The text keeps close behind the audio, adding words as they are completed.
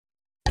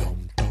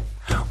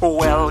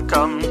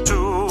Welcome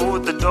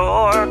to the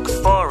Dork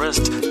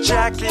Forest.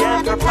 Jackie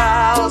and her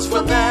pals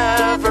will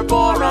never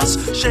bore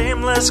us.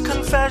 Shameless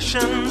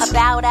confessions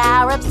about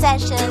our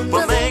obsession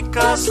will make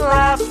us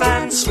laugh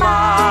and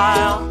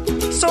smile.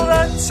 So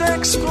let's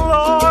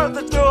explore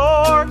the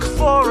Dork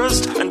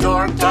Forest and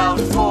dork out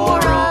for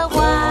a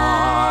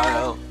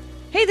while.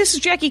 Hey, this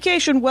is Jackie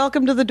Cation.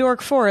 Welcome to the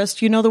Dork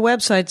Forest. You know the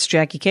websites,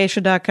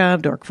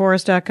 JackieCation.com,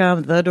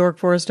 DorkForest.com,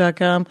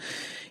 TheDorkForest.com.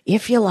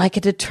 If you like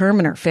a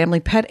determiner, family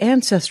pet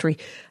ancestry,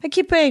 I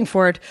keep paying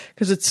for it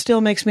because it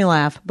still makes me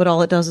laugh, but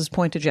all it does is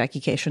point to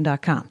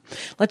JackieCation.com.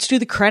 Let's do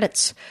the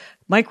credits.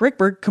 Mike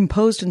Rickberg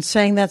composed and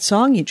sang that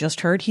song you just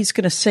heard. He's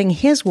going to sing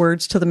his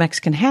words to the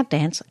Mexican hat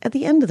dance at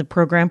the end of the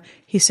program.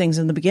 He sings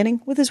in the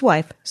beginning with his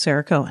wife,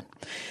 Sarah Cohen,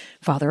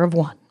 father of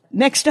one.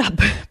 Next up,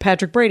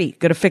 Patrick Brady,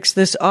 going to fix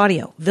this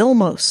audio.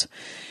 Vilmos.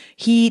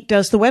 He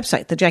does the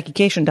website,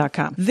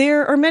 thejackie.cation.com.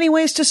 There are many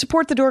ways to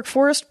support the Dork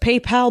Forest,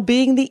 PayPal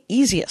being the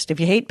easiest. If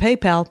you hate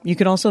PayPal, you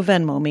can also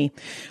Venmo me,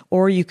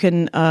 or you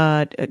can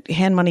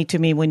hand money to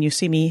me when you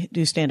see me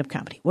do stand-up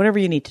comedy, whatever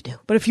you need to do.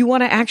 But if you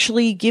want to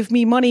actually give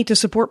me money to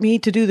support me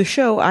to do the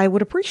show, I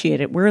would appreciate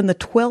it. We're in the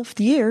 12th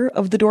year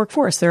of the Dork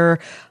Forest. There are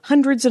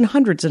hundreds and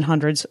hundreds and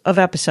hundreds of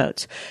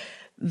episodes.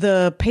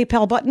 The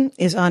PayPal button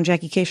is on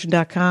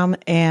JackieCation.com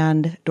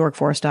and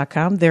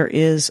DorkForest.com. There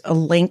is a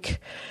link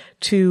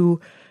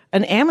to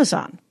an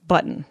Amazon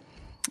button,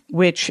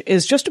 which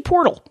is just a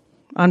portal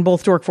on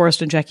both Dork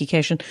Forest and Jackie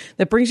Cation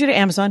that brings you to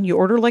Amazon. You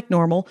order like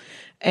normal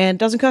and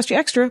doesn't cost you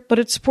extra, but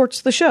it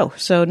supports the show.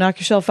 So knock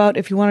yourself out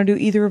if you want to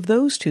do either of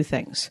those two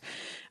things.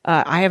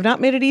 I have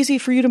not made it easy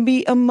for you to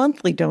be a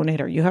monthly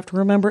donator. You have to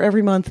remember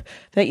every month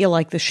that you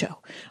like the show.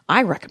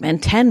 I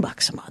recommend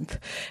 $10 a month,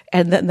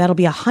 and then that'll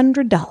be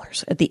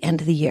 $100 at the end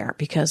of the year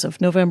because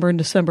of November and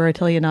December. I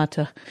tell you not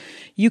to.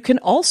 You can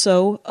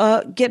also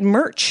get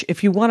merch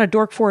if you want a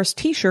Dork Forest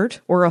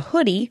t-shirt or a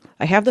hoodie.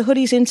 I have the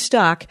hoodies in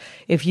stock.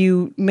 If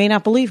you may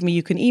not believe me,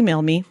 you can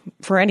email me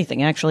for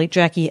anything, actually,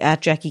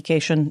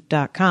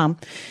 Jackie@JackieCation.com.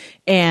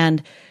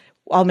 And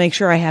I'll make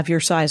sure I have your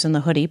size in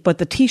the hoodie, but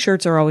the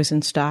t-shirts are always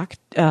in stock.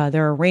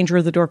 There are Ranger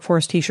of the Dork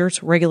Forest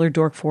t-shirts, regular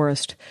Dork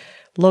Forest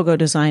logo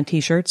design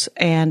t-shirts,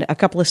 and a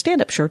couple of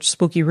stand-up shirts,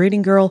 Spooky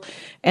Reading Girl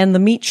and the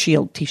Meat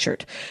Shield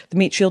t-shirt. The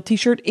Meat Shield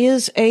t-shirt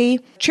is a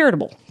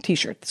charitable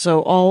t-shirt,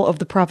 so all of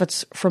the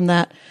profits from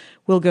that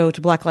will go to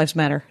Black Lives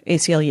Matter,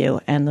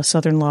 ACLU, and the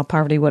Southern Law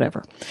Poverty,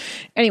 whatever.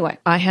 Anyway,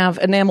 I have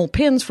enamel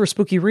pins for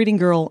Spooky Reading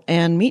Girl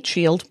and Meat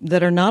Shield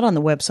that are not on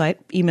the website.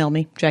 Email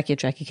me,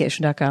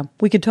 Jackie@JackieCation.com.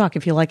 We could talk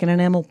if you like an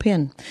enamel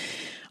pin.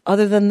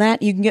 Other than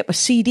that, you can get my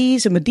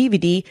CDs and my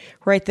DVD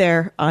right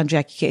there on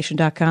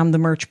JackieCation.com, the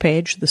merch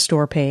page, the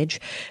store page.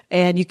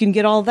 And you can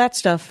get all that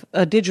stuff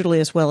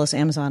digitally as well as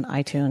Amazon,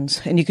 iTunes.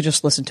 And you can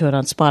just listen to it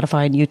on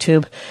Spotify and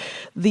YouTube.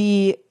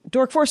 The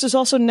Dork Force is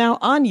also now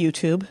on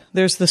YouTube.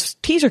 There's the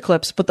teaser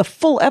clips, but the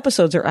full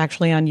episodes are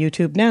actually on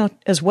YouTube now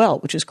as well,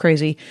 which is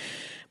crazy.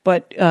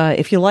 But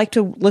if you like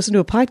to listen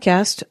to a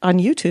podcast on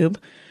YouTube,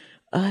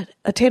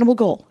 attainable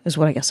goal is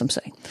what I guess I'm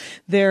saying.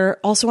 They're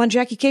also on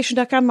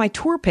JackieCation.com, my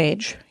tour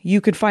page.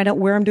 You can find out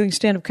where I'm doing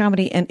stand-up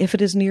comedy and if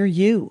it is near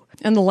you.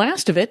 And the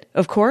last of it,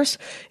 of course,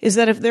 is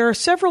that if there are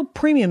several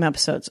premium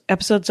episodes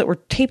that were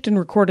taped and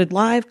recorded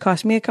live,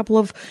 cost me a couple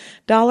of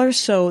dollars,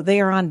 so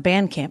they are on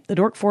Bandcamp,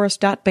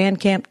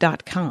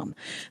 thedorkforest.bandcamp.com.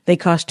 They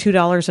cost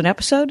 $2 an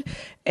episode,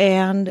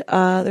 and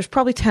there's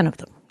probably 10 of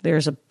them.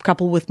 There's a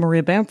couple with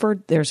Maria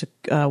Bamford. There's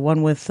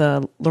one with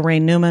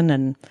Lorraine Newman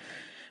and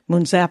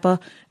Moon Zappa,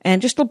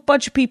 and just a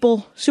bunch of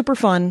people, super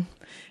fun.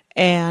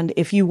 And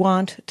if you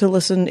want to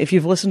listen, if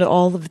you've listened to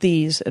all of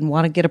these and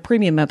want to get a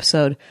premium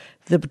episode,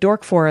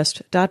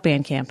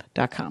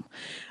 thedorkforest.bandcamp.com.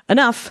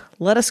 Enough.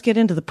 Let us get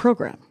into the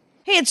program.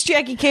 Hey, it's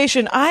Jackie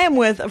Cation. I am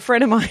with a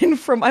friend of mine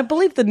from, I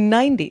believe, the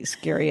 90s,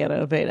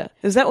 Gariana Abeyta.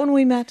 Is that when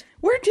we met?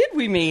 Where did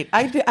we meet?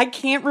 I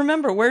can't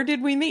remember. Where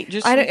did we meet?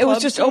 It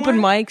was just somewhere?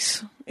 Open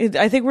mics.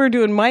 I think we were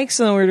doing mics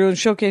and then we were doing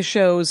showcase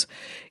shows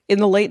in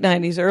the late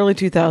 90s, early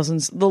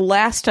 2000s. The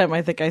last time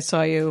I think I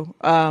saw you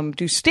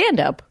do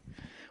stand-up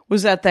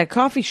was at that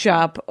coffee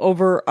shop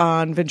over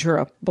on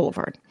Ventura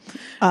Boulevard.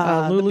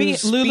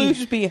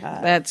 Lulu's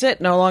Beehive. That's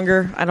it. No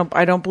longer.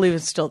 I don't believe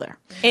it's still there.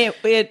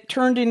 It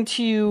turned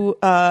into,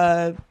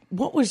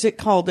 what was it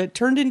called? It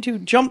turned into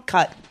Jump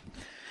Cut.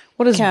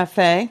 What is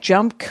Cafe?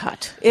 Jump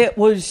Cut. It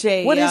was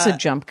a... What is a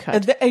Jump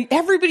Cut?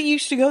 Everybody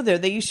used to go there.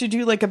 They used to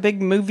do like a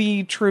big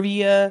movie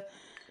trivia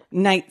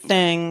night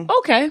thing.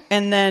 Okay.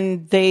 And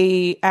then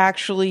they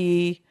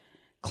actually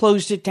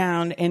closed it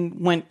down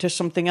and went to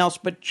something else.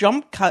 But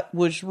Jump Cut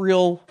was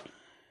real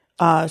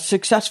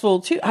successful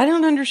too. I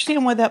don't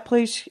understand why that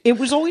place, it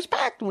was always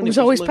packed when it was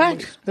always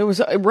packed. There was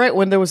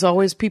when there was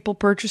always people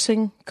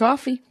purchasing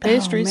coffee,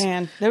 pastries. Oh,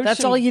 man.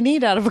 That's all you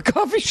need out of a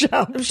coffee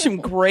shop. There's some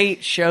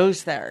great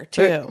shows there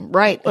too.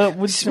 Right.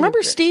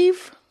 Remember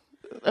Steve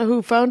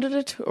who founded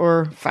it?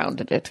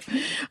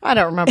 I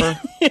don't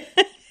remember.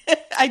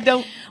 I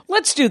don't.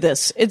 Let's do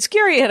this. It's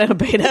Gariana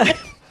Abeyta,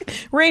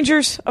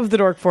 Rangers of the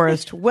Dork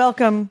Forest.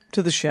 Welcome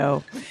to the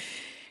show.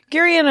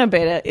 Gariana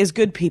Abeyta is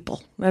good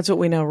people. That's what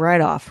we know right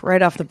off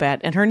the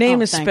bat. And her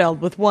name is thank spelled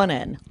with one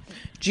N.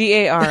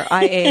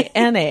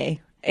 Gariana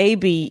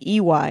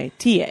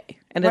Abeyta.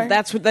 And Right.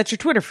 that's your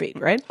Twitter feed,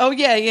 right? Oh,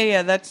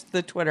 yeah. That's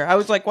the Twitter. I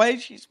was like, why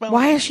is she spelling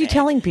Why her is she name?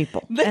 telling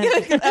people?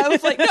 I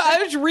was like, no, I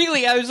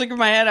was looking in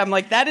my head. I'm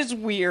like, that is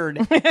weird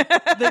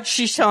that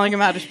she's telling him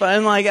how to spell.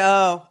 I'm like,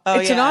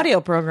 It's an yeah. audio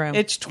program.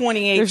 It's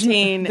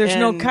 2018. There's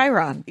no and-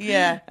 Chiron.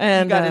 Yeah.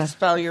 And, you got to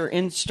spell your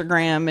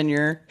Instagram and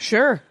your.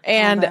 Sure.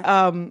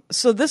 And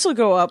so this will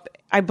go up,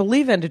 I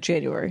believe, end of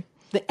January.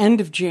 The end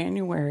of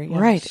January. Yes.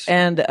 Right.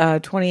 And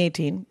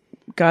 2018,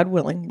 God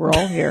willing, we're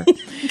all here.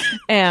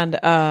 And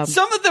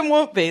Some of them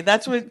won't be.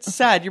 That's what's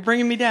sad. You're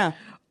bringing me down.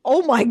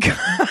 oh my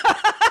God.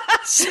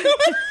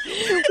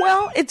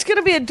 Well, it's going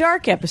to be a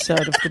dark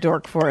episode of the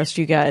Dork Forest,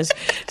 you guys.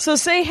 So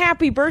say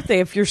happy birthday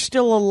if you're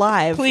still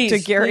alive Please, to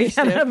please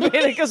do. Gariana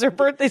Abeyta, because her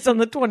birthday's on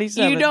the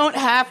 27th. You don't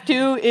have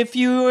to if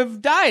you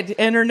have died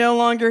and are no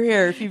longer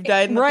here. If you've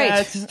died in the Right.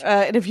 past.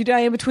 And if you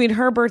die in between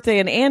her birthday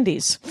and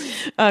Andy's,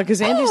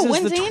 because Andy's is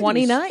when's the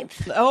Andy's?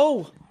 29th.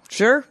 Oh,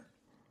 Sure.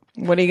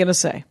 What are you going to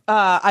say?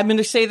 I'm going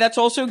to say that's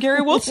also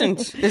Gary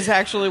Wilson's. Is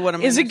actually what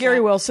I'm. Is gonna it Gary say.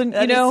 Wilson?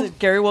 That You know- is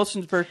Gary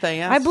Wilson's birthday.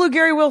 Yes. I blew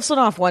Gary Wilson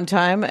off one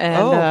time,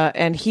 and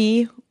and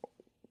he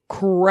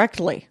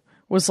correctly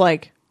was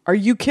like, "Are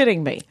you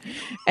kidding me?"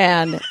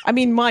 And I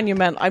mean,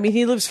 monumental. I mean,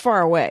 he lives far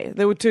away.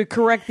 To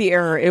correct the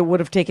error, it would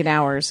have taken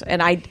hours,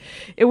 and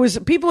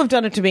people have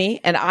done it to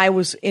me, and I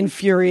was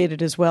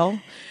infuriated as well.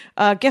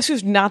 Guess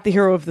who's not the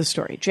hero of the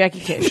story? Jackie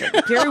Cation.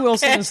 Gary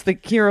Wilson is the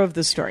hero of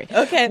the story.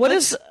 Okay. What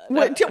let's- is?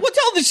 Well, tell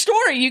the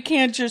story. You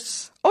can't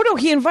just. Oh no,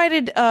 he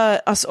invited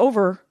us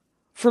over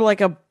for like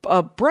a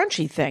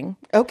brunchy thing.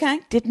 Okay.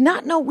 Did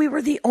not know we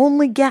were the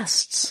only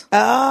guests.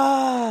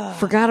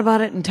 Forgot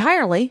about it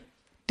entirely.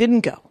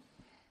 Didn't go.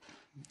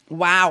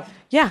 Wow.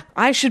 Yeah,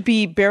 I should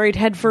be buried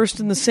headfirst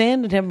in the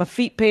sand and have my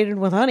feet painted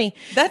with honey.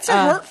 That's a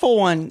hurtful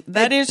one.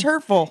 That is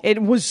hurtful.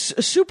 It was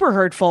super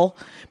hurtful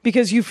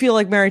because you feel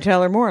like Mary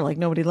Tyler Moore, like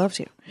nobody loves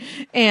you,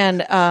 and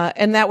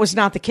that was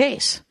not the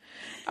case.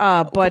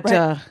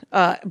 But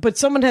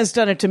someone has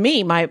done it to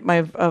me.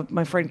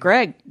 My friend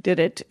Greg did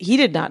it. He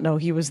did not know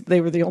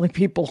they were the only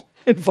people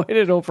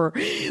invited over.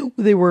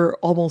 They were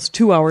almost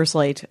 2 hours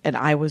late, and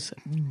I was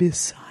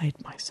beside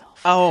myself.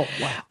 Oh,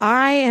 wow.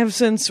 I have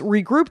since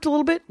regrouped a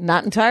little bit,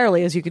 not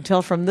entirely, as you can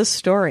tell from this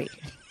story.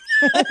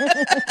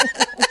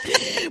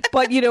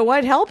 But you know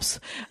what helps?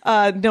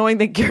 Knowing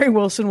that Gary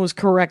Wilson was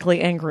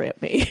correctly angry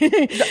at me.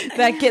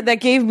 that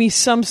gave me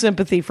some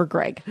sympathy for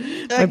Greg,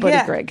 my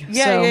buddy Greg.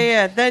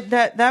 Yeah.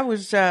 That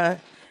was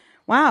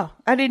wow.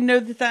 I didn't know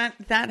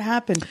that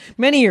happened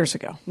Many years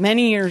ago.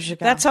 many years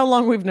ago. That's how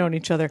long we've known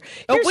each other.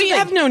 Here's we the thing.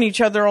 have known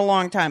each other a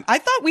long time. I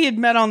thought we had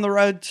met on the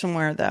road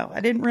somewhere, though.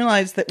 I didn't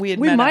realize that we had.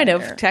 We met might out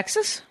have. here.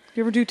 Texas?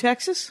 You ever do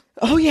Texas?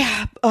 Oh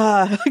yeah,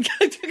 I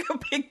took a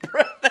big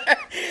breath there.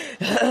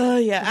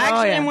 Yeah,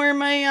 actually, yeah. I'm wearing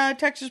my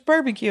Texas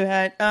barbecue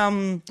hat.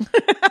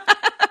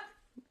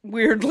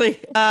 Weirdly,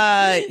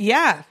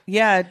 yeah.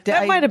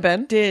 That might have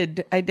been.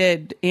 I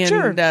did, and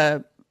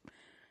Sure.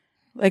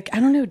 like I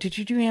don't know. Did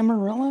you do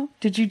Amarillo?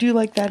 Did you do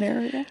like that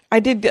area? I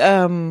did.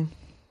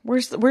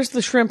 Where's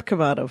the shrimp come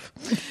out of?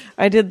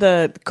 I did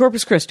the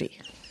Corpus Christi.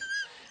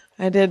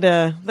 I did.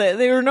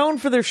 They were known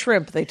for their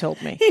shrimp. They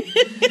told me.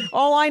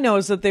 All I know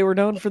is that they were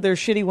known for their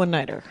shitty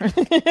one-nighter,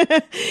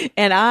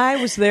 and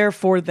I was there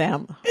for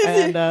them.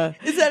 And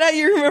Is that how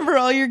you remember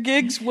all your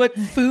gigs? What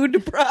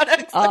food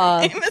products?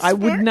 they're famous I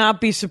would for?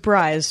 not be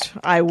surprised.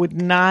 I would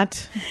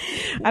not.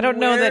 I don't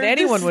know that Where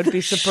anyone does would the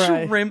be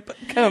surprised. Shrimp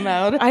come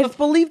out. I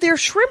believe they're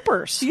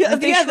shrimpers. yeah,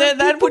 Aren't they shrimp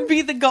that people? would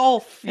be the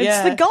Gulf. It's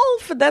Yeah. the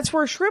Gulf. That's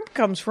where shrimp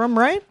comes from,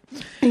 right?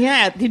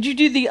 Yeah. Did you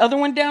do the other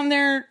one down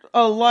there?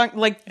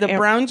 Like the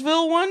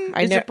Brownsville one?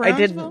 I Is it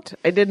Brownsville?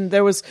 didn't.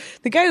 There was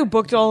the guy who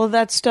booked all of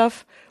that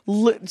stuff,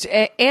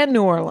 and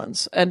New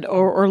Orleans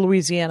or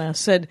Louisiana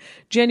said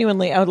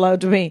genuinely out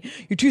loud to me,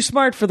 "You're too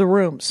smart for the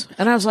rooms."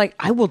 And I was like,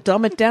 "I will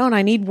dumb it down.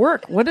 I need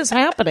work. What is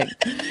happening?"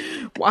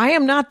 I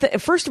am not.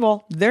 First of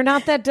all, they're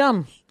not that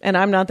dumb, and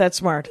I'm not that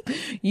smart.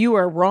 You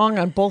are wrong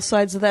on both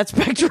sides of that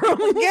spectrum.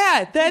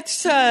 Yeah,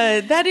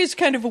 that is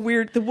kind of a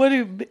weird.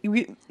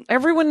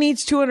 Everyone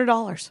needs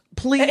 $200.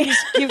 Please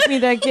give me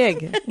that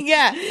gig.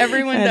 Yeah,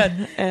 everyone And-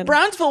 does. and-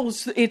 Brownsville,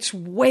 it's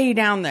way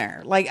down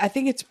there. Like I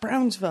think it's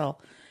Brownsville,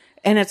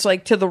 and it's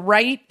like to the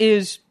right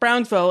is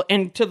Brownsville,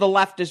 and to the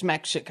left is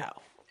Mexico.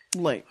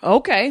 Like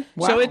Okay,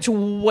 wow. so, it's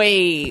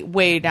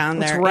way down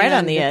there. It's right on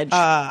And, the edge.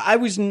 I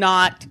was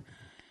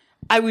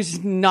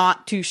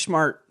not too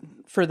smart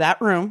for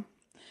that room,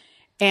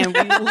 and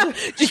we.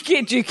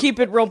 Did you keep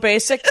it real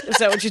basic? Is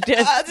that what you did?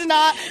 That's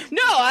not.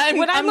 No,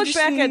 When I I'm look just,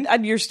 back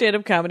on your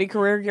stand-up comedy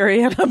career,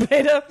 Gariana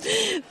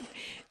Abeyta,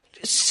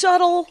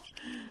 subtle,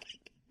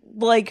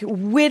 like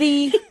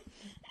witty,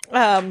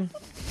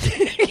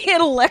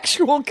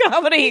 intellectual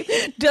comedy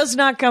does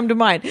not come to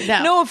mind.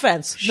 No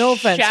offense.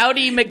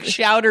 Shouty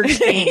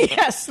McShouterstein.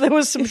 Yes, there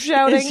was some As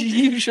shouting.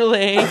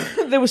 usually.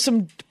 There was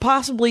some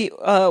possibly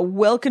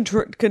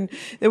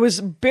there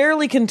was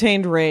barely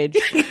contained rage.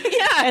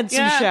 Yeah, and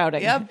some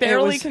shouting. Yeah,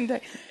 barely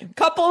contained.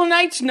 Couple of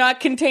nights not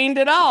contained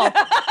at all.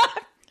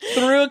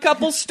 Threw a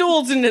couple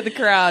stools into the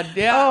crowd.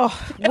 Yeah.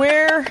 Oh,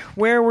 where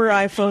were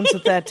iPhones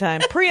at that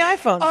time?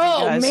 Pre-iPhones.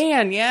 Oh, guys.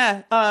 man,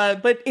 yeah.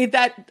 But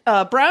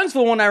that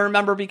Brownsville one I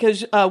remember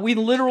because we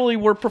literally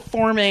were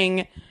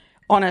performing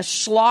on a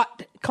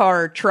slot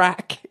car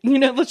track. You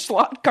know, the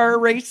slot car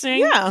racing?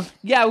 Yeah.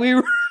 Yeah, we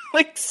were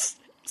like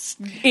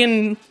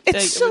in...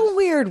 It's so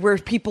weird where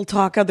people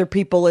talk other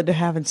people into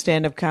having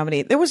stand-up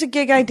comedy. There was a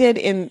gig I did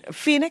in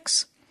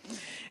Phoenix,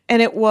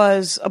 and it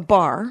was a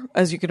bar,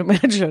 as you can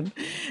imagine.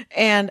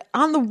 And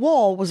on the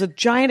wall was a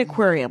giant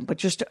aquarium, but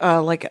just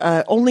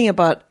only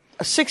about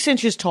 6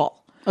 inches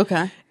tall.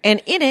 Okay. And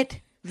in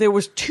it, there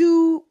was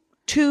 2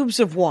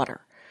 tubes of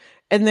water.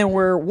 And there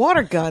were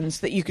water guns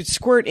that you could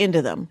squirt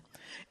into them.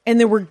 And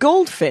there were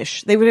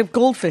goldfish. They would have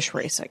goldfish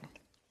racing.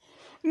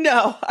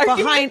 No.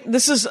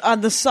 This is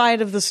on the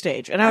side of the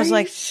stage. And I was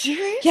like,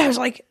 serious? Yeah, I was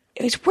like,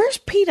 where's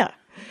PETA?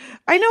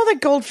 I know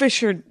that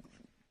goldfish are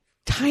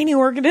tiny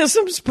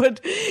organisms,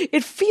 but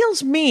it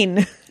feels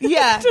mean.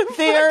 Yeah,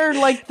 they're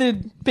like the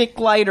big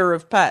lighter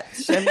of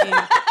pets. I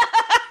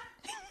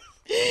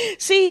mean,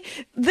 see,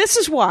 this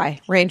is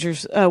why,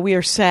 Rangers, we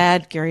are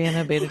sad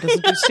Gariana Abeyta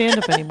doesn't do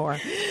stand-up anymore.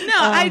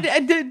 No,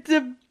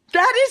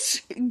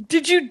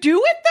 did you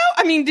do it though?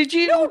 I mean, did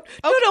you? No.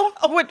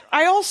 What?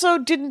 I also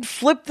didn't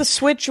flip the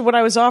switch when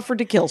I was offered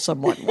to kill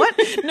someone. What?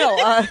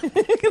 No,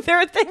 there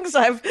are things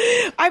I've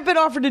been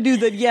offered to do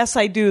that. Yes,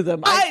 I do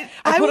them. I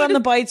put on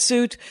the bite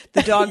suit.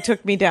 The dog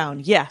took me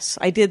down. Yes,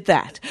 I did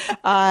that.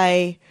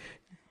 My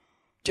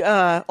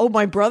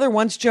brother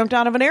once jumped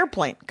out of an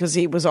airplane because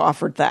he was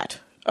offered that.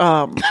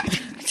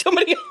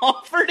 Somebody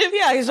offered him.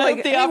 Yeah, he's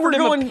like, they offered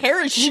him a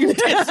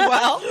parachute as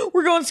well.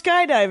 We're going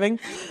skydiving,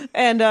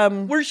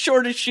 and we're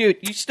short of chute.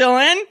 You still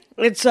in?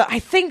 It's I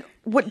think.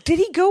 What did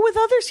he go with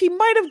others? He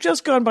might have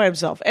just gone by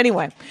himself.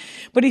 Anyway,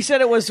 but he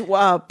said it was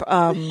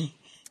only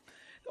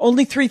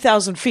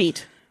 3,000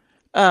 feet,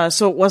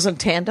 so it wasn't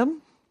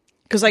tandem.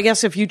 Because I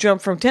guess if you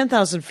jump from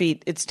 10,000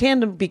 feet, it's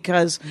tandem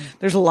because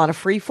there's a lot of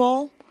free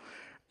fall,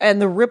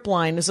 and the rip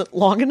line isn't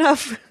long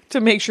enough to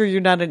make sure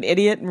you're not an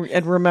idiot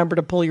and remember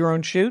to pull your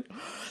own chute.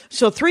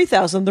 So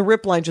 3,000, the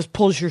rip line just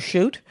pulls your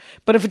chute.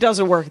 But if it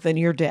doesn't work, then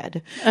you're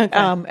dead. Okay.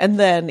 And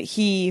then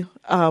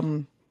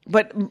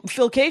but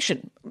Phil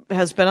Cation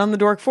has been on the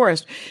Dork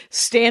Forest,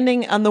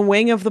 standing on the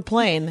wing of the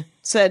plane,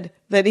 said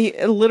that he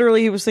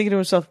was thinking to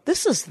himself,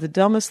 this is the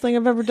dumbest thing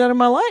I've ever done in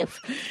my life.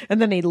 And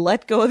then he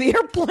let go of the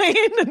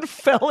airplane and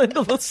fell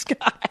into the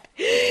sky.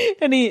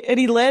 And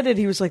he landed.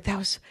 He was like,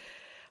 I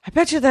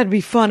bet you that'd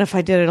be fun if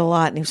I did it a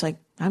lot. And he was like,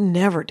 I'm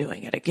never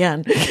doing it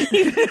again.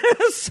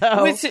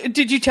 So,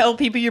 did you tell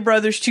people your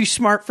brother's too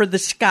smart for the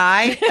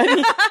sky?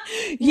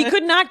 He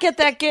could not get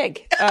that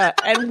gig.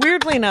 And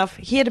weirdly enough,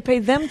 he had to pay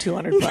them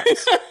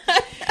 $200.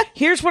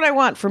 Here's what I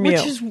want from you.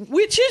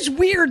 Which is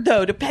weird,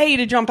 though, to pay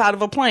to jump out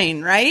of a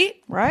plane, right?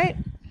 Right.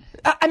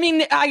 I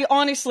mean,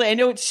 I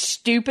know it's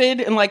stupid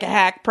and like a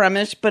hack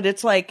premise, but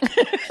it's like,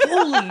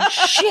 holy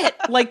shit.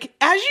 Like,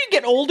 as you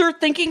get older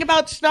thinking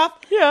about stuff,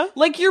 yeah,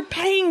 like you're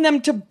paying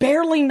them to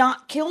barely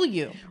not kill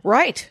you.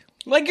 Right.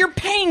 Like you're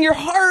paying your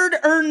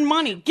hard-earned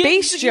money.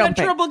 Base jumping. You had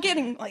trouble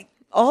getting, like...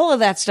 All of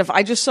that stuff.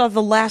 I just saw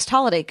The Last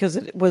Holiday because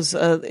it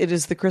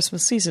is the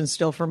Christmas season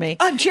still for me.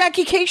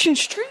 Jackie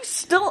Cation's tree's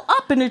still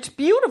up and it's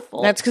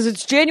beautiful. That's because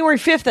it's January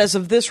 5th as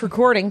of this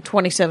recording,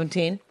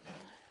 2017.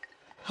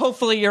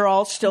 Hopefully you're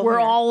all still We're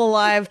here. all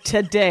alive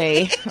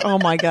today. Oh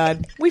my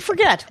God. We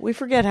forget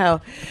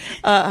how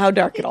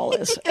dark it all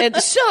is. And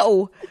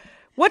so,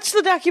 what's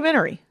the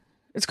documentary?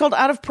 It's called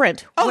Out of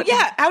Print. Oh,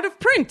 yeah, Out of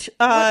Print.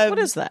 What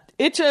is that?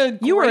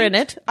 You were in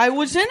it. I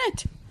was in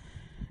it.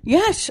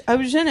 Yes, I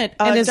was in it.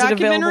 And is it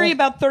documentary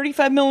available? about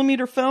 35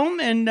 millimeter film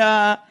and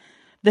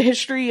the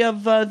history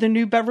of the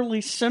New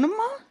Beverly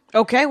Cinema.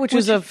 Okay, which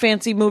is a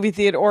fancy movie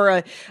theater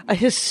or a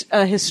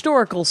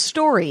historical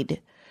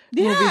storied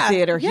movie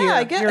theater here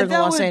in the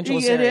Los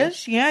Angeles area. It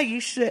is, yeah.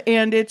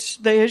 And it's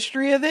the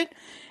history of it.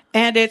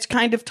 And it's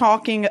kind of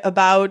talking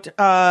about,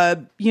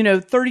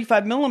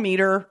 35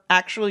 millimeter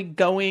actually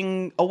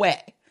going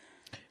away.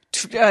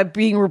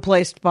 Being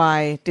replaced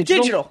by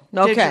digital?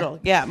 Okay. Digital.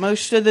 Yeah,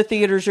 most of the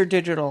theaters are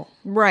digital.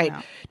 Right.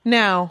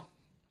 Now,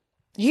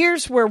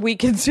 here's where we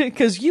can see,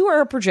 because you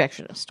are a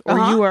projectionist. Or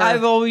you are.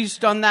 I've always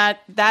done that.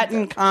 That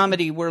in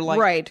comedy, we're like.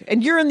 Right.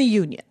 And you're in the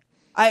union.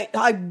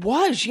 I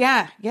was,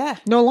 yeah.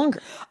 No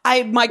longer.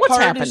 My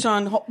card is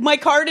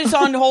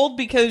on hold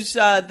because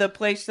the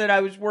place that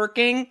I was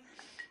working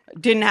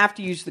didn't have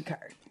to use the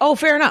card. Oh,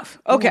 fair enough.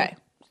 Okay.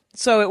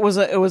 So it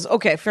was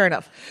okay, fair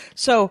enough.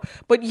 So,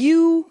 but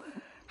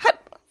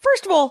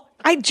first of all,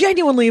 I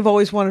genuinely have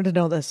always wanted to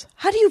know this.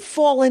 How do you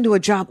fall into a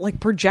job like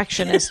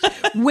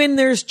projectionist when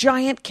there's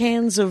giant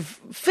cans of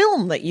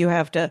film that you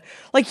have to,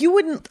 like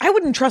I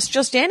wouldn't trust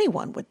just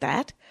anyone with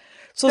that.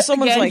 So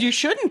someone's like, you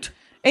shouldn't.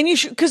 And you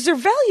should, because they're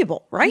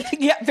valuable, right?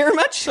 Yeah, very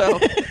much so. How long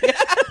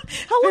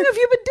have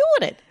you been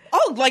doing it?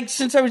 Oh, like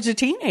since I was a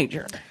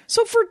teenager.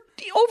 So for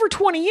over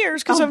 20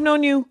 years, because I've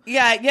known you,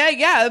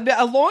 Yeah.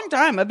 A long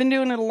time. I've been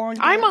doing it a long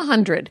time. I'm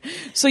 100.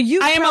 So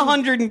I am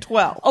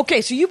 112. Okay,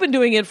 so you've been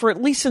doing it for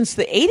at least since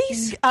the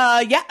 80s?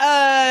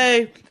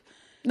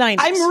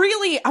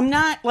 90s. I'm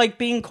not like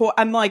being cool.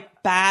 I'm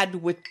like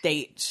bad with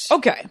dates.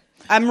 Okay.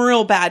 I'm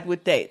real bad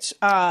with dates.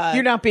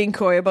 You're not being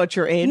coy about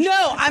your age?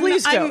 No,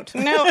 Please don't.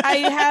 No, I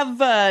have,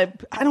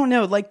 I don't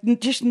know, like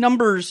just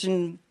numbers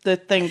and the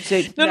things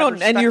that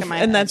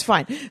and that's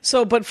fine.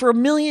 So, but for a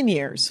million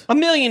years,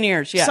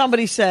 yeah.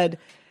 somebody said,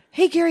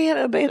 "Hey,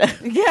 Gariana Abeyta."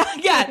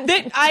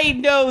 Yeah. I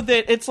know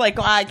that it's like,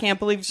 I can't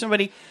believe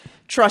somebody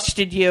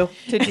trusted you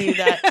to do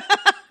that.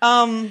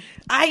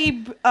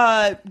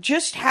 I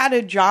just had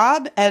a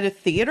job at a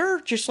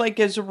theater, just like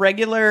as a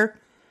regular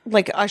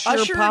like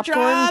usher popcorn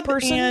job,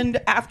 person.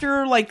 And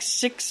after like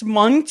 6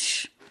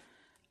 months,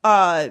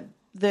 there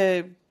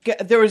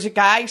was a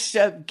guy,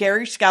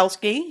 Gary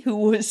Skalski, who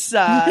was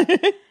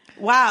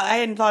wow, I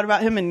hadn't thought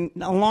about him in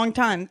a long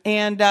time,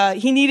 and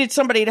he needed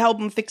somebody to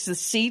help him fix the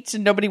seats,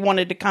 and nobody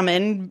wanted to come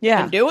in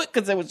and do it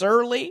because it was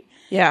early.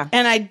 Yeah,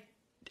 and I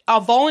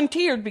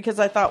volunteered because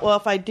I thought, well,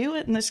 if I do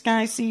it and this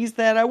guy sees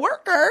that I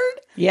work hard.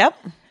 Yep.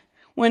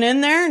 Went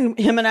in there and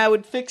him and I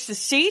would fix the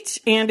seats,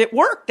 and it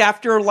worked.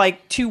 After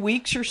like 2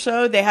 weeks or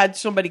so, they had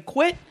somebody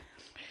quit,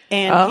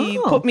 and he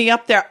put me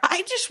up there.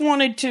 I just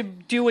wanted to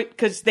do it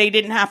because they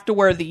didn't have to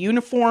wear the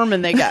uniform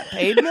and they got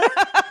paid more.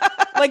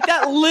 Like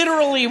that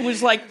literally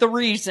was like the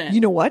reason.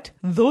 You know what?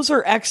 Those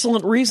are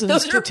excellent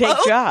reasons to take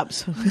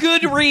jobs.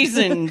 Good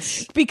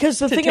reasons. Because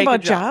the thing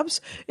about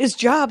jobs is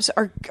jobs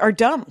are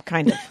dumb,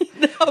 kind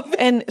of.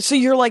 And so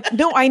you're like,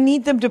 no, I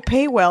need them to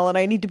pay well and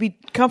I need to be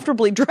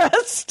comfortably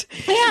dressed.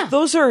 Yeah.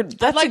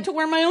 I'd like to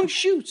wear my own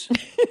shoes.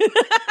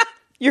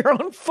 Your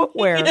own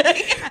footwear.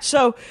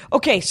 So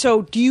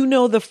do you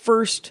know the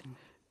first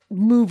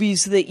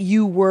movies that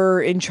you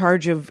were in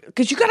charge of?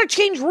 Because you got to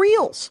change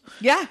reels.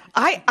 Yeah.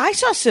 I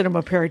saw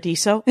Cinema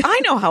Paradiso. I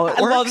know how it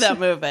works. I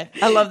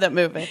love that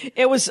movie.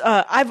 It was,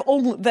 I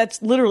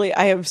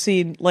have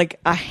seen like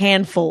a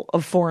handful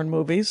of foreign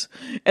movies,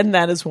 and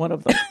that is one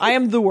of them. I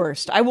am the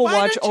worst. I will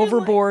watch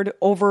Overboard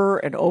over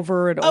and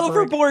over and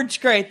over. Overboard's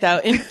great, though.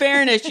 In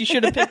fairness, you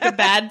should have picked a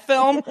bad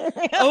film.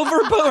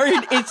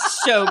 Overboard is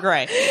so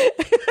great.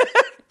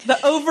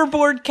 The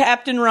Overboard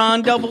Captain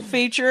Ron double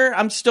feature,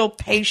 I'm still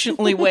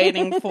patiently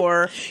waiting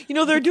for. You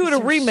know, they're doing a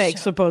remake,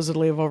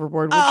 supposedly, of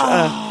Overboard,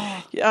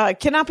 which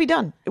cannot be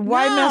done.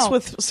 Why mess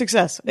with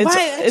success?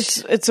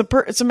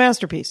 It's a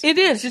masterpiece. It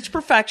is. It's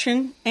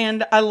perfection,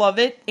 and I love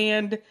it.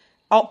 And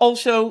I'll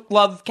also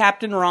love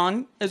Captain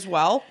Ron as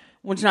well.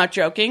 Was not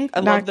joking.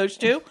 I love those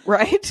two.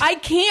 Right? I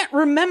can't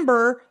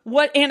remember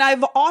and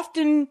I've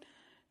often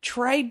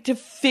tried to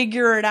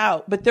figure it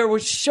out, but there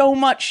was so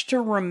much to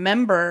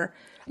remember.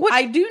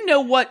 I do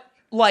know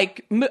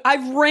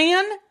I've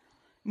ran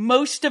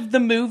most of the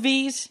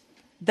movies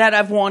that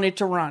I've wanted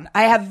to run.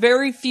 I have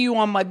very few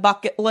on my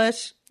bucket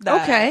list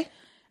that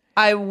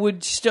I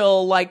would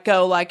still I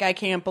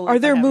can't believe. Are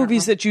there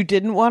movies that you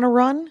didn't want to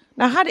run?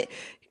 Now,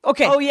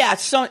 Oh yeah,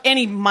 so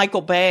any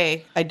Michael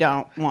Bay I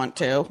don't want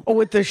to. Oh,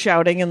 with the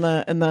shouting and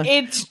the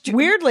it's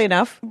weirdly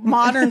enough,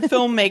 modern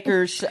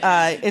filmmakers,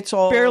 it's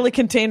all barely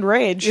contained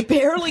rage.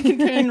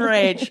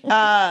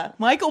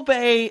 Michael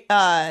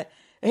Bay,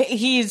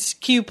 his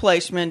cue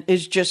placement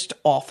is just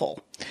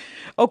awful.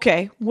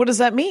 Okay, what does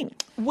that mean?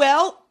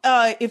 Well,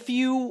 if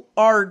you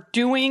are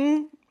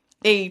doing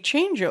a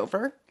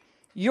changeover,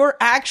 you're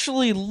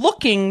actually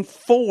looking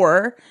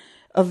for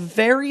a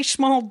very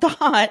small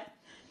dot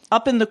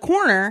up in the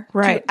corner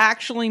to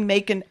actually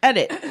make an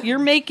edit. You're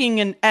making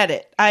an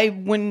edit.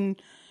 When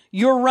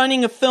you're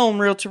running a film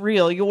reel to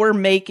reel, you're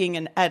making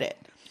an edit.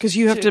 Because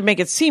you have to make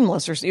it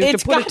seamless, or you have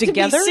to put it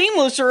together. It's got to be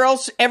seamless, or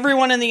else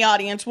everyone in the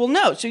audience will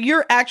know. So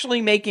you're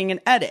actually making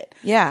an edit.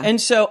 Yeah. And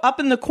so up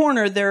in the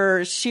corner, there are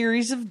a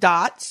series of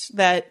dots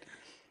that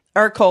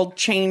are called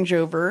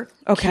changeover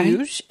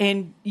cues,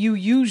 and you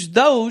use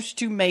those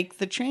to make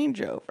the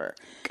changeover.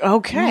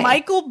 Okay.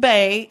 Michael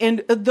Bay, and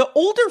the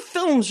older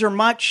films are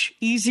much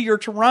easier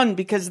to run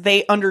because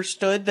they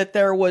understood that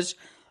there was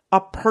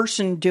a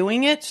person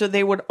doing it, so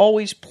they would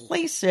always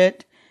place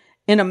it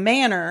in a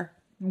manner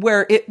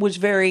where it was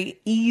very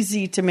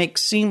easy to make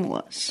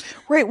seamless.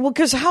 Right. Well,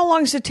 because how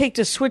long does it take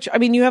to switch? I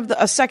mean, you have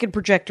a second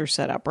projector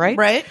set up, right?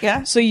 Right.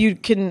 Yeah. So you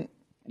can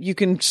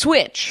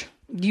switch.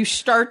 You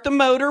start the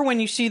motor when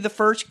you see the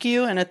first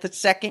cue, and at the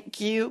second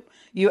cue,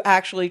 you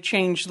actually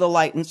change the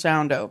light and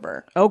sound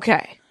over.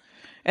 Okay.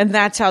 And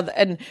that's how,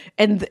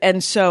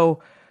 and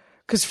so,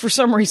 because for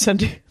some reason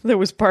there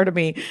was part of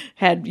me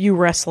had you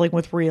wrestling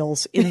with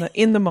reels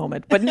in the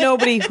moment, but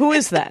nobody. Who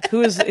is that?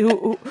 Who's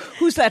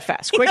that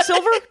fast?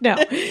 Quicksilver? No.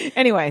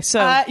 Anyway,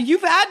 so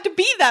you've had to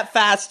be that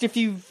fast if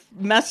you've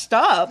messed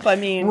up. I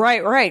mean,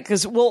 right.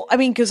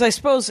 Because I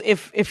suppose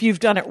if you've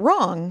done it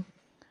wrong,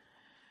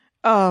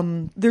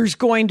 there's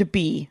going to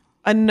be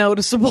a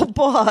noticeable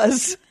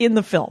pause in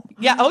the film.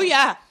 Yeah. Oh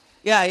yeah.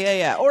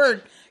 Yeah.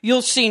 Or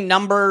you'll see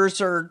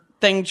numbers or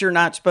things you're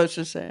not supposed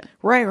to say.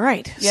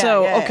 Right. Yeah,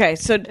 So, yeah. okay.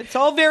 So it's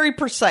all very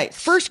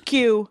precise. First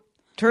cue,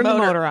 Turn the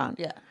motor on.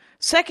 Yeah.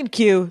 Second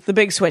cue, the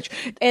big switch.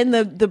 And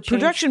the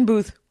production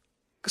booth,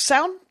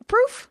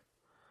 soundproof?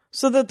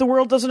 So that the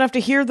world doesn't have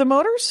to hear the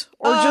motors?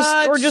 Or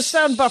just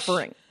sound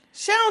buffering?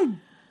 Sound,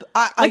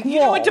 Like you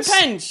know, it walls.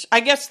 depends. I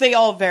guess they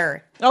all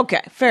vary.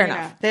 Okay, fair Yeah,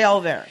 enough. they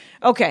all vary.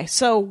 Okay,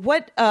 so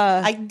what...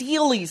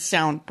 Ideally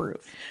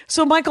soundproof.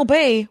 So Michael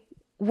Bay,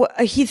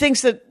 he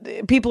thinks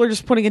that people are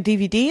just putting a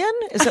DVD in?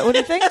 Is that what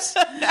he thinks?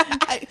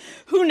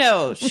 Who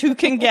knows? Who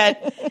can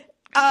get...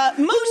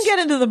 Who can get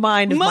into the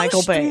mind of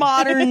Michael Bay? Most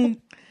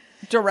modern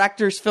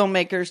directors,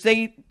 filmmakers,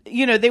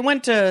 they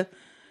went to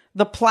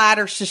the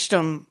platter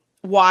system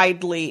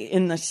widely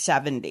in the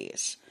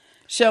 70s.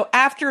 So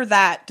after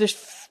that,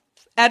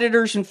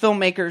 editors and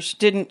filmmakers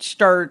didn't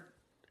start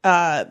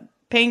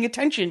paying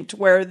attention to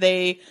where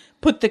they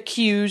put the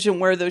cues and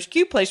where those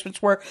cue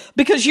placements were,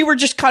 because you were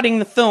just cutting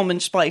the film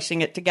and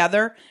splicing it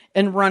together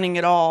and running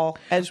it all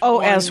as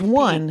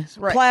one. Piece.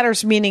 Right.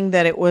 Platters meaning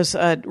that it was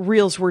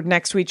reels were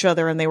next to each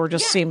other and they were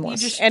just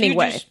seamless. You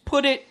just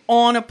put it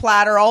on a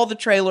platter, all the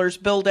trailers,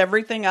 build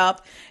everything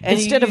up. And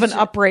instead of an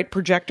upright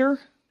projector?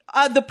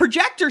 The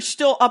projector's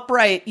still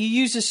upright. You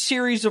use a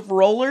series of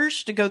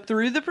rollers to go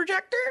through the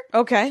projector.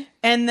 Okay.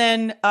 And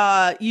then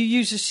you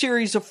use a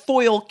series of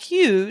foil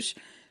cues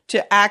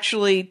to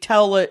actually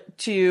tell it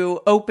to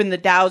open the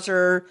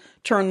dowser,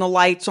 turn the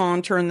lights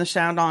on, turn the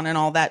sound on, and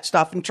all that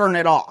stuff, and turn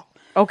it off.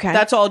 Okay.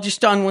 That's all just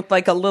done with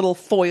like a little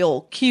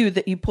foil cue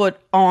that you put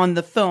on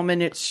the film,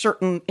 and it's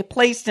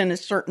placed in a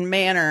certain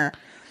manner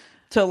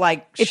to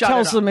like it shut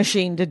tells it the off.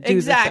 machine to do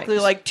exactly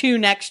the things. like two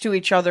next to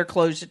each other,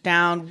 close it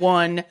down,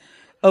 one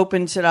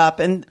opens it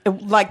up, and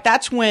like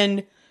that's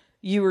when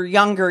you were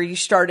younger, you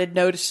started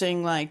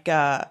noticing like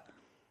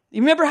you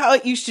remember how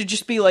it used to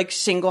just be like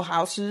single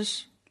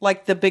houses,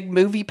 like the big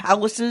movie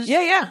palaces?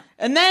 Yeah.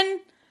 And then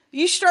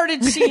you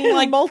started seeing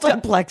like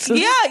multiplexes.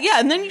 Yeah,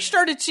 and then you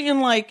started seeing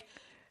like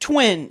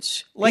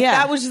twins. Like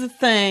that was the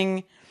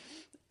thing.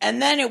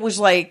 And then it was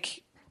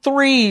like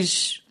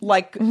threes,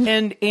 like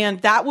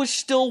and that was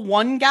still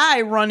one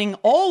guy running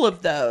all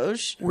of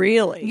those.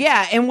 Really?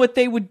 Yeah, and what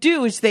they would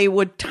do is they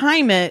would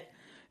time it,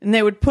 and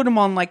they would put them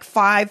on like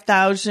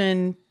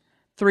 5,000,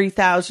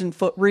 3,000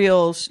 foot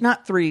reels,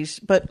 not threes,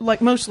 but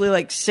like mostly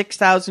like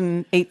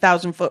 6,000,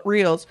 8,000 foot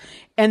reels.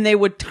 And they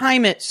would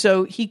time it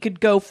so he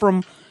could go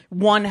from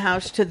one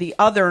house to the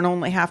other and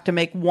only have to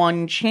make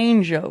one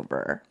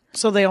changeover.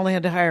 So they only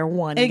had to hire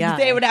one guy.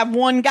 They would have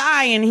one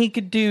guy and he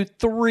could do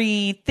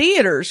 3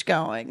 theaters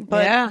going.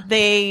 But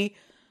they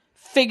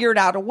figured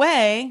out a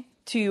way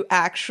to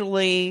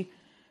actually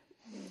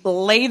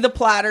lay the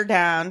platter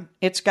down.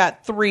 It's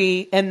got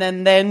 3, and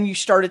then you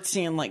started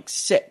seeing like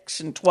 6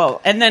 and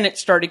 12, and then it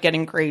started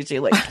getting crazy,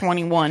 like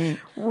 21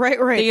 right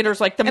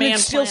theaters, like the and Man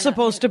it's still Planet.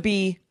 supposed to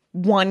be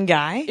one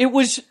guy. It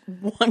was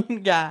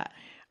one guy.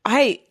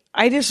 I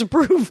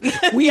disapprove.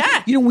 We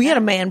had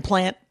a man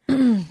plant.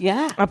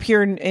 Yeah, up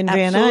here in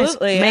Van Nuys.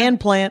 Absolutely, yeah. Man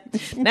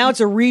plant. Now it's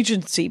a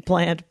Regency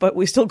plant, but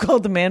we still call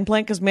it the man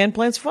plant because man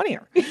plant's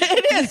funnier.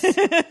 It is.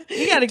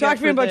 You got to talk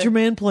to me about your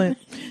man plant.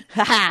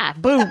 Ha ha!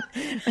 Boom!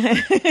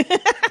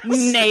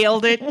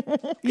 Nailed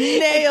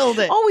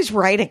it. Always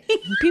writing.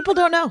 People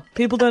don't know.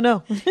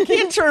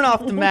 Can't turn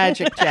off the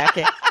magic,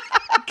 Jackie.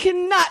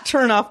 Cannot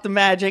turn off the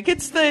magic.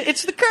 It's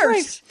the curse.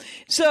 Right.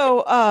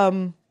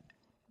 So,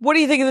 what do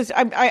you think of this?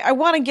 I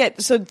want to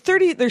get, so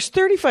 30, there's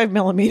 35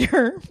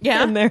 millimeter.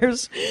 Yeah. And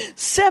there's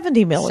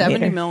 70 millimeter.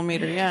 70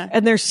 millimeter, yeah.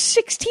 And there's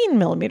 16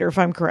 millimeter, if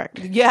I'm correct.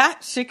 Yeah,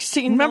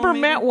 16 Remember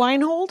millimeter. Matt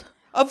Weinhold?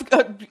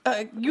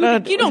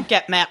 You don't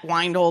get Matt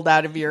Weinhold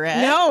out of your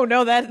head.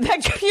 No,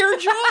 that's Pure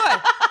joy.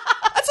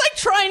 That's like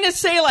trying to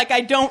say, like,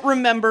 I don't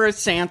remember a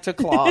Santa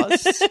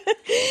Claus.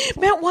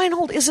 Matt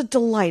Weinhold is a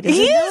delight.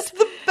 He is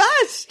the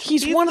best.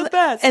 He's one of the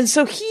best. And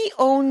so he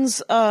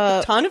owns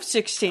a ton of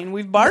 16.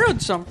 We've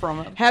borrowed some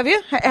from him. Have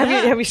you?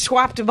 Have you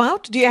swapped them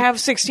out? Do you have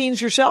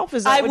 16s yourself?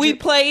 Is that we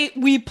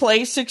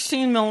play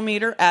 16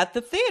 millimeter at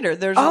the theater.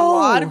 There's a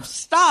lot of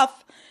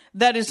stuff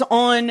that is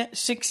on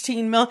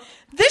 16 mil.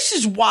 This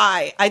is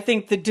why I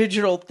think the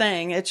digital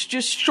thing, it's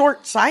just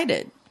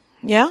short-sighted.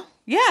 Yeah?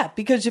 Yeah,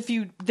 because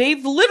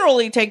they've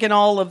literally taken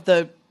all of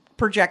the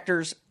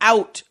projectors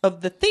out of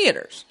the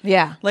theaters.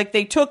 Yeah. Like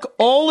they took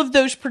all of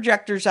those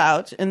projectors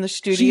out in the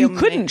studio. So you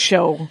couldn't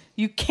show.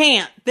 You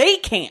can't. They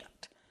can't.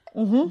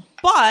 Mm-hmm.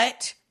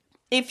 But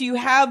if you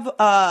have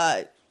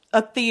a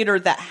theater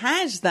that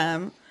has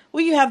them,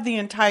 well, you have the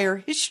entire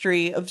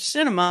history of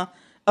cinema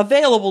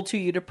available to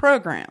you to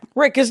program.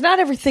 Right, because not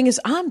everything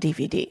is on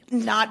DVD.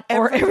 Not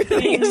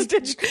everything is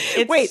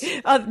digital. Wait,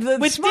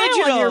 the smile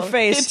digital, on your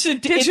face,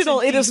 digital,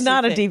 it is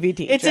not a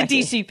DVD. It's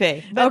Jackie. a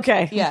DCP.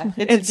 Okay. Yeah,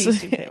 it's a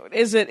DCP.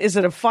 Is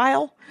it a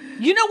file?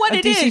 You know what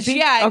it DCP? is?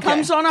 Yeah, it Okay.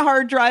 comes on a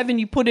hard drive and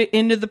you put it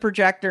into the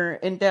projector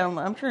and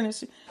download. I'm trying to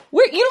see.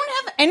 You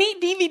don't have any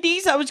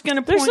DVDs? I was going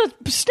to point. There's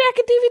a stack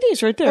of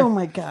DVDs right there. Oh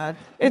my God.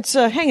 It's,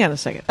 hang on a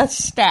second. A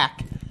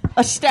stack.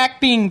 A stack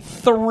being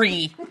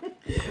 3.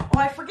 Oh,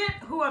 I forget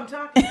who I'm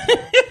talking to.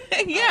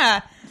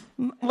 Yeah.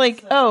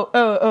 Like,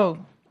 oh,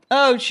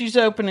 she's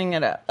opening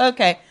it up.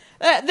 Okay.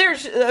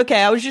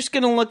 I was just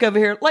going to look over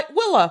here. Like,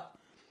 Willa.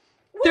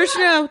 There's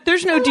no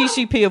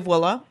DCP of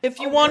Willow. If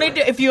you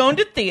owned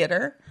a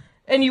theater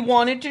and you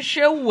wanted to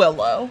show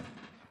Willow,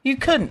 you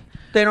couldn't.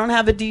 They don't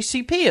have a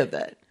DCP of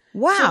it.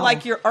 Wow. So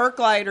like your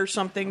ArcLight or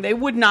something, they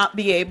would not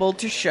be able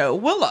to show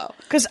Willow.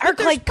 Because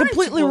ArcLight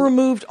completely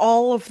removed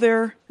all of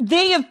their...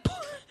 They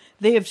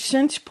have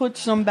since put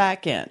some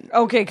back in.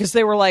 Okay, because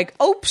they were like,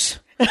 oops.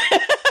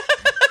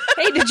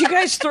 Hey, did you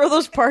guys throw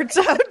those parts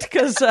out?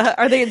 Because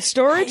are they in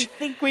storage? I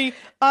think we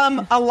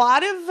a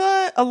lot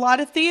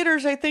of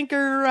theaters I think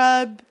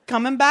are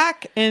coming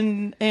back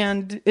and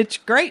it's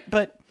great.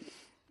 But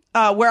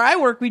where I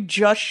work, we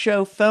just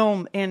show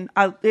film and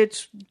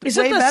it's Is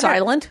way it the better.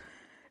 silent?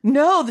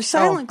 No, the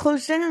silent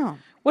closed down.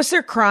 Was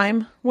there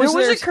crime? There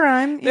was a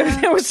crime.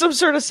 Yeah. There was some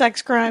sort of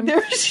sex crime.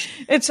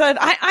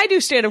 I do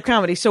stand-up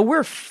comedy, so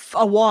we're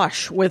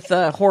awash with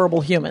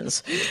horrible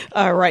humans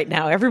right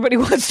now. Everybody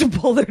wants to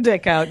pull their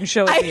dick out and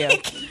show it to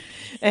you.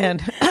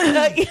 And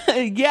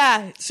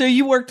yeah, so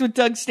you worked with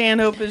Doug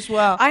Stanhope as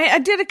well. I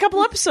did a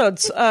couple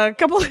episodes a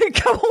couple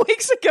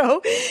weeks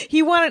ago.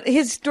 He wanted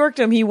his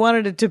dorkdom. He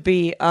wanted it to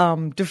be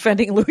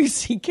defending Louis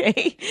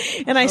C.K.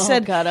 And I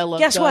said, God, I love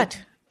guess Doug.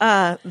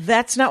 what?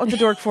 That's not what the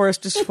Dork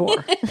Forest is for.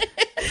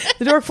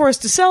 The Dork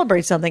Forest is to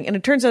celebrate something, and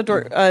it turns out,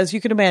 as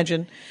you can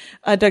imagine,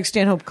 Doug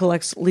Stanhope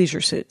collects leisure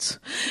suits,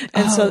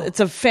 and so it's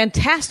a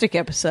fantastic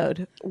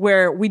episode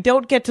where we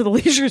don't get to the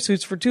leisure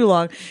suits for too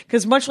long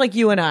because, much like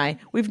you and I,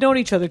 we've known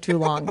each other too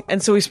long,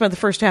 and so we spent the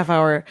first half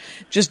hour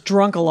just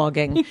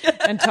drunk-a-logging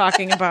and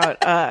talking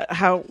about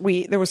how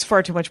there was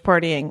far too much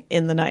partying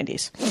in the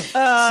 90s.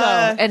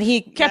 And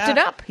he kept it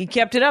up. He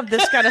kept it up.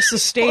 This kind of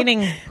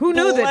sustaining. Who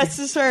knew that? Bless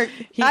his heart.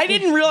 I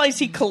didn't realize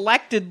he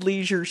collected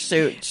leisure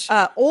suits.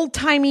 Old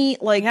timey,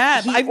 like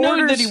Yeah, he I've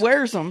known orders- that he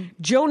wears them.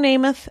 Joe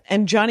Namath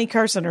and Johnny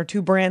Carson are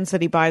two brands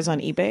that he buys on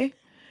eBay.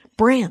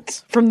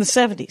 Brands from the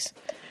 70s.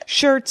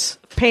 Shirts,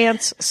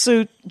 pants,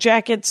 suit,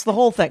 jackets, the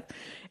whole thing.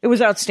 It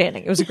was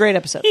outstanding. It was a great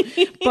episode.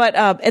 But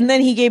and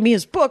then he gave me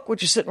his book,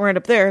 which is sitting right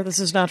up there. This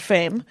Is Not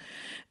Fame.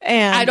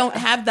 And I don't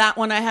have that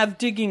one. I have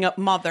Digging Up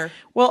Mother.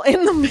 well,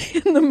 in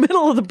the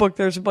middle of the book,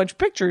 there's a bunch of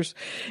pictures,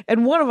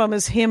 and one of them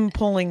is him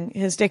pulling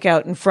his dick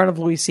out in front of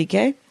Louis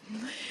C.K.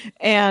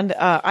 And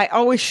I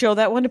always show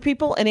that one to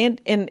people,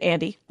 and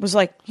Andy was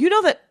like, you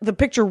know that the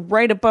picture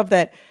right above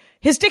that,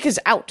 his dick is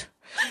out.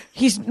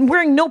 He's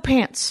wearing no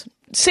pants,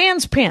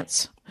 sans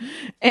pants.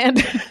 And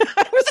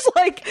I was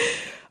like,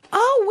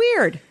 oh,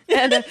 weird.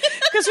 And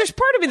because there's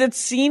part of me that's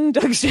seen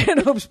Doug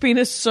Stanhope's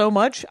penis so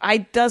much,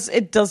 it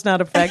does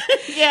not affect.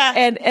 Yeah.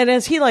 And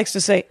as he likes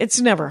to say, it's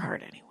never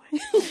hard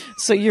anyway.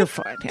 So you're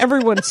fine.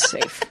 Everyone's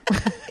safe.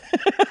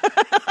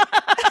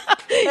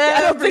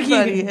 I don't think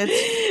Everybody, he-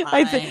 it's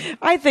fine.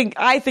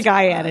 I think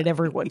I added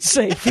everyone's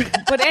safe.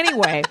 But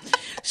anyway,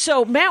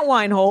 so Matt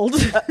Weinhold,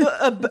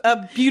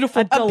 a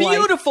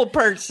beautiful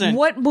person.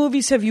 what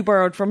movies have you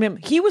borrowed from him?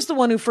 He was the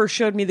one who first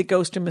showed me The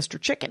Ghost of Mr.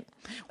 Chicken,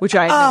 which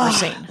I had never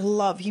seen.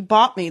 Love. He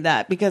bought me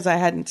that because I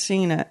hadn't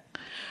seen it.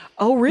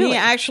 Oh, really? He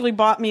actually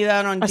bought me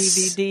that on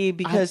DVD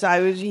because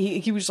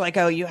he was like,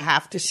 oh, you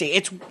have to see.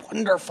 It's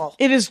wonderful.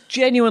 It is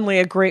genuinely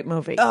a great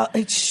movie.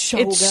 It's so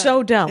It's good.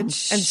 so dumb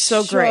It's and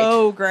so great.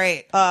 So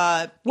great.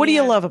 What do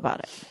you love about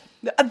it?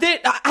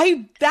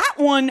 That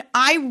one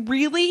I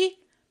really,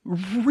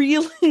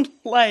 really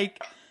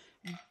like.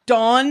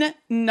 Don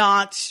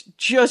Knotts'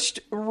 just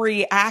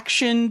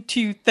reaction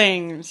to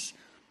things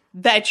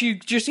that you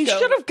just He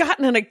should have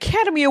gotten an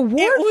Academy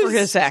Award for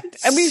his act.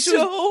 I mean,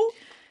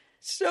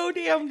 so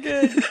damn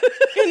good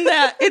in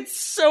that. It's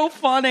so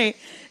funny.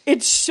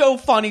 It's so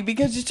funny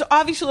because it's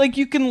obviously like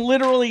you can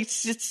literally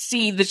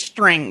see the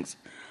strings.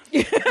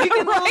 You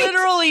can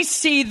literally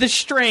see the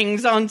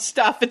strings on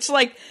stuff. It's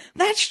like,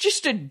 that's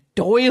just a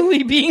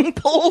doily being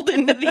pulled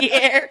into the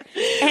air.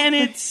 And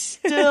it's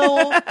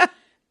still,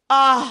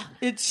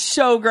 it's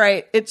so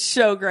great. It's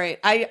so great.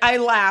 I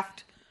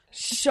laughed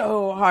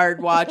so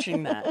hard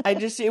watching that.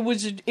 It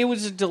was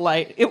a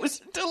delight. It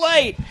was a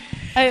delight.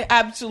 I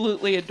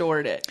absolutely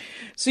adored it.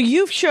 So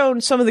you've shown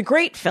some of the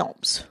great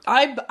films.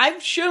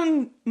 I've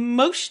shown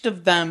most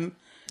of them.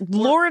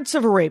 Lawrence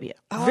of Arabia.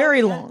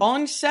 Very long.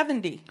 On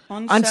 70.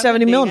 On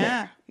 70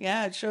 millimeter.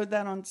 Yeah, it showed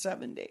that on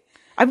 70.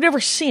 I've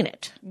never seen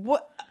it.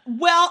 What?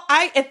 Well,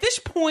 at this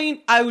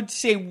point, I would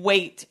say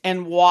wait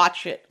and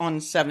watch it on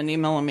 70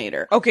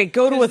 millimeter. Okay,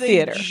 go to a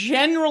theater. They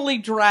generally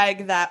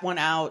drag that one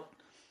out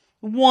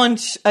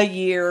once a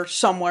year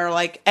somewhere,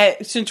 like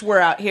since we're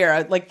out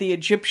here, like the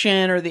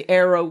Egyptian or the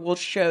Arrow will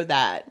show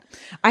that.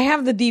 I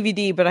have the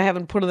DVD, but I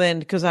haven't put it in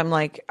because I'm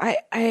like,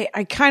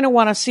 I kind of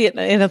want to see it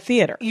in a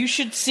theater. You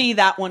should see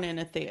that one in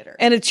a theater.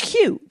 And it's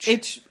huge.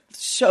 It's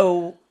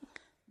so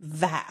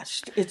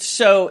vast. It's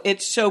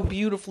so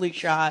beautifully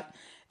shot.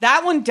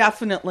 That one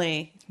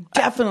definitely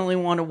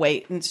want to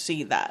wait and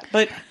see that.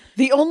 But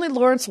the only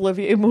Laurence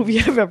Olivier movie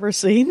I've ever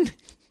seen.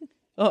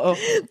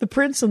 The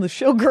Prince and the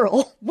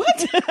Showgirl.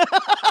 what?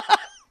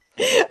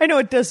 I know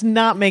it does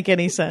not make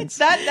any sense.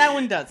 That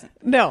one doesn't.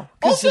 No.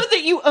 Also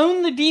that you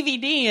own the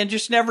DVD and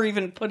just never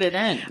even put it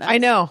in. I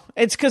know.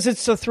 It's because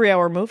it's a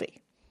 3-hour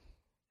movie.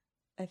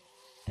 I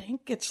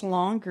think it's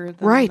longer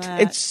than Right.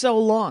 that. It's so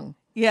long.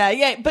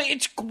 Yeah, but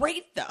it's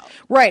great though.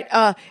 Right.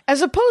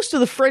 As opposed to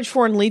the French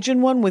Foreign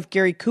Legion one with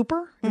Gary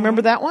Cooper.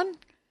 Remember that one?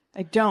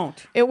 I don't.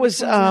 It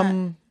was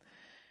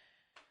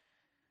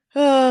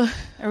Are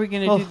we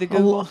going to do the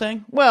Google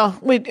thing? Well,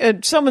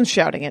 someone's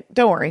shouting it.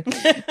 Don't worry.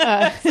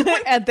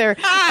 At their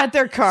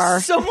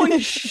car.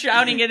 Someone's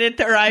shouting it at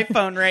their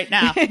iPhone right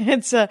now.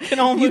 It's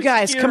almost you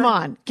guys, hear come him.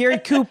 on. Gary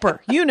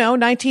Cooper,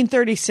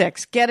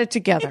 1936. Get it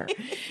together.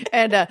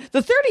 And the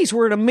 30s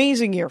were an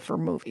amazing year for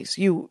movies.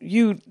 You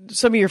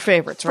some of your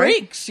favorites, right?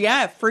 Freaks,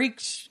 yeah.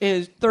 Freaks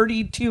is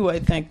 32, I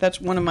think.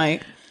 That's one of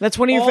my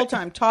your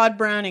all-time. Todd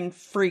Browning,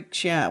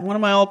 Freaks, yeah. One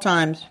of my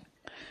all-times.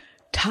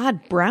 Todd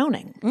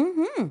Browning.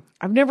 Mm-hmm.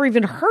 I've never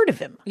even heard of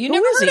him. You Who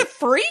never is heard he? of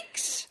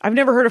Freaks? I've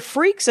never heard of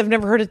Freaks. I've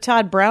never heard of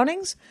Todd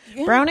Browning's.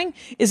 Yeah. Browning?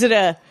 Is it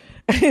a...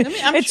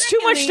 I'm it's too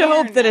checking much the to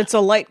hope that internet. it's a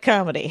light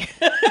comedy.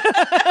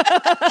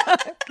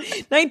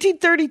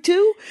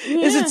 1932?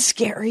 Is it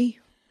scary?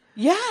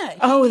 Yeah.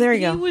 Oh, there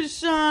you go.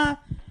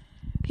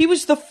 He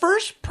was the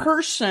first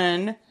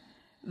person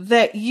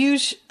that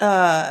used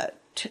Todd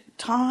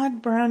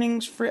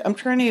Browning's Freaks. I'm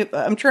trying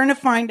to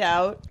find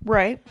out.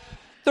 Right.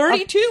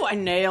 32. I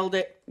nailed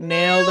it.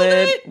 Nailed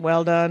it.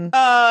 Well done.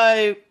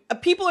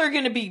 People are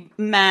going to be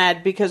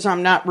mad because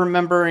I'm not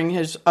remembering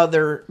his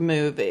other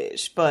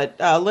movies, but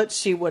let's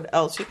see what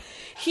else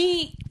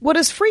he. What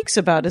is Freaks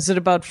about? Is it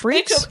about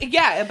freaks?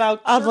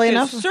 About Oddly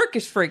enough.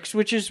 circus freaks,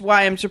 which is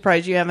why I'm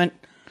surprised you haven't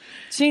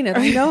seen it.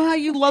 I know how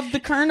you love the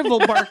carnival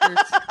barkers.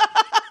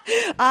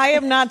 I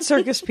am not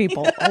circus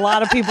people. A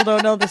lot of people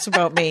don't know this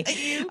about me.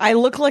 I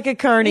look like a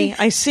carny.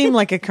 I seem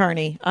like a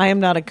carny. I am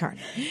not a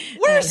carny.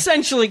 We're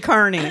essentially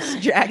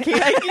carnies, Jackie.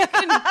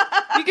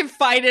 You can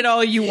fight it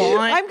all you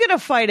want. I'm going to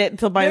fight it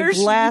until my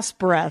last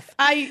breath.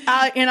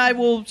 I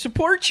will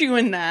support you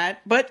in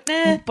that, but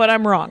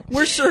I'm wrong.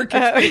 we're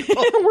circus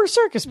people. We're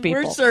circus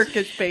people. We're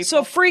circus people.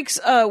 So Freaks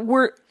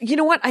were, you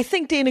know what? I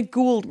think Dana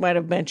Gould might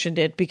have mentioned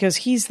it because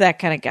he's that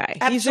kind of guy.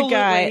 Absolutely. He's a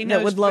guy He that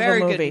knows would love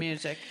very a movie. good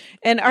music.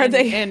 And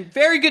and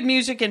very good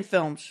music and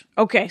films.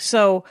 Okay,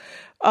 so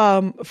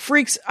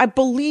Freaks, I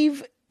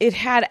believe it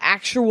had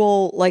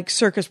actual like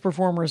circus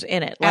performers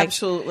in it. Like,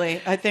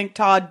 Absolutely. I think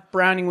Todd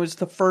Browning was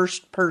the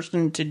first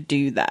person to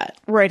do that.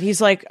 right,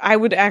 he's like, I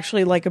would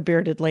actually like a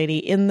bearded lady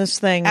in this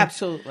thing.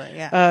 Absolutely,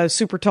 yeah.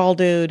 Super tall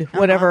dude,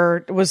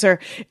 whatever was there.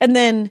 And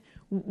then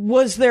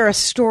was there a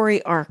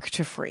story arc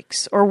to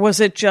Freaks, or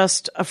was it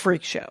just a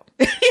freak show?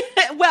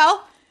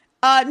 Well,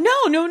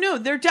 no.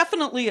 There's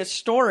definitely a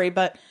story,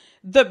 but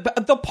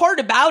the part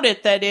about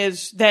it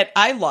that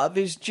I love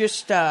is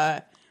just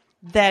that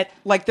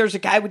like there's a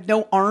guy with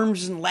no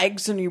arms and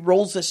legs and he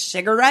rolls a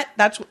cigarette.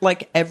 That's what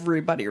like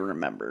everybody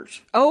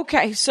remembers.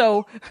 Okay,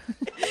 so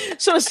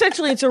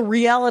essentially it's a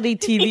reality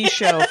TV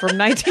show from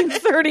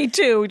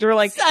 1932. You're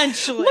like,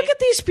 Essentially. look at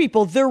these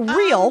people. They're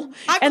real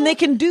and they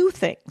can do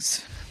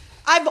things.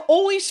 I've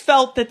always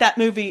felt that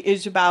movie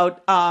is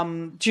about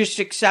just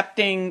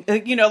accepting,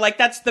 like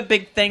that's the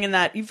big thing in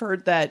that. You've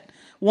heard that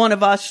one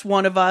of us,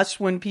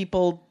 when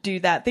people do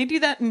that. They do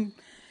that in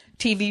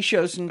TV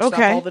shows and stuff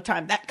all the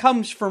time. That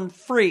comes from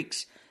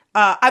Freaks.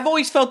 I've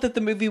always felt that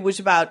the movie was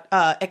about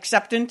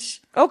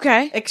acceptance.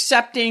 Okay.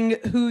 Accepting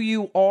who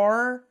you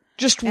are.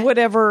 Just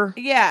whatever.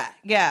 Yeah.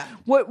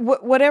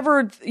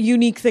 Whatever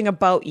unique thing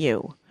about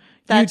you.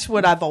 That's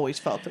what I've always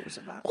felt it was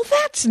about. Well,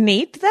 that's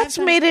neat. That's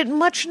made it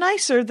much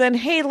nicer than,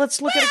 hey,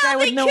 let's look at a guy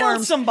with no killed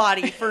arms.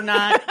 somebody for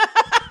not...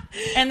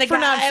 And the For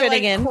guy not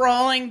fitting in.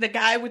 crawling, the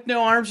guy with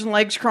no arms and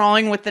legs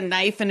crawling with the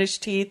knife in his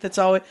teeth. That's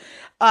always...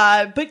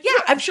 but yeah,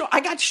 I'm sure I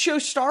got to show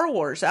Star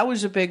Wars. That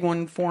was a big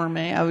one for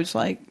me. I was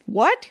like...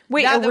 What?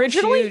 Wait, Yeah, that was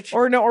originally? huge.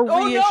 Or no, or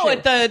Oh reissue? no!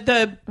 At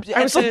the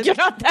I was like, you're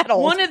not that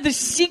old. One of the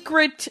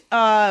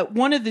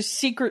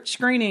secret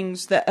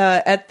screenings that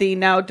at the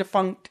now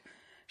defunct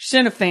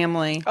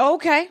Cinefamily. Oh,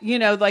 okay.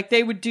 Like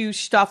they would do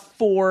stuff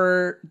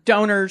for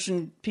donors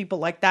and people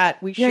like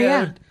that. We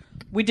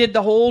we did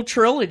the whole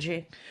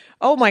trilogy.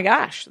 Oh my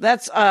gosh,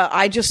 that's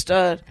I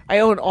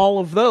own all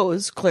of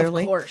those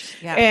clearly. Of course,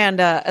 yeah. And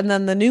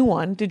then the new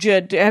one.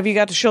 Have you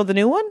got to show the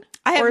new one?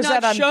 I have Or is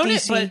not that on shown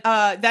DC? it,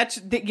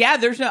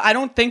 but there's no. I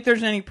don't think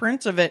there's any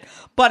prints of it,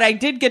 but I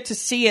did get to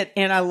see it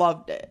and I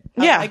loved it.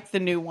 Yeah. I like the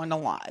new one a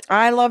lot.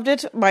 I loved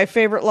it. My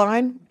favorite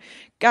line.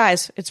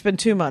 Guys, it's been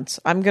 2 months.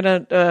 I'm going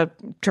to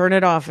turn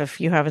it off if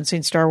you haven't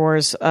seen Star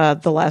Wars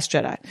The Last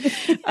Jedi.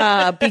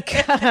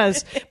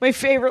 Because my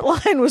favorite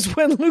line was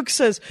when Luke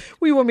says,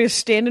 "Well, you want me to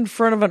stand in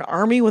front of an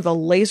army with a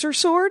laser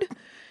sword?"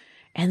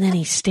 And then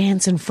he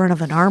stands in front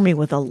of an army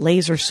with a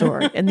laser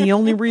sword. And the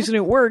only reason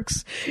it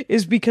works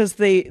is because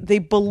they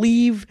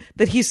believe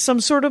that he's some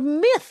sort of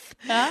myth.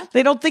 Huh?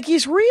 They don't think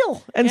he's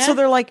real. And so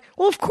they're like,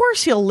 well, of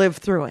course he'll live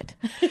through it.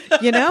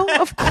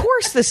 Of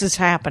course this is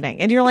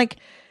happening. And you're like,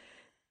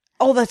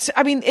 oh,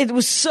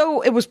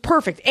 it was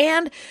perfect.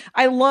 And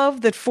I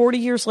love that 40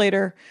 years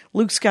later,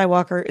 Luke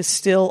Skywalker is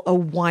still a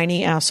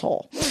whiny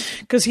asshole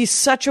because he's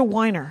such a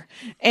whiner.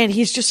 And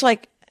he's just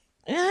like,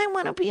 I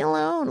want to be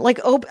alone. Like,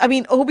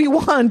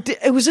 Obi-Wan,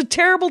 it was a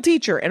terrible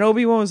teacher, and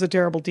Obi-Wan was a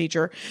terrible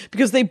teacher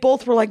because they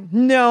both were like,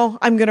 no,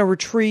 I'm going to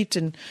retreat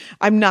and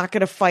I'm not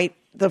going to fight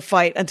the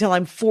fight until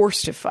I'm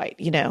forced to fight,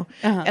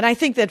 And I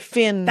think that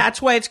Finn...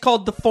 That's why it's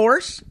called the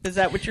Force? Is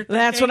that what you're thinking?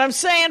 That's what I'm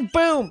saying.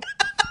 Boom.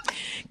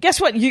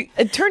 Guess what?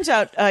 It turns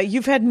out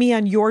you've had me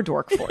on your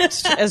Dork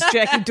Forest, as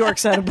Jackie Dork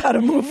said about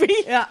a movie.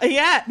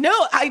 Yeah. No,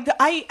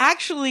 I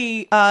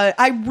actually,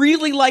 I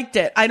really liked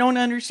it. I don't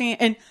understand.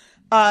 And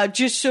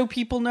just so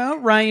people know,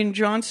 Ryan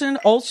Johnson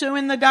also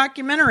in the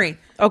documentary.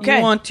 Okay.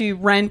 You want to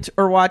rent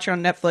or watch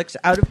on Netflix,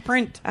 Out of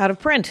Print. Out of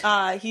Print.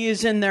 He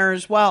is in there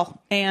as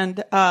well.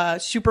 And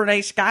super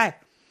nice guy.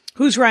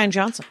 Who's Ryan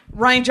Johnson?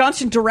 Ryan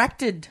Johnson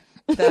directed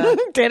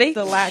Did he?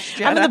 The Last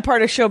Jedi. I'm in the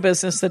part of show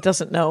business that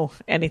doesn't know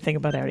anything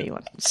about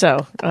anyone.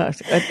 So I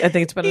think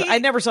it's been... I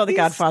never saw The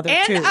Godfather,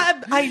 too. And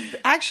I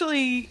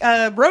actually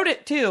wrote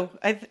it, too.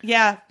 Did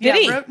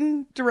he? Wrote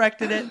and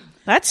directed it.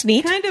 That's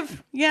neat. Kind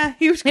of, yeah.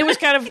 He was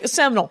kind of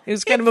seminal. He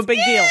was kind of a big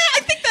deal. I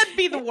think that'd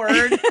be the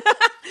word.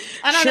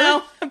 I don't Sure.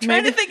 know. I'm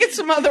trying to think of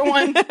some other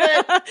one. But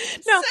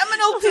No.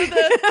 seminal to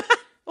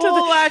the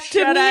Last to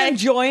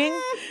Jedi.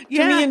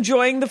 me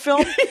enjoying the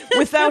film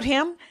without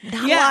him.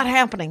 Not a lot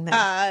happening there.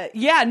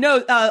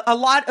 A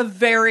lot of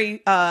very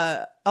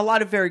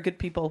good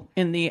people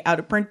in the Out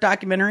of Print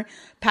documentary.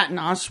 Patton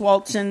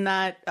Oswalt's in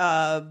that.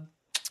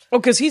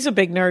 Because he's a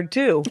big nerd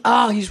too.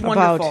 Oh, he's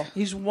wonderful.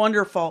 He's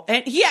wonderful,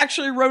 and he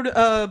actually wrote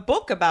a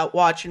book about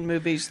watching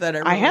movies that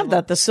I have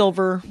that, the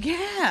silver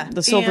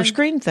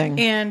screen thing,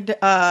 and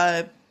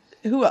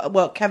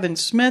Kevin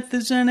Smith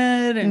is in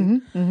it,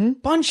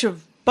 and bunch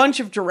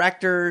of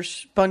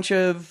directors, bunch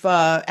of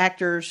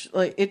actors.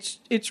 Like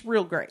it's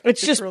real great.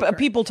 It's just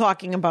people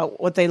talking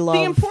about what they love.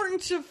 The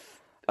importance of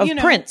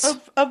prints.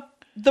 of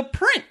the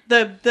print,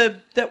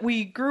 that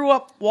we grew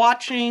up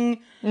watching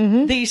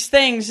these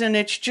things, and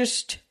it's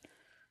just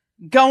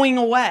going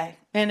away,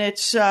 and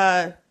it's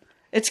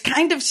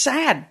kind of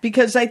sad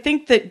because I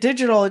think that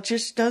digital, it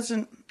just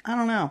doesn't. I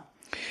don't know.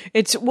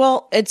 It's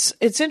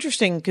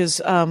interesting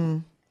because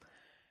can't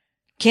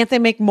they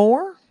make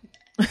more?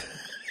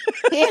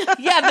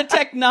 Yeah, the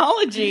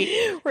technology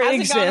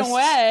hasn't gone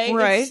away.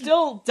 Right. It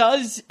still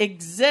does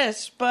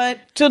exist, but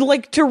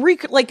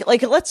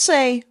let's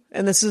say,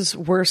 and this is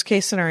worst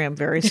case scenario, I'm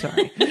very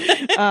sorry.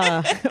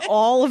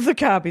 All of the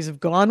copies of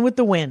Gone with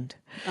the Wind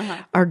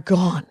are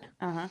gone.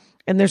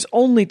 And there's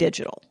only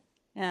digital.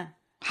 Yeah.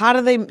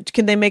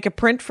 Can they make a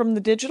print from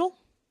the digital?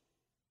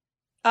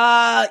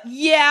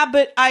 Yeah,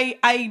 but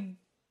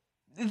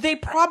they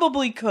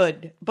probably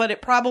could, but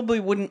it probably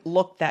wouldn't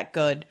look that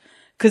good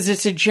because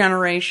it's a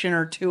generation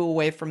or two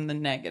away from the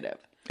negative.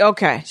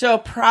 Okay. So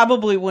it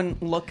probably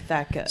wouldn't look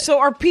that good.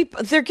 So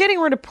they're getting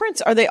rid of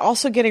prints. Are they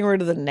also getting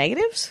rid of the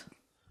negatives?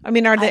 I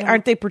mean,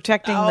 aren't they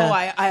protecting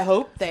I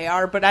hope they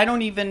are, but I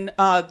don't even,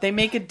 they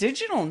make a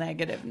digital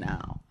negative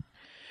now.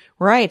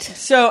 Right.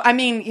 So, I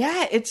mean,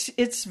 yeah,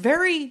 it's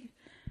very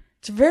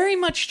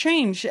much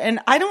changed, and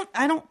I don't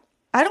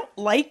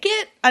like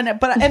it,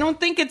 but I don't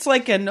think it's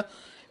like an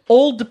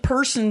old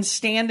person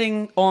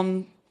standing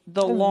on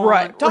the lawn.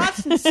 Right.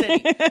 Dawson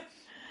City.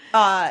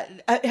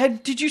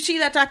 Did you see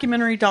that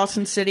documentary,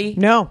 Dawson City?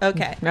 No.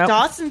 Okay. Nope.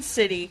 Dawson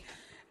City,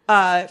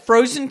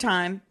 Frozen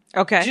Time.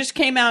 Okay. Just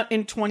came out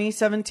in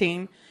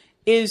 2017.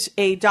 Is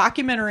a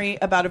documentary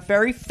about a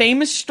very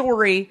famous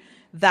story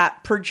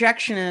that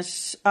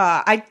projectionists.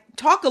 I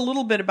talk a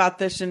little bit about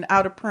this in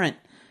Out of Print.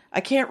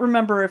 I can't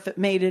remember if it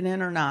made it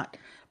in or not.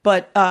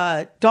 But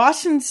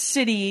Dawson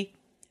City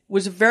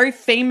was a very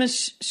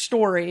famous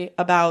story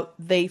about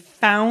they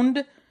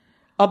found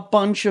a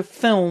bunch of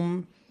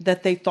film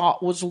that they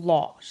thought was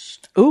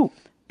lost. Ooh.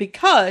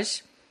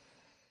 Because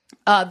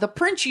the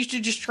prints used to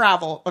just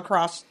travel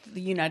across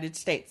the United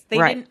States. They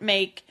didn't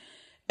make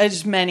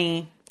as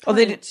many prints. Oh,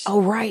 they did.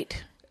 Oh,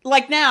 right.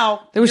 Like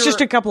now. There was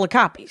just a couple of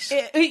copies.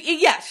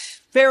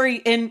 Yes.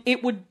 And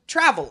it would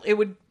travel. It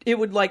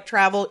would like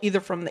travel either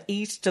from the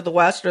east to the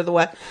west or the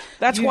west.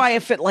 That's why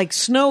if it like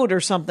snowed or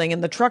something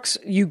in the trucks,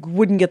 you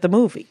wouldn't get the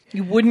movie.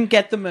 You wouldn't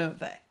get the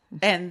movie.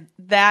 And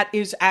that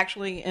is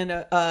actually in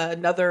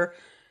another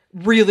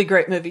really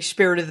great movie,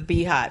 Spirit of the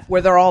Beehive,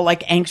 where they're all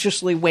like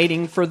anxiously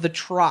waiting for the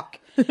truck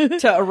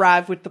to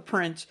arrive with the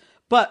prince.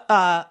 But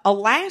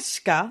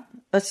Alaska,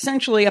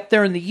 essentially up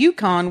there in the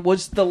Yukon,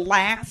 was the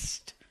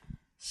last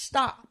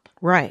stop.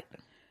 Right.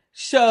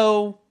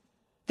 So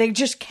they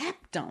just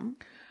kept them.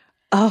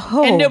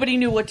 Oh. And nobody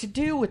knew what to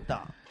do with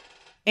them.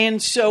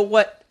 And so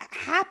what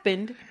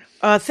happened...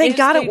 thank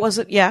God it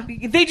wasn't, yeah.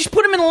 They just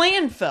put them in a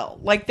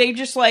landfill. Like,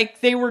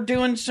 they were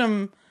doing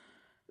some,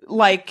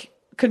 like,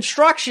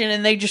 construction,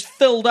 and they just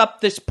filled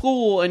up this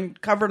pool and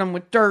covered them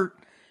with dirt.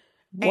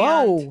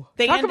 Whoa.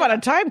 Talk about a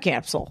time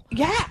capsule.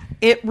 Yeah,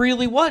 it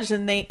really was.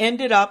 And they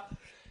ended up,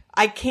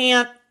 I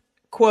can't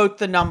quote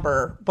the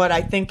number, but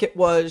I think it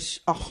was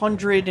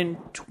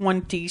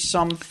 120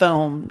 some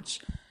films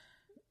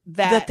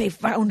that they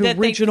found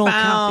original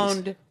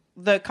copies.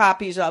 The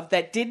copies of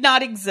that did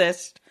not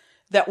exist,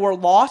 that were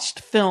lost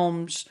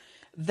films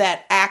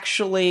that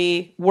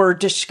actually were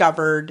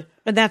discovered.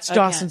 And that's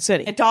Dawson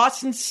City. And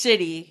Dawson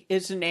City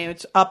is the name.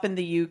 It's up in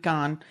the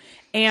Yukon.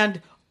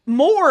 And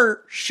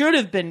more should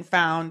have been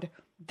found.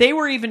 They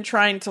were even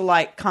trying to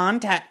like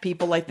contact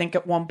people, I think,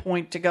 at one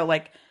point to go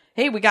like,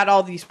 hey, we got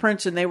all these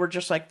prints, and they were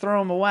just like, throw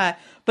them away.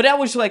 But that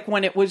was like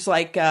when it was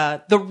like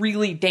the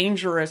really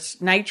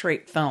dangerous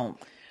nitrate film.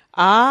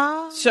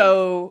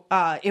 So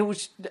it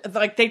was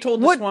like they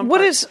told this one.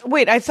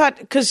 Wait, I thought,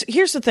 because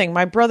here's the thing.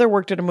 My brother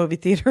worked at a movie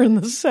theater in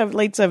the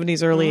late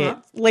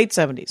 70s, late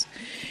 70s.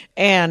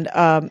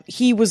 And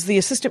he was the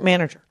assistant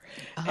manager.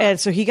 And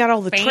so he got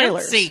all the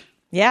trailers.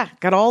 Yeah,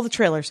 got all the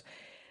trailers.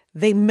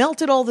 They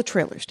melted all the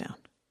trailers down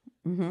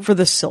for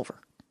the silver.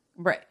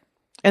 Right.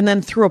 And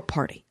then threw a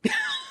party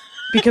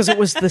because it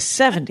was the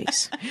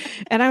 70s.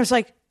 And I was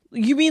like,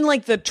 you mean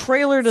like the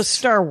trailer to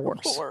Star Wars?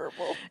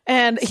 Horrible.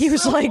 And he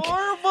was like,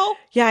 horrible.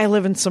 Yeah, I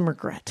live in some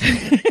regret.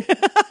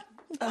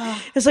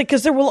 It's like,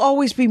 because there will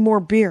always be more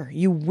beer,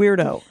 you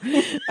weirdo.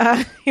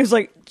 He was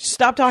like,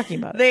 stop talking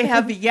about it. They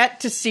have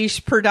yet to cease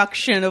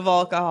production of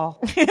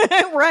alcohol.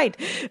 Right.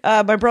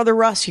 My brother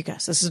Russ, you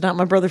guys. This is not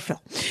my brother Phil.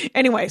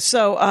 Anyway,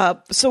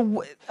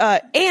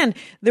 and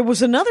there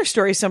was another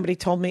story somebody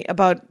told me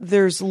about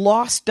there's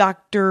lost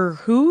Doctor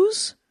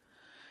Who's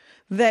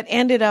that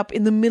ended up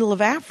in the middle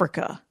of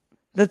Africa,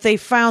 that they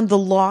found the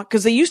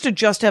because they used to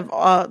just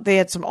have, they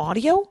had some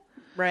audio.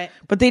 Right.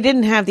 But they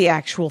didn't have the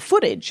actual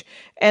footage.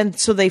 And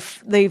so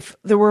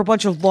there were a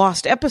bunch of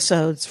lost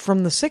episodes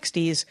from the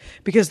 60s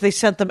because they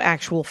sent them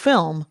actual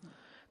film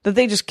that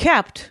they just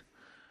kept.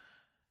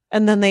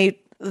 And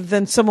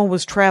then someone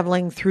was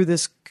traveling through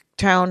this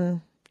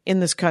town in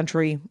this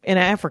country in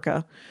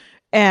Africa.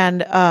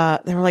 And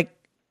they were like,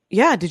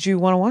 yeah, did you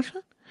want to watch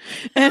it?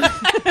 And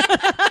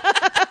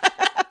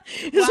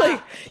it's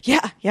like,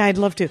 yeah, I'd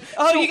love to.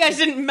 Oh, so, you guys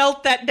didn't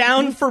melt that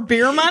down for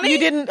beer money? You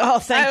didn't? Oh,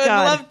 thank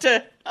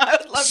God. I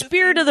would love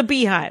Spirit of the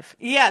Beehive.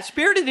 Yeah,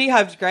 Spirit of the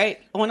Beehive's great.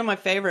 One of my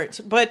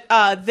favorites. But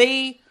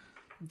they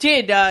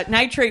did.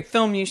 Nitrate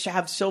film used to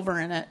have silver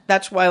in it.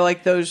 That's why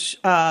like those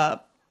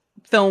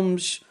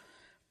films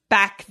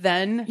back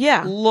then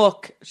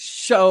look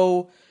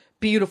so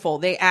beautiful.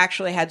 They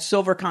actually had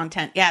silver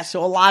content. Yeah,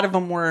 so a lot of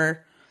them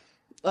were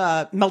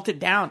melted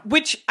down,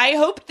 which I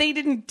hope they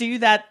didn't do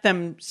that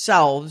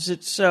themselves.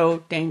 It's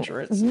so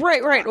dangerous.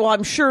 Right. Well,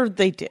 I'm sure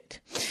they did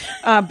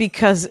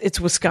because it's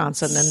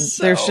Wisconsin and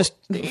so there's just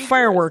dangerous.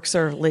 Fireworks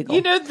are legal.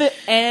 You know, the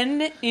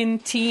N in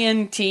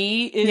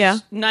TNT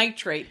is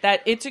nitrate.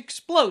 That it's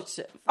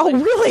explosive. Oh,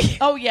 really?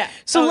 Oh, yeah.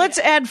 So let's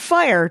add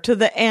fire to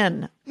the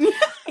N.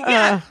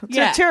 It's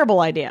a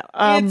terrible idea.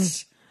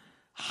 It's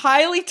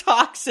highly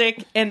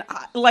toxic and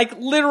like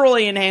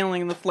literally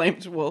inhaling the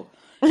flames will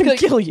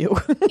kill you.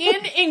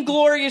 In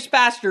Inglourious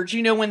Bastards,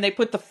 you know, when they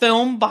put the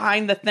film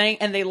behind the thing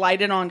and they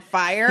light it on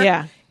fire?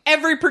 Yeah.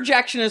 Every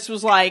projectionist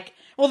was like,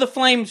 well, the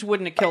flames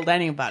wouldn't have killed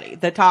anybody.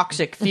 The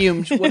toxic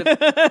fumes would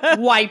have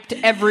wiped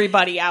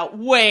everybody out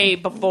way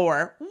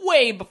before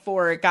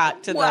it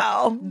got to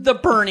the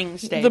burning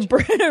stage.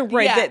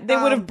 They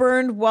would have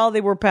burned while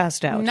they were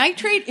passed out.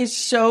 Nitrate is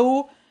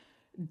so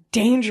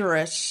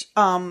dangerous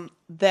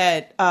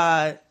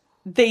that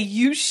they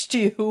used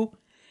to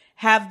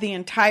have the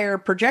entire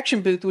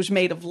projection booth was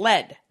made of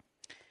lead.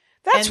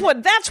 That's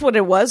what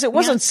it was. It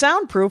wasn't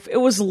soundproof. It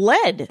was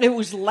lead. It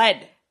was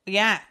lead.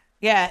 Yeah.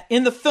 Yeah.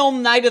 In the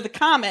film Night of the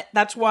Comet,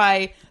 that's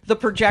why the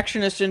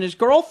projectionist and his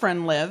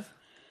girlfriend live,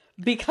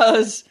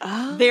 because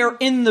they're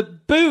in the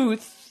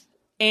booth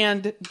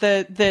and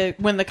the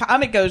when the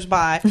comet goes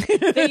by,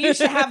 they used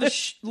to have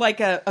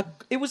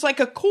it was like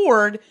a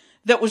cord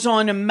that was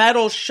on a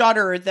metal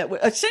shutter that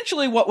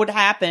essentially what would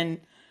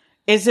happen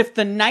is if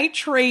the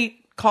nitrate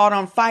caught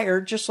on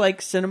fire, just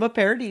like Cinema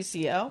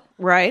Paradiso.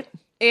 Right.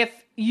 If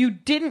you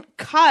didn't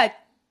cut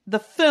the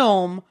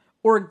film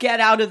or get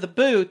out of the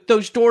booth,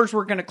 those doors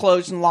were going to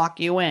close and lock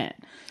you in.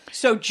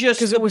 So just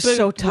because it was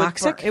so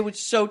toxic. It was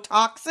so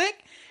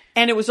toxic,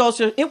 and it was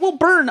also it will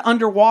burn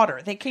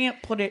underwater. They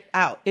can't put it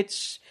out. It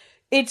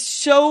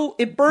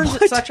burns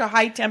at such a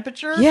high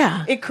temperature.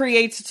 Yeah, it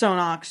creates its own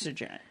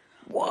oxygen.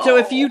 Whoa. So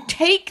if you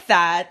take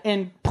that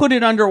and put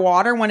it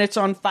underwater when it's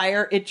on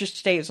fire, it just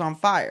stays on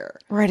fire.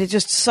 Right, it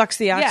just sucks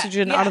the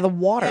oxygen out of the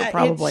water,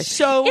 probably. It's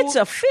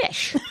a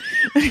fish.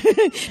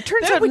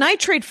 Turns out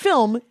nitrate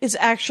film is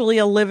actually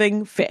a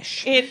living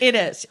fish. It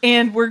is.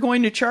 And we're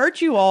going to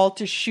charge you all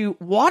to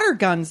shoot water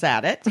guns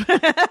at it.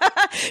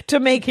 to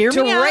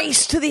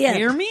race to the end.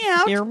 Hear me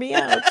out. Hear me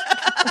out.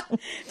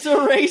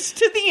 So race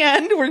to the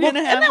end. We're going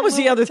to have and that was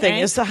the other thing,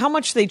 tank. is how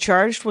much they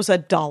charged was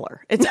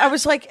 $1. I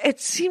was like, it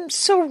seemed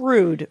so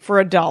rude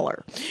for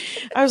 $1.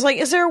 I was like,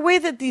 is there a way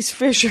that these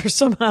fish are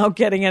somehow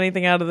getting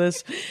anything out of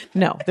this?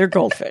 No, they're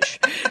goldfish.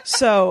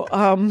 So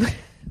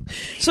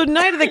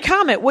Night of the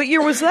Comet, what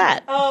year was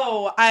that?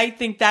 Oh, I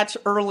think that's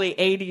early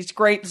 80s.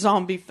 Great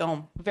zombie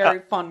film. Very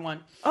fun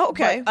one. Oh,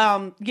 okay.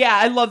 But, yeah,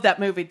 I love that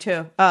movie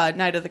too.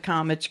 Night of the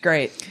Comet's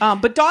great.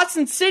 But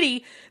Dawson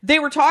City, they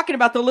were talking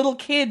about the little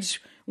kids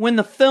when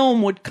the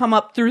film would come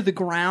up through the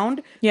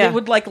ground. Yeah. They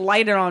would like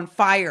light it on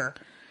fire.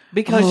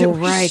 because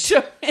right.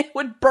 it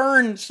would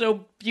burn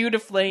so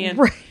beautifully, and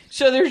Right.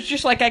 so there's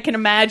just like I can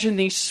imagine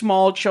these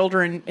small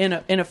children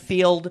in a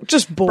field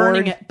Just bored.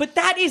 burning it. But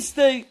that is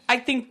I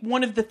think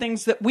one of the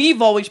things that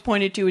we've always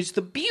pointed to is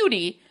the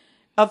beauty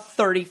of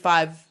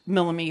 35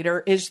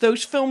 millimeter is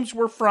those films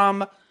were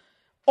from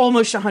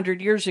almost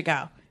 100 years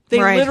ago. They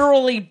Right.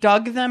 literally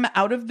dug them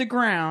out of the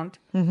ground,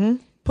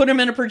 put them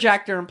in a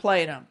projector, and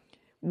played them.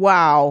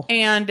 Wow.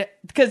 And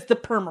because the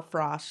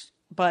permafrost,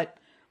 but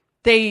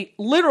they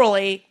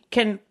literally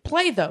can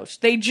play those.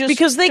 They just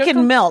Because they took can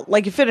them- melt.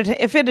 Like if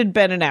it had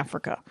been in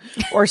Africa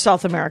or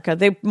South America,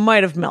 they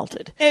might have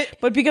melted.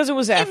 But because it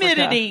was Africa,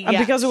 Humidity, and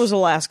because yes. it was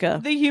Alaska.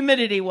 The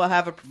humidity will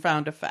have a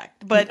profound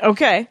effect. But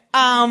Okay.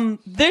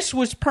 this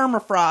was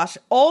permafrost.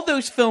 All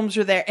those films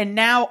are there, and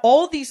now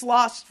all these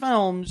lost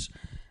films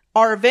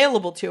are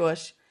available to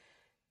us.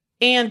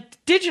 And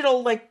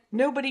digital, like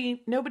nobody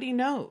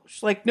knows.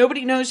 Like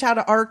nobody knows how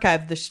to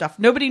archive this stuff.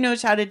 Nobody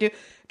knows how to do.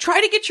 Try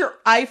to get your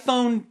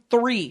iPhone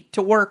 3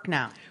 to work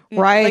now.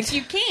 Right. Like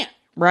you can't.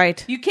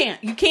 Right. You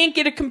can't. You can't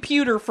get a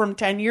computer from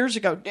 10 years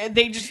ago.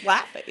 They just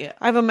laugh at you.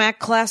 I have a Mac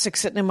Classic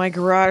sitting in my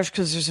garage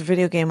because there's a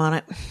video game on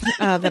it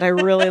that I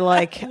really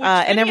like. And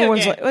video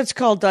everyone's game? like, it's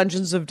called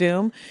Dungeons of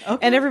Doom.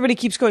 Okay. And everybody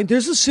keeps going,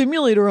 there's a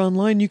simulator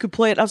online. You could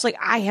play it. I was like,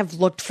 I have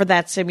looked for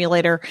that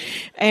simulator.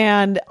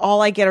 And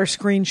all I get are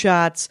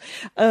screenshots.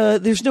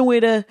 There's no way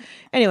to.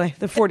 Anyway,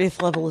 the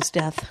 40th level is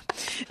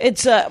death.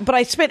 It's but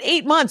I spent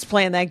 8 months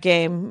playing that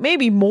game,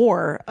 maybe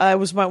more. It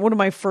was one of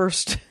my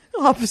first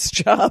office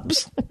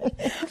jobs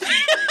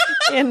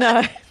in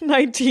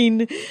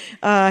 19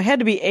 had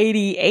to be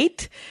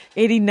 88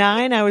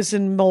 89. I was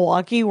in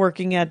Milwaukee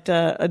working at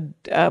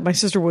my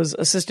sister was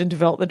assistant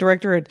development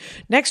director at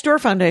Next Door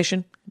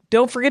Foundation.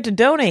 Don't forget to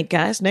donate,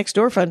 guys. Next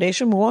Door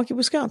Foundation, Milwaukee,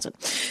 Wisconsin.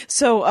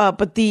 So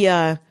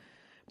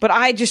but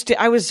I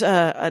was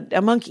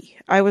a monkey.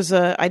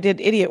 I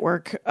did idiot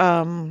work,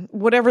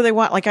 whatever they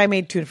want. Like I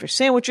made tuna fish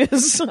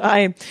sandwiches.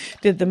 I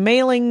did the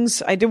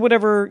mailings. I did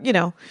whatever,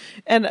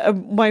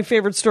 And my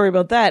favorite story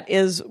about that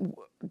is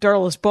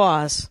Darla's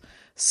boss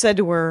said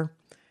to her,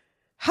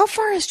 "How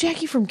far is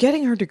Jackie from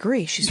getting her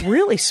degree? She's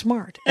really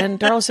smart." And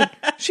Darla said,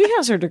 "She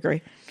has her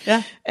degree."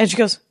 Yeah. And she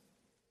goes,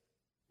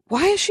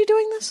 "Why is she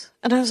doing this?"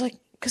 And I was like,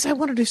 because I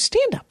want to do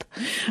stand up.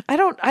 I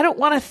don't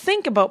want to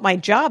think about my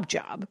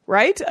job,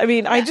 right? I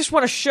mean, I just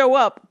want to show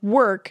up,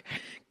 work,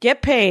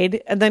 get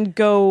paid, and then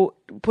go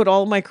put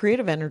all my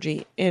creative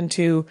energy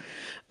into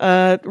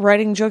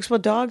writing jokes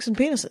about dogs and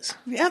penises.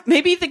 Yeah,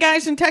 maybe the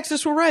guys in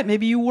Texas were right.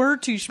 Maybe you were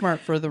too smart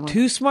for the room.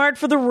 Too smart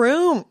for the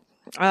room.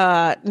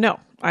 No,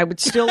 I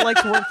would still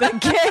like to work that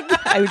gig.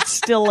 I would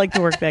still like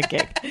to work that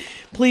gig.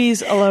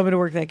 Please allow me to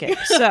work that gig.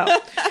 So,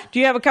 do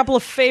you have a couple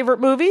of favorite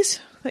movies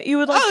that you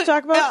would like to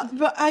talk about?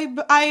 But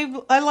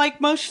I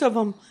like most of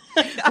them.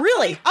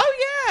 Really?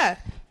 Oh yeah,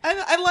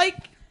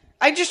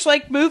 I just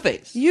like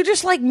movies. You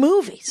just like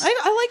movies.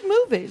 I like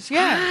movies.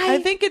 Yeah, I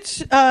think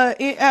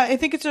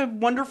it's a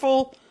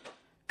wonderful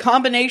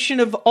combination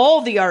of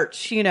all the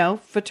arts.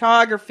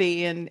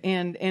 Photography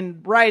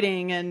and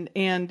writing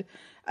and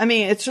I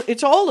mean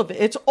it's all of it.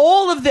 It's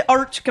all of the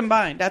arts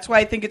combined. That's why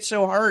I think it's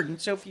so hard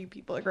and so few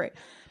people are great.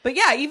 But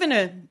yeah,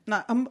 even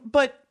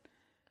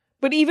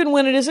But even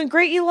when it isn't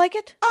great, you like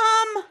it?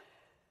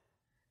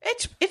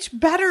 it's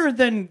better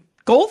than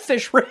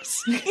goldfish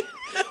racing.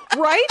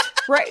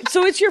 Right.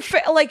 So it's your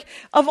like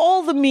of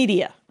all the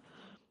media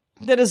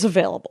that is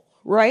available,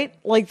 right?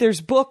 Like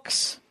there's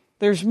books,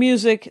 there's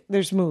music,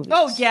 there's movies.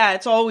 Oh yeah,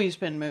 it's always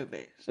been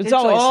movies. It's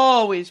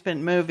always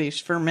been movies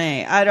for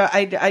me.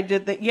 I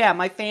did that. Yeah,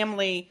 my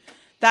family.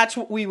 That's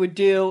what we would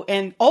do,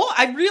 and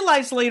I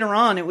realized later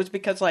on it was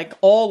because like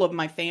all of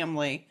my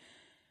family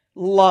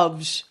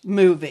loves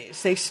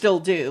movies. They still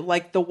do,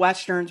 like the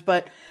westerns,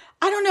 but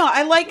I don't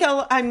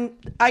know.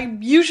 I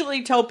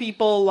usually tell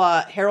people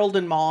Harold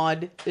and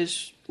Maude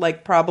is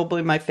like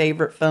probably my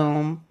favorite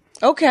film.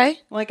 Okay.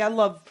 Like I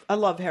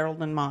love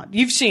Harold and Maude.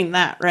 You've seen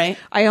that, right?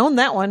 I own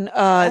that one.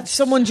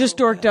 Someone just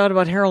dorked out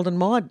about Harold and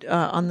Maude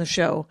on the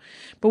show,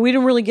 but we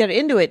didn't really get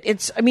into it.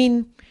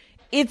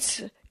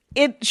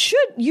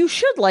 You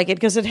should like it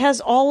because it has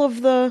all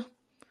of the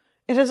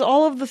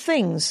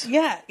things.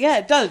 Yeah,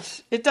 it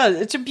does. It does.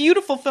 It's a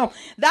beautiful film.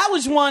 That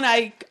was one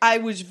I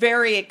was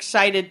very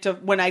excited to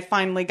when I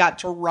finally got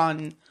to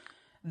run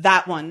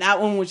that one. That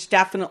one was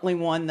definitely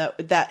one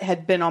that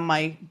had been on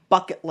my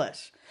bucket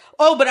list.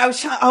 Oh, but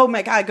oh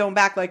my God, going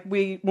back, like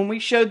when we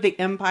showed The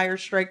Empire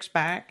Strikes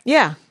Back.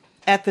 Yeah.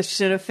 At the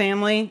Cine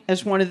Family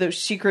as one of those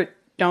secret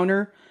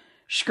donor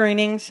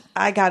screenings,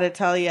 I got to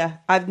tell you,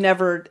 I've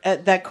never,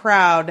 that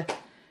crowd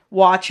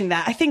watching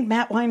that. I think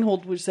Matt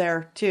Weinhold was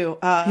there too.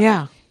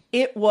 Yeah.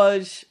 It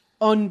was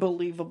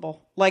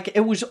unbelievable. Like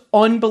it was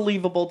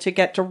unbelievable to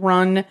get to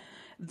run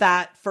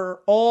that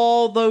for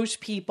all those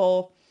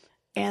people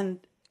and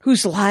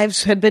whose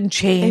lives had been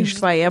changed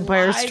by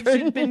Empire Strikes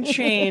Back. Had been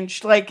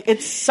changed. Like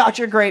it's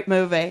such a great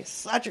movie.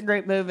 Such a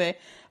great movie.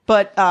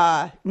 But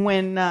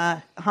when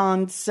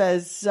Hans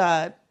says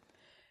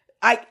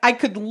I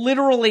could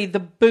literally,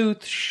 the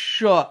booth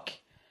shook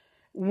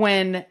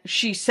when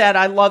she said,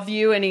 "I love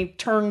you," and he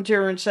turned to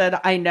her and said,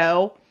 "I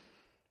know."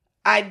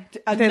 I've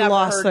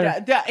never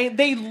heard that.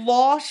 They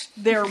lost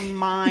their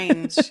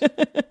minds.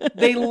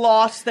 They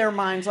lost their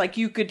minds. Like,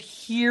 you could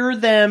hear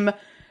them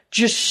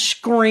just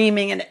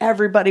screaming, and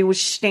everybody was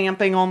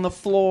stamping on the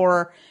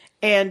floor.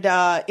 And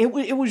it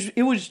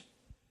was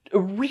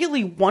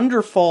really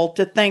wonderful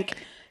to think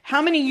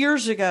how many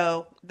years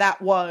ago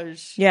that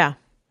was. Yeah.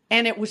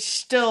 And it was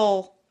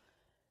still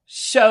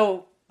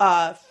so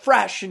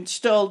fresh and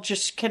still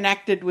just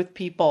connected with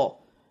people.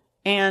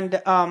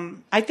 And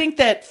I think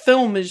that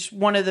film is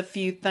one of the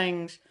few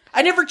things.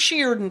 I never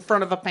cheered in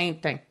front of a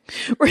painting.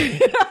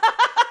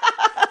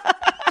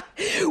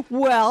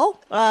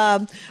 Well,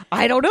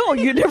 I don't know.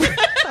 You never.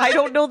 I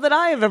don't know that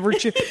I have ever.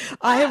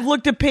 I have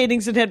looked at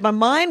paintings and had my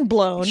mind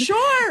blown.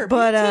 Sure,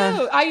 but me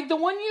too. The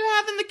one you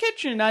have in the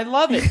kitchen, I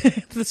love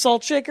it. The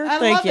salt shaker. I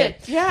Thank love you.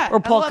 it. Yeah, or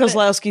Paul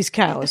Kozlowski's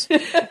cows.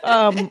 But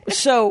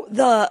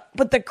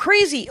the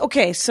crazy.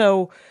 Okay,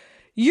 so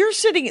you're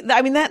sitting.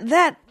 I mean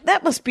that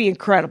must be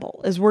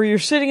incredible. Is where you're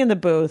sitting in the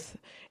booth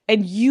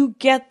and you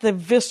get the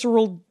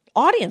visceral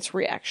audience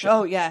reaction.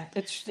 Oh yeah,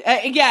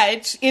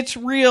 it's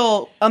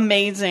real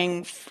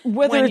amazing.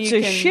 Whether it's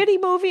a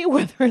shitty movie,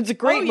 whether it's a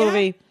great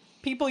movie,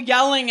 people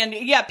yelling and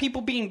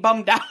people being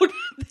bummed out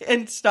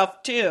and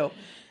stuff too.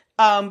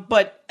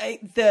 But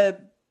I've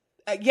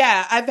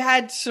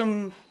had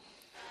some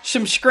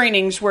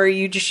screenings where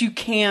you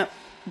can't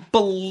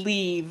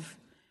believe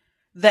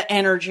the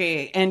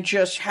energy and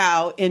just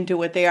how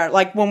into it they are.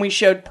 Like when we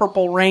showed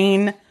Purple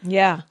Rain,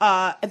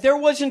 there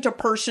wasn't a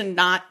person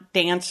not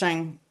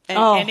dancing.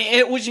 And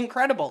it was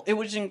incredible. It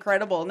was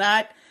incredible.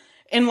 Not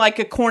in like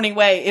a corny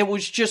way. It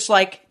was just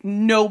like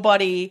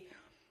nobody.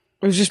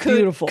 It was just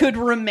beautiful. Could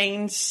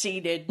remain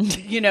seated.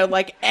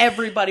 Like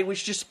everybody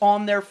was just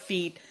on their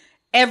feet.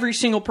 Every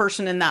single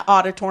person in that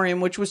auditorium,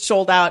 which was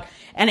sold out,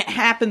 and it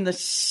happened the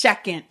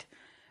second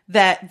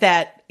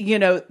that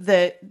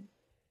it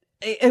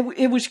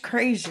was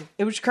crazy.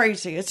 It was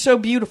crazy. It's so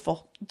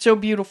beautiful. It's so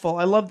beautiful.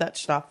 I love that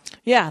stuff.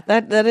 Yeah,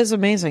 that is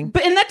amazing.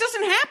 And that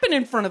doesn't happen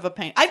in front of a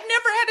painting. I've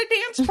never had a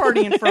dance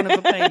party in front of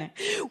a painting.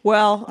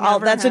 Well,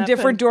 that's a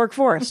different Dork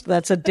Forest.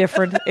 That's a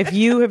different. If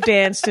you have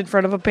danced in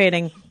front of a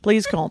painting,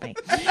 please call me.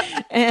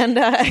 And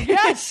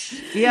yes.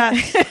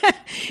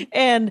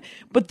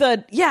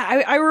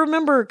 I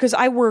remember because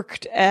I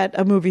worked at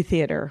a movie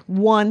theater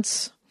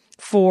once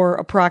for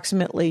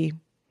approximately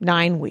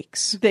 9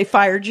 weeks. They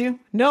fired you?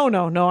 No.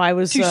 I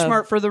was too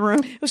smart for the room.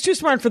 I was too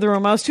smart for the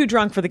room. I was too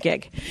drunk for the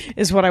gig,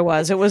 is what I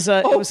was. It was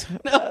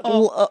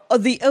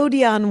the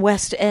Odeon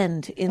West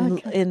End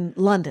in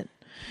London,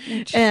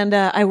 and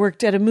I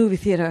worked at a movie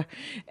theater,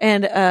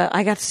 and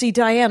I got to see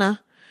Diana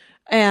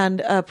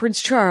and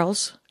Prince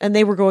Charles, and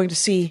they were going to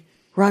see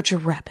Roger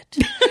Rabbit.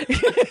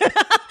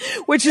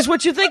 Which is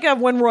what you think of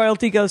when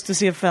royalty goes to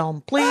see a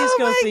film. Please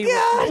go see.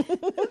 Oh my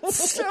God,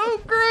 it's so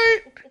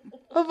great.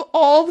 Of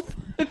all the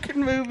fucking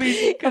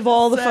movies. Of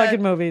all the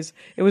fucking movies.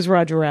 It was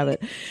Roger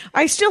Rabbit.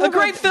 I still have a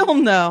great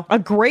film, though. A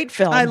great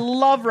film. I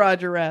love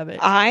Roger Rabbit.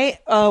 I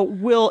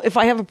will, if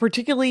I have a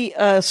particularly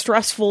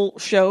stressful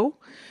show,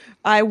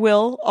 I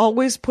will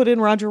always put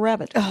in Roger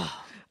Rabbit.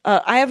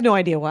 I have no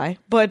idea why,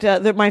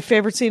 but my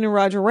favorite scene in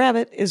Roger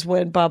Rabbit is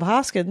when Bob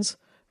Hoskins,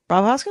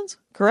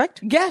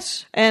 correct?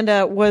 Yes. And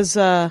was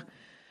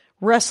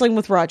wrestling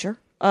with Roger.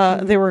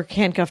 They were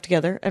handcuffed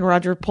together, and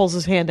Roger pulls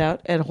his hand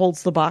out and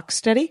holds the box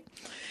steady.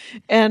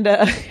 And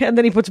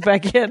then he puts it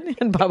back in,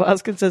 and Bob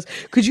Hoskins says,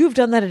 "Could you have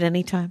done that at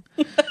any time?"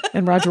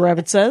 And Roger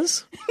Rabbit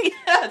says,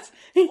 "Yes,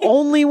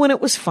 only when it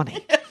was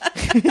funny."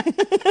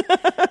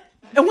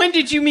 And when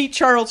did you meet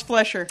Charles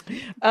Flesher?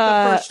 The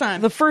first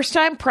time? The first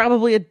time,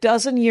 probably a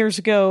dozen years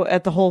ago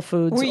at the Whole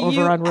Foods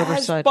over on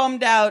Riverside. Were you as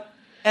bummed out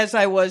as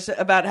I was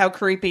about how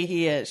creepy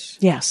he is?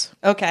 Yes.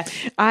 Okay.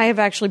 I have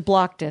actually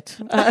blocked it.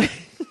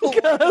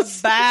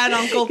 Bad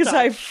Uncle Tom. Because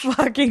I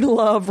fucking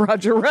love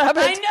Roger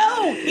Rabbit. I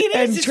know. It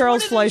is. And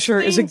Charles Fleischer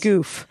is a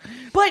goof.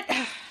 But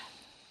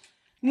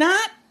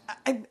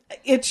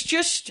it's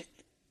just,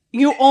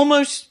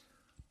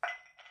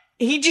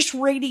 he just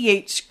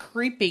radiates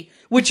creepy,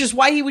 which is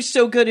why he was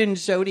so good in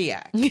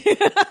Zodiac.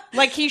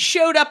 Like, he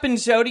showed up in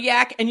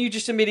Zodiac, and you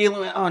just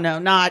immediately went, "Oh no,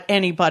 not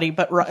anybody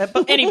but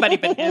anybody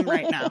but him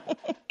right now.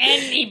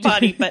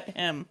 Anybody but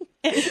him."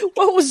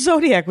 What was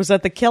Zodiac? Was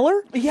that the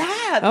killer?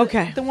 Yeah.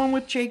 Okay. The one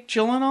with Jake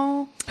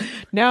Gyllenhaal?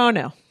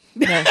 No.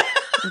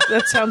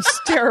 That sounds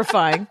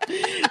terrifying.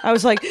 I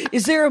was like,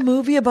 is there a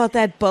movie about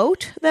that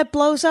boat that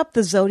blows up,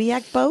 the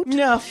Zodiac boat?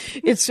 No.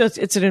 It's an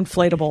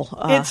inflatable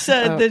it's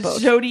the boat.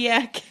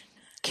 Zodiac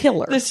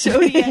Killer. The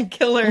Zodiac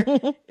Killer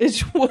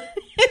is what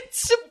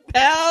it's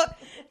about.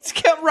 It's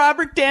got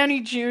Robert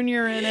Downey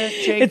Jr. in it,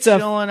 Jake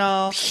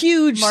Gyllenhaal,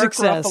 huge Mark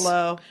success.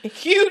 Ruffalo. A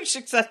huge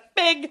success.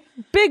 Big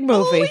movie.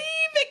 Believe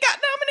it got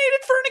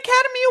nominated for an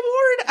Academy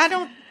Award.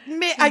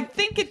 I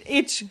think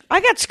it's. I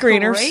got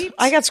screeners.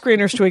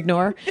 Great. To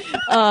ignore.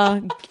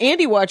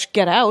 Andy watched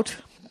Get Out.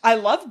 I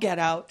love Get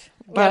Out.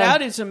 Get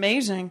Out is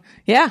amazing.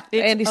 Yeah,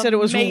 It's Andy said it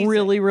was amazing.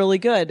 really, really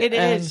good. It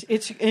is.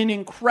 It's an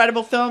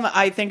incredible film.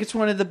 I think it's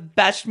one of the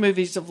best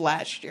movies of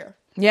last year.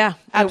 Yeah,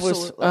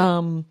 Absolutely. It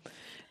was,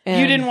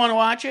 You didn't want to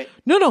watch it?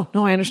 No.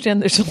 I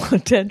understand there's a lot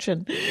of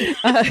tension.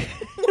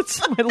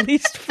 It's my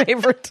least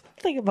favorite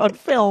thing about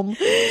film.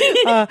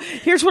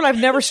 Here's what I've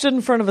never stood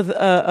in front of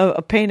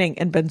a painting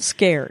and been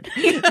scared.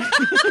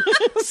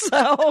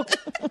 So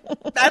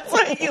That's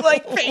why you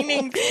like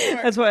paintings.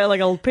 that's why I like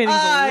paintings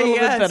a little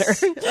bit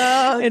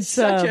better. It's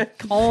such a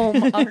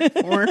calm art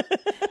form.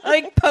 I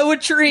like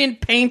poetry and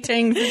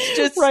paintings. It's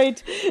just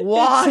Right.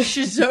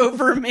 washes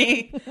over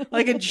me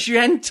like a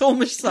gentle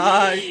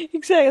massage.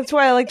 Exactly. That's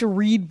why I like to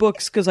read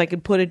books, because I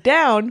could put it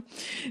down.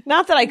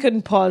 Not that I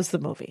couldn't pause the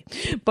movie,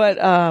 but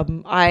I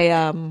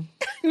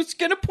was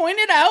going to point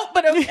it out,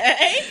 but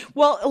okay.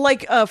 well,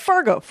 like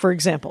Fargo, for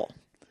example.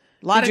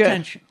 A lot of Did you-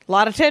 tension.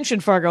 Lot of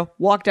tension. Fargo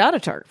walked out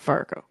of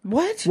Fargo.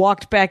 What?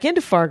 Walked back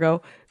into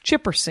Fargo.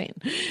 Chipper scene.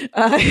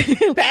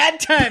 Bad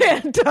time.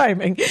 Bad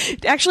timing.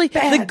 Actually, the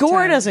Bad gore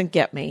timing. doesn't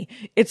get me.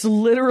 It's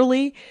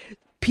literally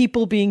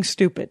people being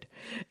stupid.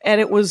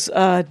 And it was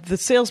the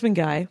salesman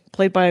guy,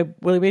 played by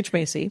William H.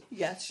 Macy,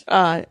 Yes.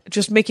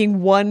 just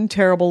making one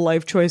terrible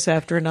life choice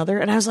after another.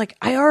 And I was like,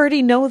 I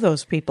already know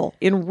those people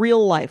in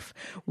real life.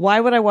 Why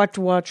would I want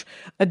to watch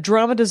a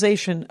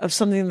dramatization of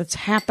something that's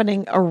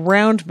happening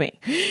around me?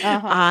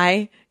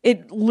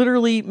 It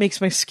literally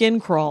makes my skin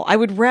crawl. I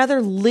would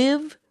rather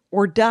live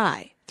or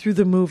die through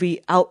the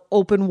movie out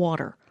open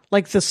water,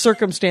 like the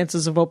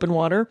circumstances of open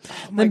water,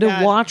 than to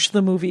God. watch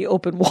the movie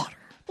Open Water.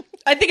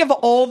 I think of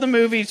all the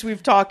movies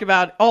we've talked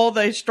about, all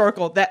the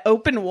historical, that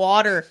Open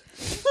Water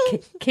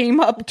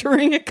came up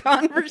during a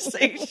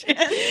conversation.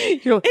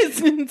 It's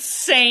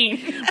insane.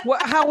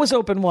 How was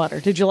Open Water?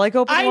 Did you like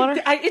Open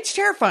Water? It's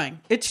terrifying.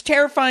 It's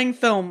terrifying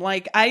film.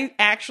 Like, I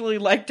actually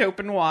liked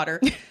Open Water.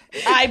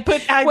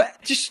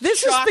 Just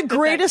This is shocked the that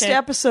greatest came.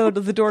 episode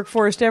of the Dork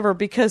Forest ever,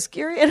 because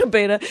Gariana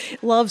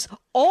Abeyta loves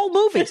all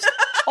movies,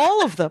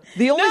 all of them.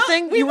 The only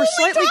thing we've you were only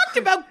slightly talked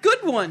about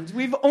good ones.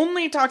 We've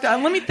only talked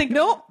about. Let me think.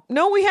 no,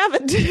 we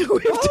haven't.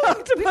 We've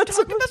talked about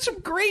some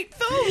great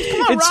films.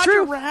 Come on, It's Roger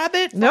true.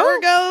 Rabbit, No.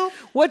 Fargo.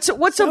 What's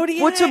a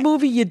Zodiac.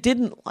 movie you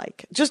didn't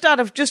like? Just out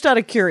of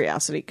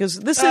curiosity, because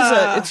this is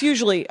it's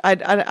usually I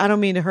don't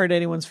mean to hurt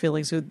anyone's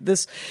feelings.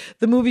 The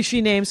movie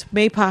she names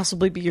may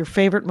possibly be your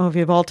favorite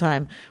movie of all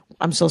time.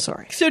 I'm so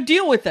sorry. So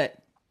deal with it.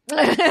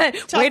 Wait a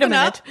Toughen minute.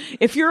 up.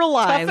 If you're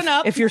alive, Toughen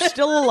up. if you're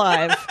still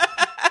alive,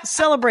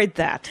 celebrate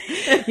that.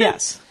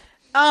 Yes.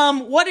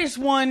 What is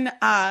one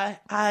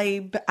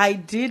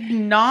I did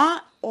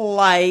not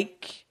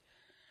like?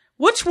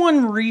 Which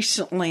one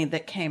recently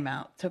that came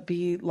out to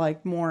be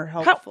like more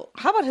helpful?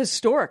 How about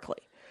historically?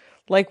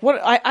 Like what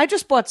I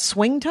just bought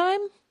Swing Time,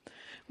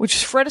 which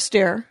is Fred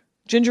Astaire,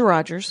 Ginger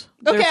Rogers.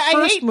 their Okay, I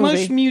first hate movie.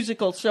 most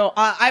musicals, so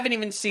I haven't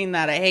even seen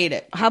that. I hate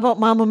it. How about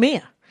Mamma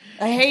Mia?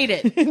 I hate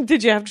it.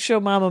 Did you have to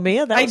show Mamma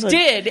Mia? I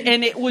did,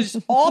 and it was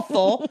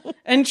awful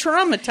and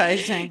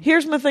traumatizing.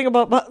 Here's my thing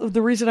about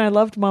the reason I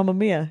loved Mamma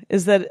Mia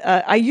is that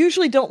I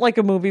usually don't like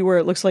a movie where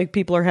it looks like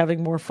people are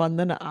having more fun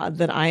than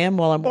I am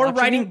while I'm Or watching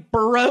writing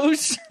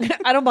burrows. it.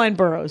 I don't mind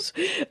burrows.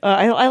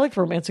 I like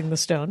Romancing the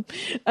Stone.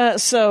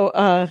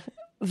 But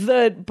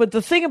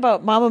the thing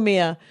about Mamma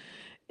Mia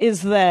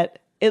is that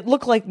it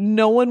looked like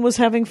no one was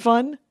having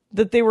fun.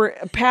 That they were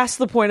past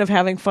the point of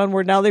having fun,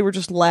 where now they were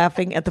just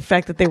laughing at the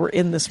fact that they were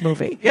in this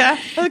movie. Yeah,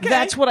 okay.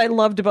 That's what I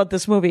loved about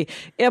this movie.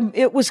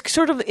 It was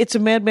sort of, it's a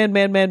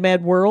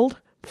mad world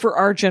for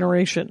our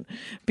generation,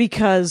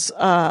 because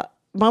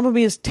Mamma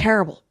Mia is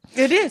terrible.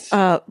 It is.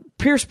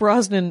 Pierce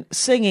Brosnan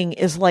singing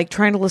is like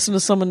trying to listen to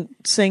someone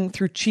sing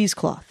through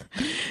cheesecloth,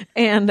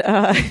 and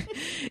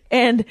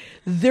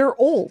they're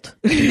old,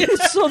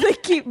 so they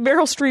keep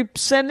Meryl Streep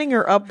sending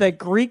her up that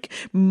Greek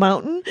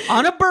mountain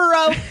On a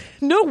burrow.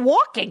 No,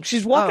 walking.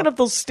 She's walking up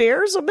those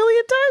stairs a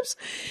million times.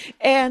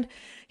 And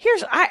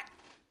here's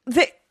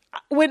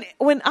when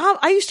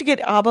I used to get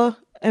ABBA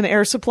and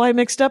Air Supply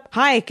mixed up.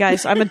 Hi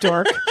guys, I'm a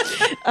dork.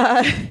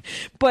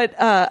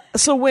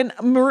 So when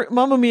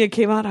Mamma Mia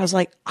came out, I was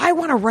like, I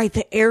want to write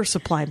the Air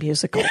Supply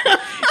musical.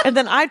 And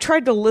then I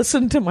tried to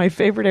listen to my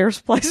favorite Air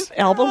Supply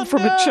album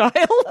from a child.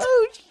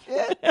 Oh,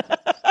 shit.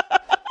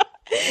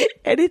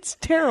 And it's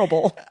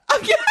terrible.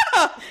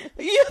 Yeah,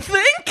 you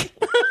think?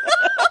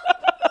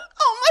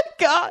 Oh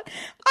my God.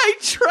 I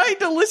tried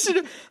to listen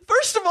to,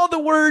 first of all, the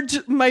words,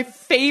 my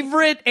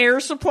favorite Air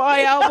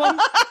Supply album,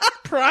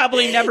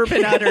 probably never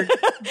been uttered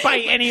by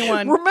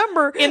anyone.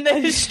 Remember, in the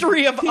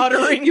history of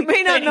uttering. you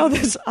may not know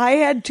this. I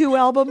had 2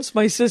 albums.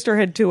 My sister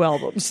had 2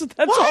 albums.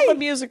 That's all the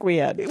music we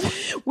had.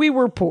 We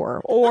were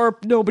poor, or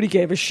nobody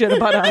gave a shit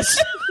about us.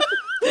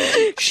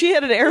 She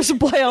had an Air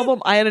Supply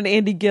album. I had an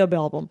Andy Gibb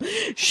album.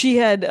 She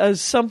had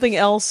something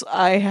else.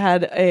 I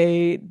had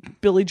a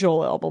Billy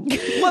Joel album.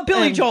 What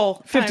Billy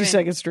Joel?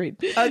 52nd Street.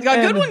 A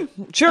good one?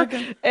 Sure.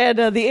 Okay. And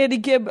the Andy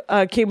Gibb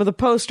came with a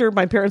poster.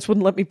 My parents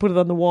wouldn't let me put it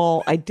on the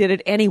wall. I did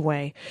it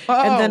anyway.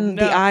 And then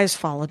the eyes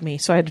followed me,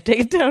 so I had to take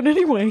it down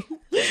anyway.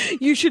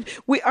 You should.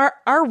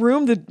 Our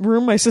room, the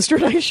room my sister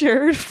and I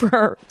shared for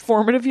our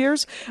formative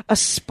years, a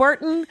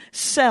Spartan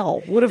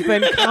cell would have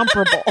been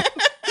comparable.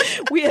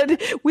 We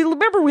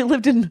remember we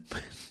lived in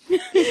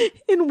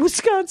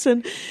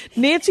Wisconsin.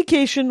 Nancy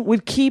Cation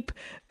would keep.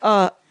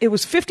 It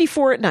was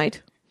 54 at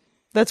night.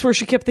 That's where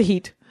she kept the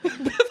heat.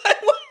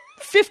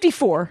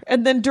 54,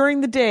 and then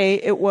during the day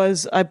it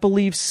was, I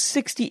believe,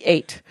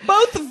 68.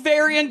 Both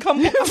very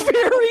uncomfortable,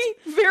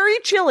 very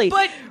chilly.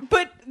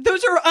 But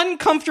those are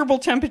uncomfortable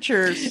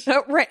temperatures,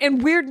 right?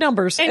 And weird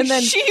numbers. And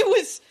then she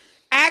was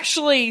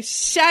actually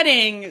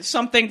setting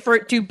something for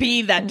it to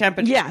be that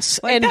temperature. Yes,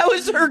 and that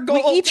was her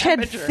goal. We each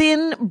had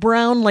thin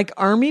brown, like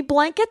army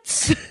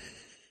blankets.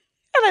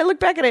 And I look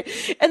back at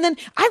it, and then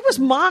I was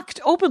mocked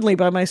openly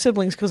by my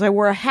siblings because I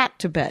wore a hat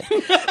to bed,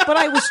 but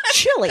I was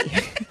chilly.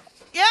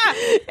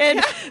 Yeah.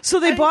 And so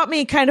they bought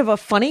me kind of a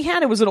funny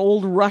hat. It was an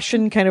old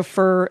Russian kind of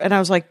fur. And I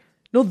was like,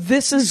 no,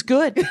 this is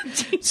good.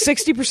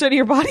 60% of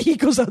your body heat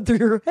goes out through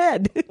your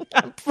head.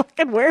 I'm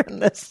fucking wearing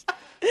this.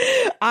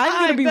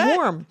 I'm going to be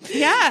warm.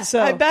 Yeah,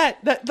 so, I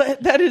bet.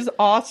 That is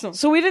awesome.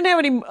 So we didn't have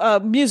any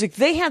music.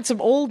 They had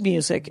some old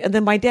music. And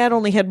then my dad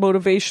only had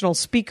motivational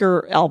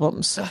speaker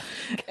albums.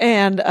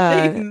 And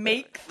they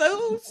make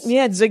those?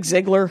 Yeah, Zig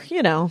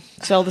Ziglar,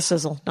 sell the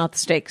sizzle, not the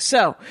steak.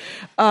 So,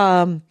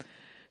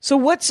 so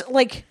what's,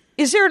 like,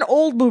 is there an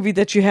old movie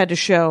that you had to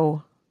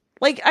show?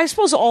 Like, I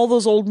suppose all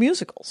those old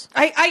musicals.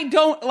 I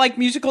don't like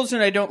musicals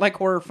and I don't like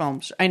horror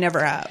films. I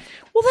never have.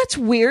 Well, that's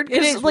weird.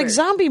 Because, like, weird.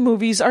 Zombie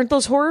movies, aren't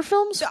those horror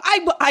films?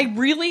 I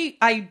really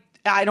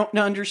don't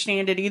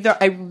understand it either.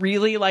 I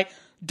really like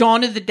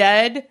Dawn of the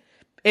Dead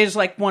is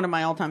like one of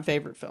my all-time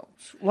favorite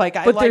films. Like,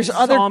 I like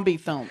zombie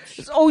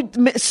films. Oh,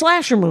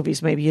 slasher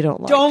movies maybe you don't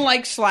like. Don't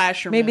like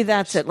slasher movies. Maybe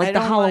that's it. Like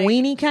the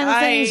Halloween-y kind of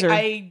things?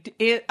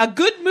 A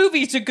good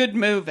movie's a good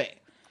movie.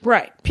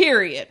 Right.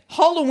 Period.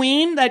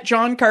 Halloween, that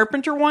John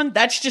Carpenter one,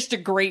 that's just a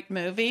great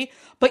movie.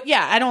 But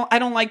yeah, I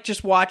don't like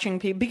just watching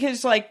people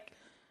because, like,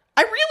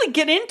 I really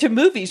get into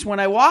movies when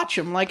I watch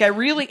them. Like, I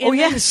really... Oh,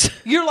 yes.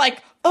 You're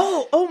like,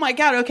 oh my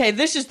God, okay,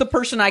 this is the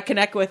person I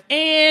connect with,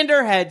 and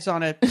her head's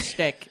on a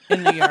stick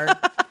in the yard.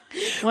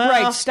 Well,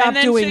 right, stop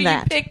doing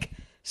that. You pick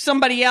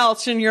somebody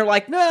else, and you're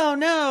like,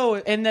 no,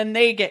 and then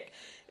they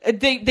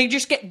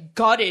just get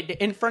gutted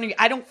in front of you.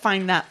 I don't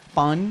find that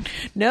fun.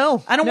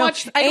 No, I don't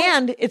watch.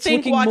 And it's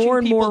looking more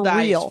and more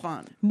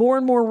real. More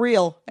and more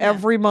real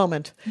every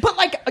moment. But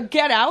like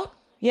Get Out,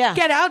 yeah,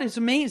 Get Out is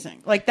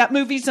amazing. Like that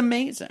movie's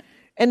amazing.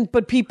 I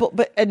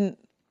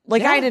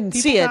didn't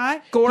see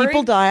it. Gory.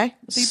 People die.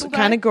 It's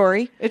kind of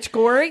gory. It's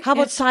gory. How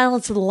about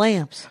Silence of the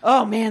Lambs?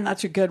 Oh man,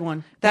 that's a good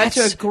one. That's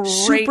a great.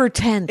 Super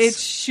tense. It's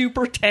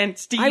super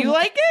tense. Do you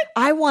like it?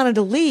 I wanted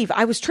to leave.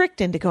 I was tricked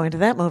into going to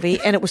that movie,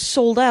 and it was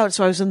sold out.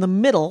 So I was in the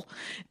middle,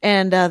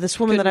 and this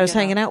woman that I was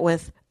hanging out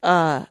with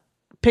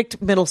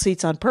picked middle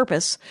seats on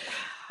purpose.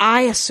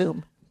 I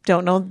assume.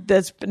 Don't know.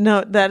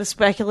 That is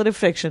speculative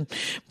fiction,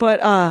 but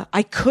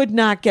I could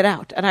not get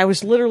out, and I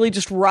was literally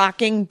just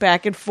rocking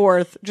back and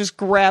forth, just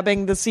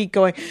grabbing the seat,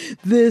 going,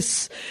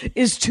 "This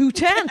is too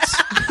tense.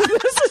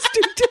 This is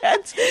too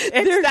tense."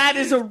 That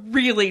is a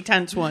really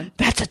tense one.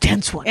 That's a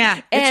tense one. Yeah,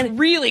 and it's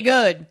really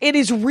good. It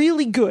is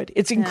really good.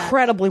 It's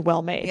incredibly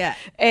well made. Yeah,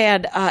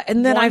 and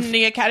then I won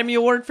the Academy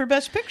Award for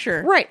Best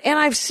Picture. Right, and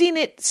I've seen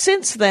it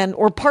since then,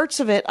 or parts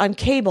of it on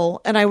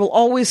cable, and I will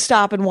always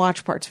stop and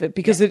watch parts of it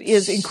because it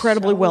is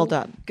incredibly well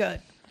done.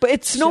 Good. But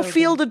it's no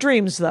Field of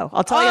Dreams, though.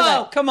 I'll tell you that.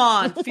 Oh, come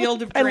on.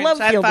 Field of Dreams. I love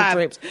Field of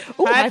Dreams.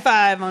 Ooh, high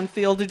five on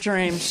Field of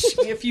Dreams.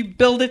 If you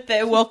build it,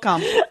 they will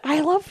come.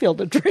 I love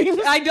Field of Dreams.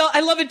 I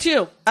love it,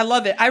 too. I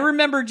love it. I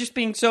remember just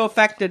being so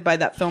affected by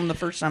that film the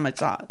first time I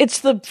saw it.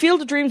 It's the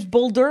Field of Dreams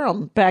Bull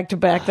Durham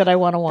back-to-back that I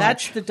want to watch.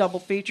 That's the double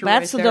feature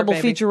That's the double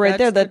feature right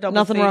there.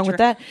 Nothing wrong with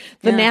that.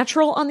 The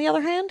Natural, on the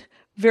other hand,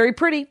 very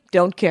pretty.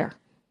 Don't care.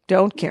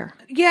 Don't care.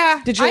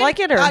 Yeah. Did you like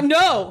it? Or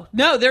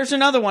No. There's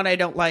another one I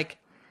don't like.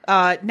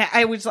 I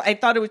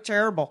thought it was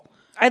terrible.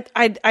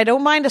 I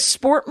don't mind a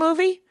sport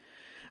movie.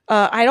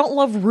 I don't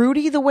love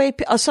Rudy the way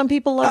some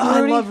people love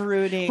Rudy. I love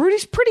Rudy.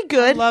 Rudy's pretty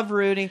good. I love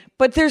Rudy.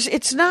 But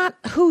it's not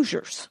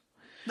Hoosiers.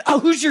 Oh,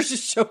 Hoosiers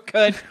is so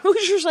good.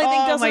 Hoosiers, I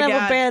think, doesn't have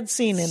a bad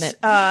scene in it.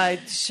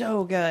 It's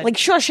so good. Like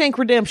Shawshank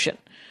Redemption.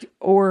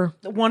 Or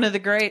one of the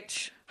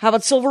greats. How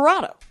about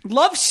Silverado?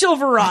 Love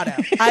Silverado.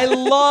 I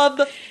love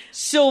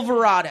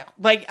Silverado.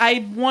 Like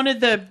one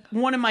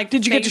of my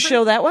Did you get to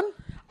show that one?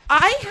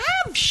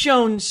 I have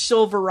shown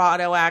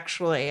Silverado,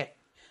 actually.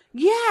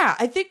 Yeah,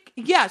 I think,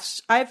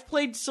 yes, I've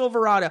played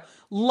Silverado.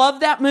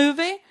 Love that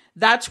movie.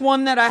 That's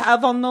one that I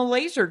have on the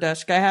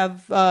Laserdisc. I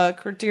have a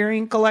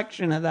Criterion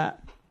collection of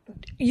that.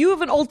 You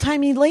have an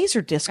old-timey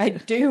Laserdisc. I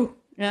do,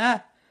 yeah.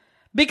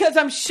 Because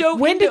I'm so...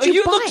 When did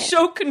you buy look it?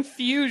 so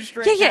confused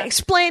right now. Yeah,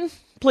 explain.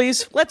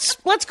 please.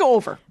 Let's go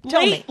over.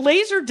 Tell me.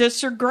 Laser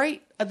discs are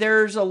great.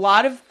 There's a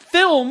lot of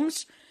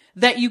films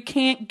that you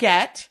can't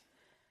get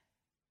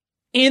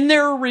in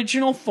their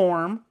original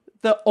form.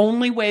 The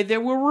only way they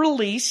were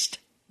released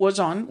was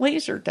on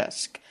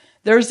Laserdisc.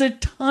 There's a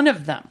ton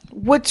of them.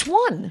 Which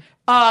one?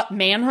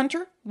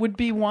 Manhunter would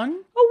be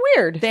one. Oh,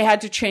 weird. They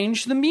had to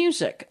change the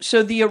music.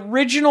 So the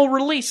original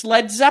release,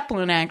 Led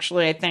Zeppelin,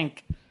 actually, I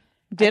think.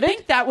 Did I it?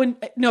 think that one.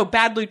 No,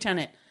 Bad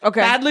Lieutenant. Okay.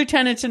 Bad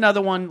Lieutenant's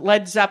another one.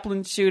 Led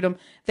Zeppelin sued them.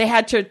 They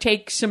had to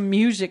take some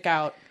music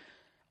out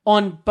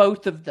on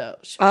both of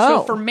those. Oh.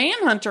 So for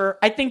Manhunter,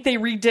 I think they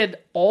redid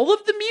all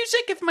of the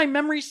music, if my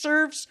memory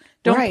serves.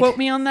 Don't quote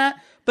me on that.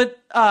 But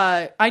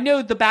I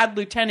know the Bad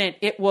Lieutenant,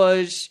 it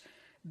was...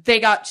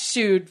 They got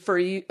sued for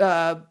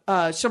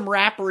some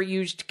rapper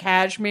used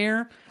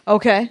cashmere.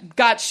 Okay.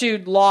 Got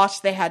sued,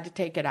 lost. They had to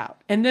take it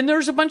out. And then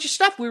there's a bunch of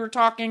stuff we were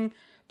talking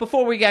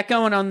before we got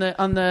going on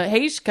the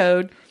Hays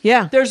Code.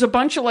 Yeah. There's a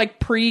bunch of like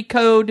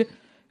pre-code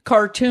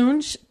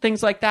cartoons,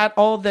 things like that.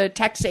 All the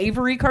Tex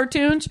Avery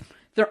cartoons,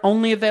 they're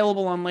only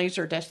available on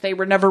Laserdisc. They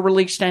were never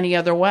released any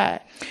other way.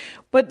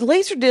 But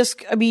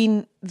Laserdisc, I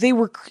mean,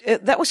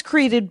 that was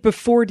created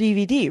before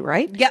DVD,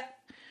 right? Yep.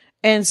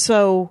 And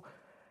so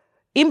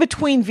in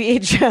between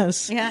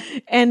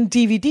VHS and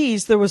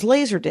DVDs, there was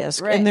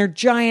Laserdisc, and they're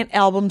giant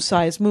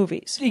album-sized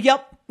movies.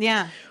 Yep.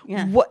 Yeah.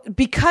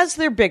 Because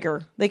they're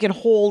bigger, they can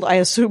hold, I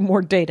assume,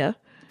 more data.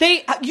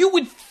 You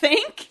would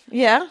think.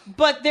 Yeah.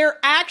 But they're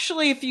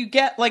actually, if you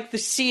get like the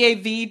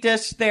CAV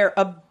discs, they're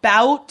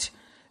about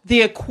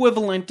the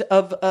equivalent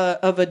of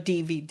a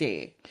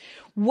DVD.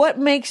 What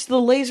makes the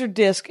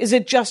Laserdisc? Is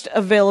it just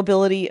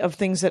availability of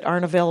things that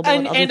aren't available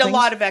in other and a things?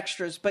 lot of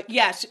extras? But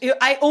yes,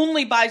 I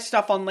only buy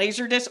stuff on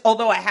Laserdisc,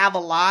 although I have a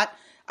lot.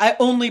 I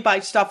only buy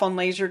stuff on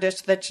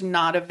Laserdisc that's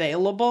not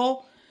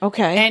available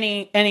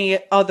any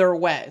other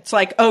way. It's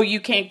like, oh,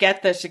 you can't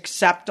get this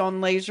except on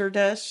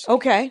Laserdisc.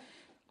 Okay.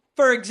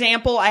 For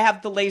example, I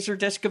have the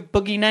Laserdisc of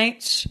Boogie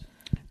Nights.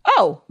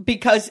 Oh.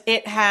 Because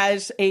it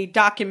has a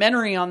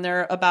documentary on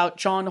there about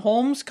John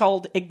Holmes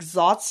called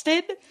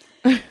Exhausted,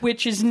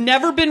 which has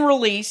never been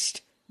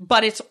released,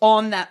 but it's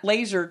on that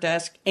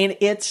Laserdisc, and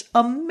it's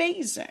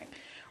amazing.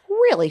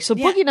 Really? So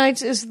Boogie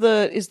Nights is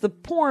the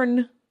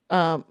porn.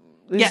 Paul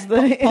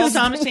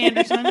Thomas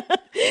Anderson.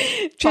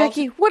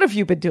 Jackie, what have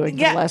you been doing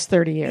for the last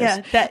 30 years? Yeah,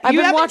 I've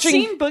been haven't watching.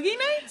 Seen Boogie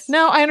Nights?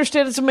 No, I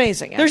understand it's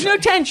amazing. There's no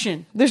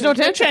tension. There's no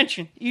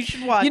tension. You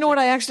should watch. You know what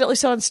I accidentally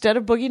saw instead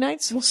of Boogie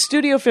Nights?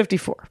 Studio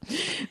 54.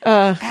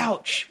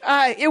 Ouch.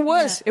 It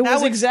was. Yeah, it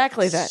was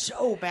exactly that.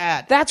 So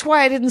bad. That's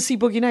why I didn't see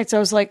Boogie Nights. I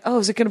was like, oh,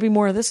 is it going to be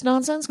more of this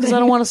nonsense? Because I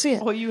don't want to see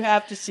it. Well, you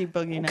have to see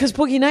Boogie Nights. Because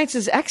Boogie Nights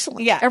is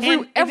excellent. Yeah,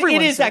 everyone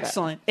it is said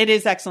excellent. It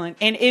is excellent,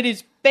 and it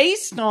is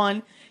based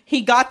on.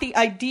 He got the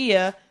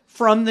idea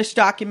from this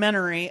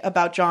documentary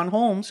about John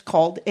Holmes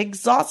called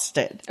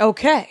Exhausted.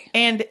 Okay.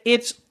 And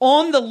it's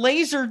on the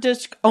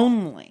Laserdisc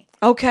only.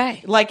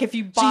 Okay. Like if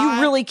you buy... So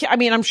you really I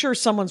mean, I'm sure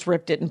someone's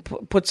ripped it and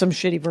put some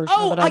shitty version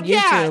of it on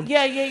YouTube.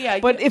 Yeah.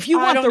 But if you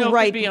want the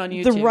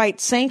the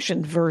right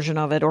sanctioned version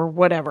of it or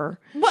whatever.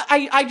 Well,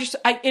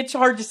 it's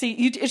hard to see.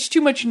 It's too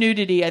much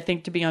nudity, I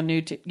think, to be on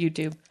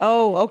YouTube.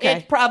 Oh, okay.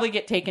 It'd probably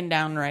get taken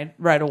down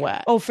right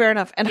away. Oh, fair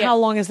enough. And how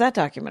long is that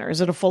documentary?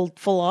 Is it a full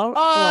hour?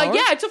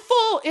 Yeah, it's a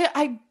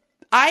full...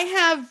 I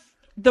have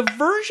the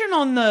version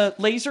on the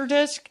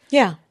Laserdisc.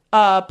 Yeah.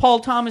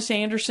 Paul Thomas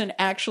Anderson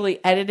actually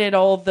edited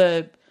all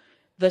the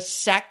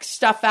sex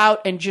stuff out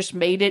and just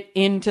made it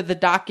into the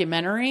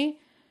documentary.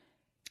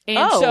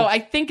 And so I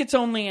think it's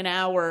only an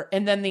hour.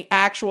 And then the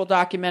actual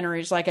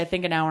documentary is like, I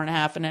think an hour and a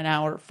half and an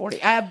hour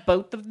 40. I have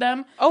both of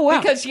them. Oh, wow.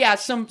 Because,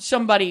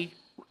 somebody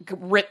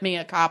ripped me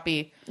a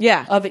copy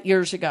of it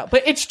years ago.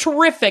 But it's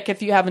terrific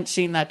if you haven't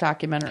seen that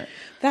documentary.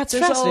 There's a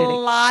fascinating.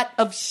 lot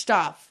of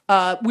stuff.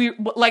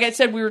 Like I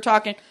said, we were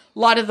talking a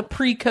lot of the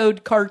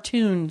pre-code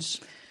cartoons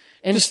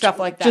and stuff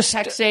like that.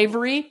 Tex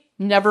Avery,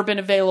 never been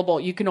available.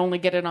 You can only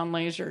get it on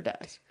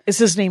Laserdisc. Is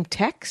his name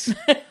Tex?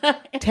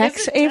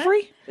 Tex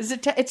Avery? Is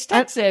it? It's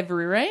Tex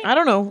Avery, right? I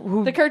don't know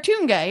who. The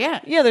cartoon guy, yeah.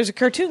 Yeah, there's a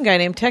cartoon guy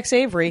named Tex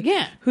Avery.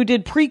 Yeah. Who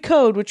did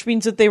pre-code, which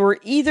means that they were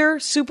either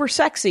super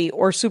sexy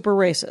or super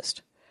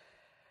racist.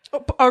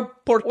 Or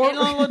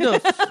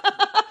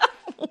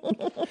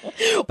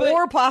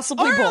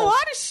possibly both. A lot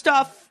of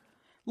stuff.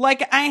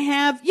 Like I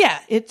have,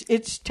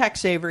 it's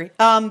Tex Avery.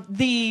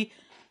 The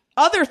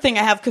other thing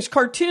I have, because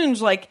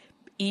cartoons, like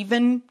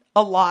even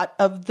a lot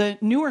of the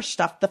newer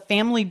stuff, the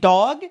Family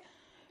Dog.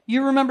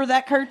 You remember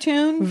that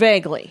cartoon?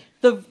 Vaguely.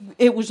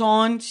 It was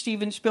on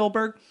Steven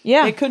Spielberg.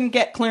 Yeah. They couldn't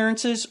get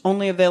clearances,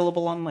 only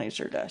available on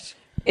Laserdisc.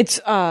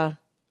 It's, I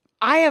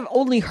have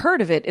only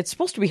heard of it. It's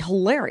supposed to be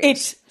hilarious.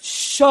 It's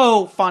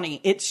so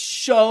funny. It's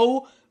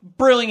so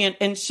brilliant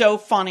and so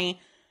funny.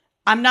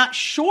 I'm not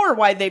sure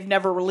why they've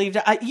never released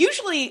it.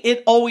 Usually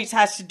it always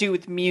has to do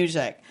with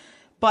music,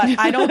 but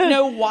I don't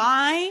know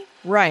why.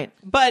 Right.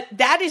 But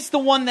that is the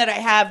one that I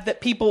have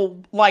that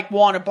people like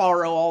want to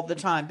borrow all the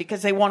time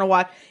because they want to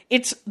watch.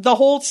 It's the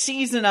whole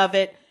season of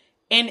it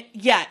And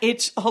yeah,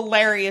 it's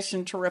hilarious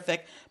and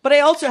terrific. But I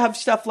also have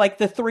stuff like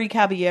The Three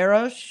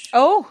Caballeros.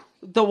 Oh.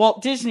 The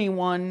Walt Disney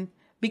one,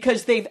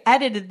 because they've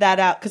edited that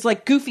out. Because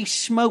like Goofy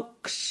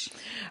smokes.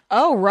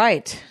 Oh,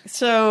 right.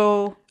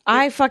 So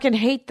I fucking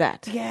hate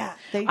that. yeah.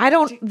 I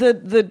don't,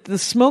 the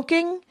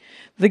smoking,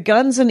 the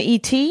guns and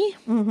E.T.,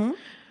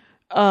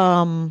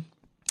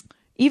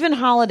 even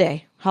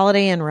Holiday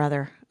Inn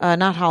rather,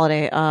 not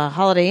Holiday,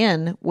 Holiday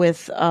Inn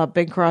with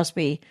Bing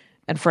Crosby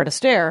and Fred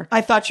Astaire.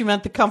 I thought you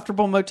meant the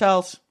comfortable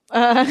motels.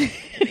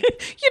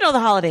 You know the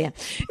Holiday Inn.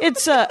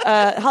 It's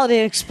Holiday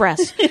Inn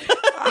Express.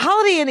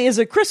 Holiday Inn is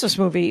a Christmas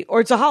movie, or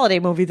it's a holiday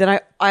movie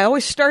that I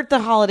always start the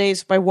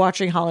holidays by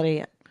watching Holiday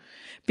Inn.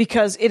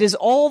 Because it is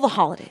all the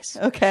holidays.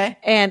 Okay.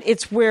 And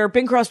it's where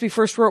Bing Crosby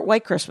first wrote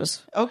White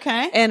Christmas.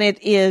 Okay. And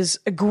it is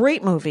a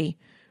great movie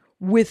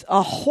with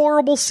a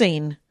horrible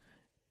scene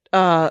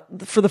for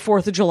the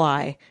 4th of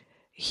July.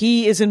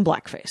 He is in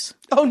blackface.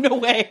 Oh, no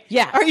way.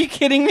 Yeah. Are you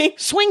kidding me?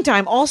 Swing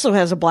Time also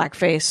has a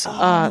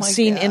blackface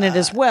scene in it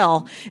as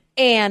well.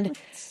 And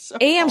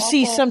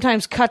AMC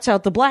sometimes cuts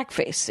out the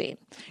blackface scene.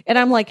 And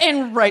I'm like...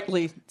 And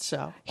rightly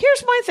so.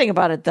 Here's my thing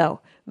about it,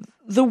 though.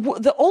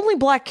 The only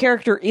black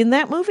character in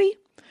that movie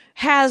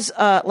has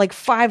like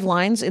 5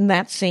 lines in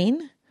that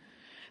scene,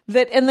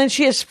 and then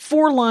she has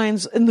 4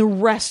 lines in the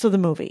rest of the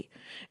movie.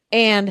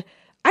 And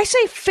I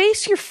say,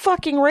 face your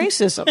fucking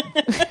racism.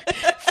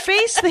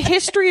 Face the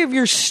history of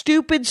your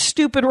stupid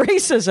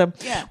racism.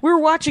 Yeah. We were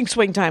watching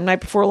Swing Time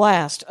night before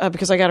last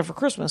because I got it for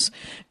Christmas.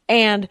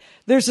 And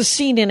there's a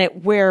scene in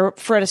it where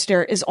Fred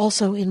Astaire is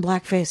also in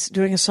blackface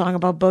doing a song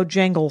about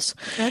Bojangles.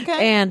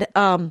 Okay.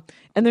 And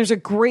there's a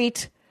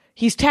great...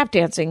 He's tap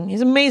dancing.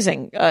 He's an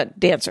amazing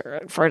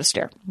dancer, Fred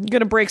Astaire.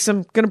 Gonna break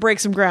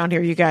some ground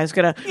here, you guys.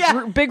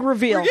 Big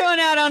reveal. We're going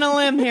out on a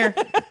limb here.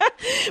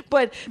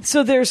 But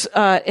so there's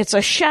it's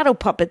a shadow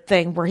puppet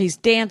thing where he's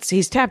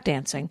tap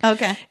dancing.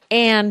 Okay.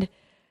 And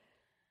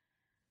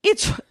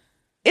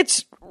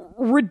it's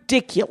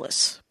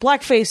ridiculous.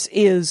 Blackface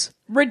is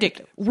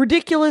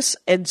ridiculous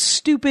and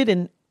stupid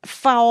and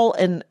foul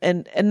and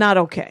not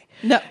okay.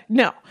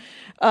 No.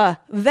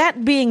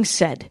 That being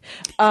said,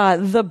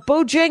 the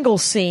Bojangles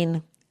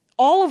scene,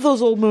 all of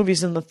those old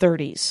movies in the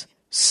 30s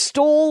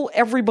stole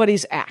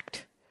everybody's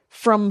act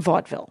from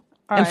vaudeville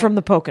and from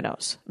the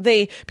Poconos.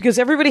 Because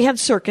everybody had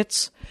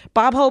circuits.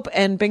 Bob Hope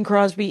and Bing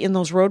Crosby in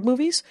those road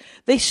movies,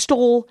 they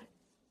stole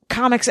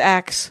comics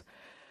acts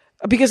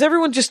because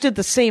everyone just did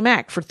the same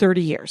act for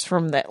 30 years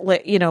from that,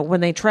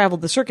 when they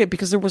traveled the circuit,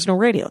 because there was no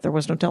radio, there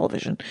was no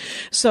television.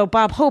 So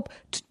Bob Hope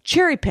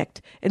cherry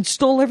picked and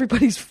stole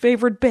everybody's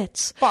favorite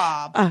bits.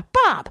 Bob,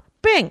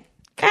 Bing,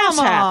 ass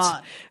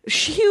hats.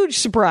 Huge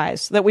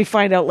surprise that we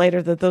find out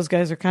later that those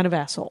guys are kind of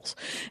assholes.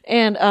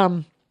 And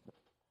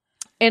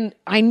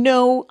I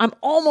know, I'm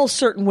almost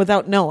certain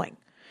without knowing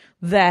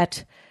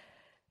that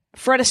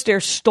Fred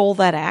Astaire stole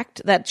that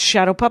act, that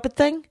shadow puppet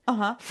thing,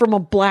 from a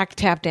black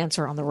tap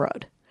dancer on the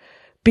road.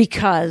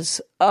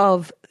 Because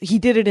he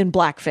did it in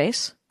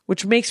blackface,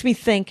 which makes me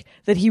think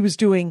that he was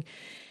doing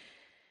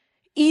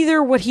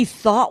either what he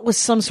thought was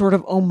some sort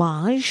of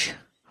homage,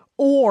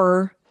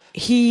 or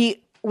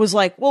he was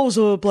like, well, it was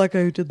a black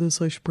guy who did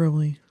this, I should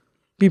probably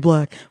be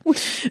black.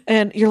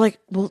 And you're like,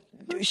 well,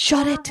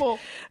 shut horrible.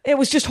 It. It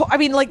was just, I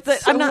mean, like,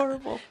 I'm not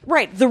horrible.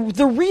 Right. The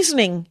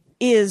reasoning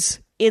is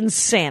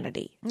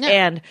insanity. Yeah.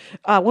 And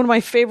one of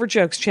my favorite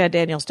jokes Chad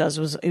Daniels does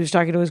was he was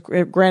talking to his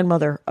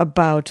grandmother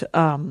about,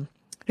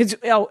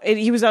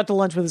 he was out to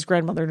lunch with his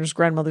grandmother, and his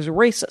grandmother's a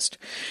racist,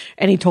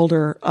 and he told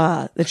her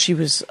that she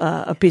was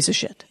a piece of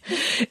shit.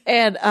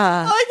 And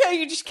I like how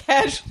you just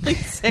casually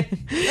say.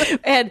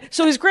 And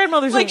so his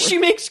grandmother's like she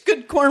makes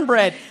good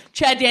cornbread.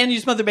 Chad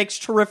Daniels' mother makes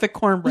terrific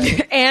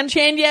cornbread, and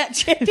Chad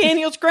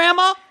Daniels'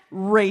 grandma,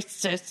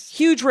 racist,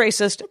 huge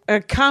racist,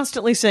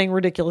 constantly saying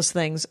ridiculous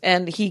things,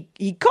 and he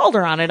called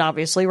her on it,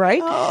 obviously,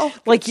 right? Oh,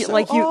 like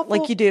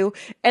you do,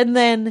 and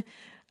then.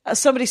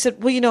 Somebody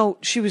said, well,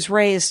 she was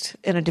raised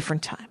in a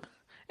different time.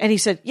 And he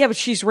said, yeah, but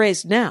she's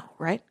raised now,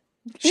 right?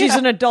 She's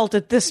an adult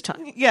at this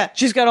time. Yeah.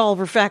 She's got all of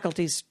her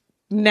faculties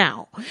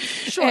now.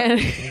 Sure.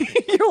 And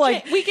you're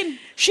like,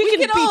 she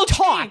can be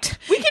taught.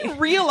 We can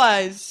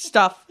realize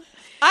stuff.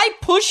 I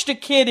pushed a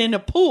kid in a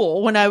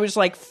pool when I was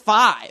like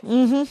 5.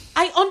 Mm-hmm.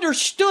 I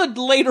understood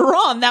later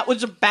on that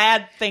was a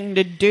bad thing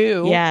to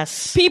do.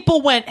 Yes.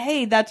 People went,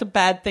 hey, that's a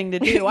bad thing to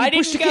do. I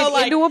didn't go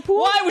like, into a pool?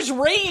 Well, I was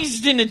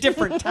raised in a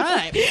different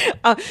time.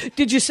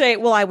 Did you say,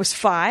 well, I was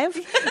 5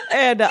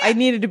 and I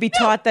needed to be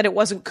taught that it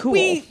wasn't cool?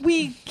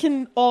 We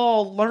can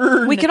all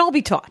learn. We can all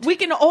be taught. We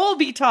can all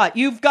be taught.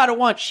 You've got to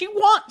want. She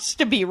wants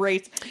to be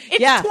racist. It's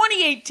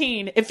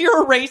 2018. If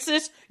you're a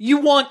racist, you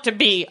want to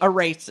be a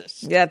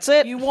racist. That's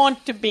it. You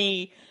want to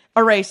be a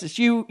racist.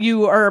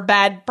 You are a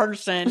bad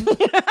person.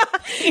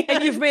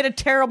 And you've made a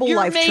terrible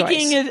life choice. You're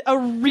making a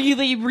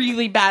really,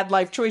 really bad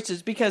life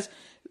choices, because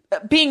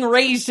being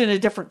raised in a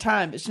different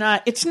time it's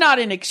not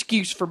an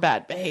excuse for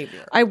bad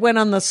behavior. I went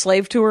on the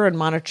slave tour in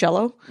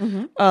Monticello.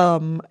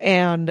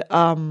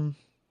 Mm-hmm.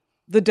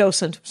 the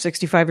docent,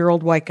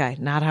 65-year-old white guy.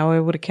 Not how I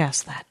would have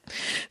cast that.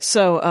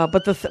 So,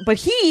 but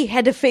he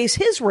had to face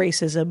his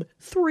racism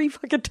 3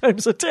 fucking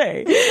times a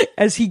day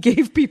as he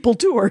gave people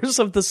tours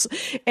of this.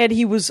 And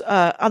he was,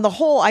 on the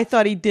whole, I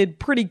thought he did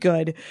pretty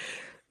good.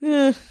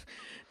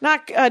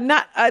 Not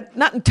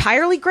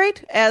entirely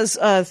great, as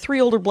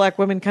 3 older black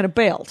women kind of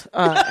bailed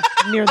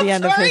near the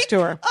end of his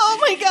tour. Oh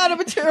my God, I'm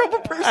a terrible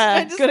person.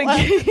 I just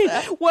laughed at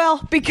that.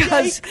 Well,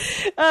 because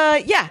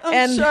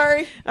I'm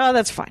sorry. Oh,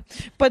 that's fine.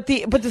 But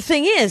the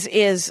thing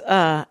is,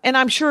 and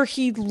I'm sure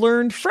he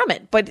learned from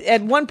it. But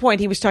at one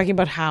point, he was talking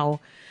about how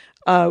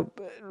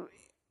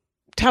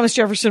Thomas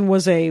Jefferson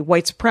was a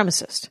white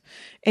supremacist,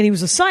 and he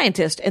was a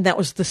scientist, and that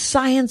was the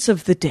science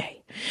of the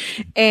day,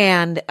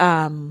 and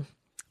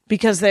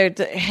because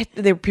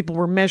people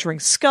were measuring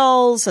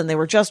skulls, and they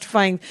were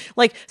justifying,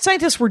 like,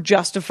 scientists were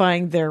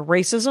justifying their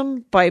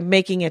racism by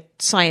making it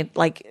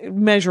like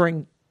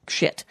measuring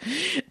shit.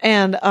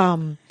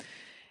 And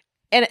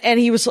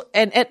he was,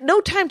 and at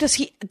no time does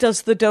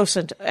the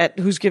docent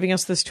who's giving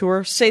us this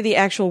tour say the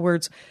actual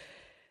words,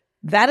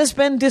 "That has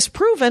been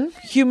disproven.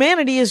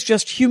 Humanity is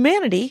just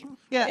humanity."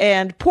 Yeah.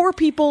 And poor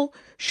people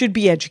should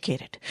be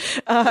educated,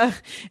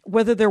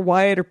 whether they're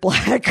white or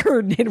black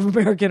or Native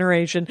American or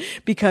Asian,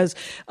 because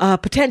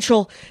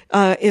potential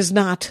is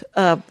not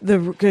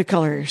the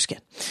color of your skin.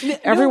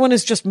 Everyone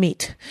is just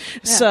meat.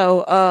 Yeah.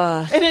 So,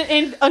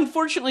 and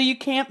unfortunately, you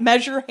can't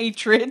measure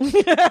hatred.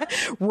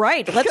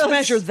 Right. Let's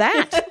measure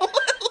that.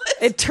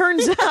 It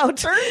turns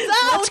out,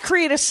 let's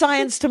create a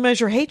science to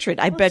measure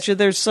hatred. I bet you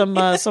there's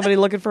somebody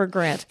looking for a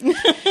grant.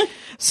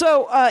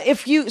 So,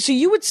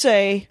 you would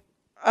say,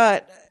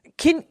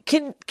 can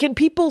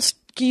people?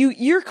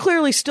 You're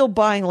clearly still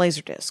buying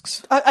laser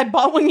discs. I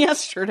bought one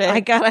yesterday.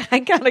 I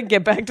gotta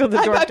get back to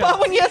the door. I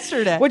bought one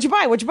yesterday. What'd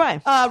you buy?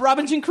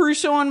 Robinson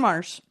Crusoe on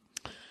Mars.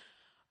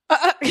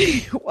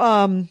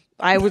 I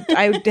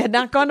had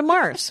not gone to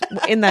Mars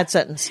in that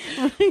sentence.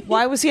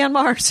 Why was he on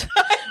Mars?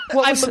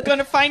 I'm going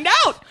to find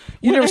out.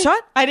 You never saw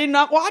it? I did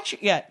not watch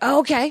it yet. Oh,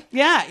 okay.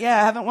 Yeah, I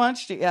haven't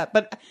watched it yet,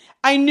 but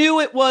I knew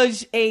it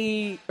was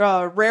a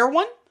rare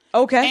one.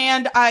 Okay.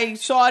 And I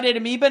saw it at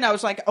Amoeba, and I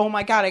was like, oh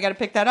my God, I got to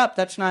pick that up.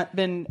 That's not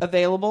been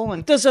available.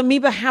 And does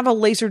Amoeba have a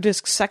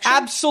Laserdisc section?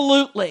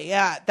 Absolutely,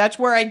 yeah. That's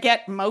where I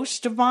get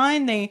most of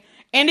mine.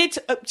 And it's,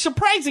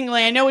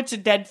 surprisingly, I know it's a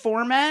dead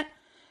format.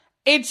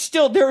 It's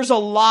still, there's a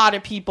lot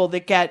of people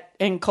that get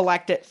and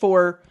collect it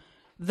for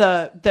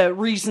the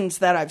reasons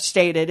that I've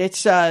stated.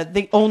 It's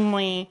the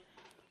only,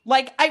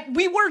 like,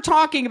 we were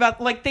talking about,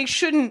 like, they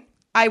shouldn't,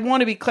 I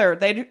want to be clear,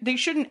 they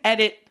shouldn't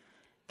edit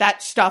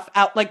that stuff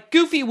out. Like,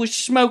 Goofy was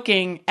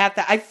smoking at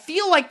that. I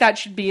feel like that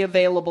should be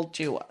available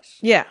to us.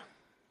 Yeah.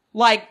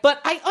 Like,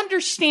 but I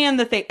understand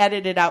that they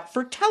edited out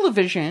for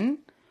television,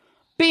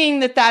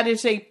 being that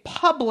is a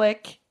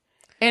public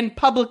and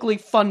publicly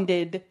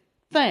funded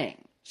thing.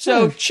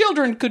 So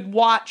children could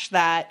watch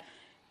that,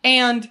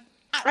 and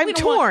I'm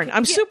torn.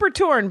 I'm super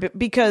torn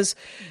because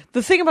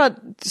the thing about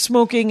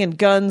smoking and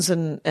guns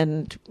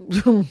and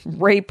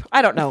rape,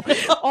 I don't know.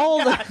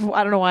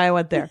 I don't know why I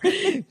went there.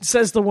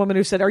 Says the woman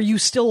who said, "Are you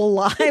still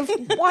alive?"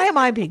 Why am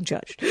I being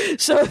judged?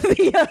 So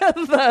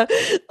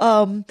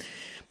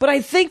but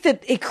I think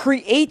that it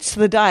creates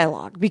the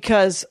dialogue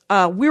because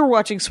we were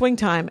watching Swing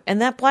Time and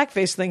that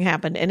blackface thing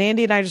happened, and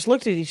Andy and I just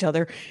looked at each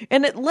other,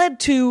 and it led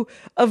to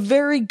a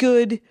very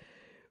good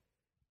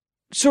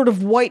sort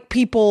of white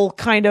people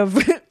kind of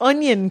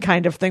onion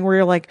kind of thing where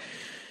you're like,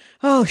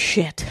 oh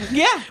shit.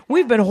 Yeah.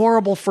 We've been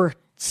horrible for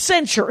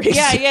centuries.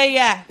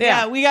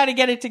 Yeah. We got to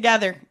get it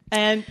together.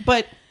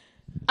 But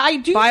I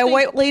do buy a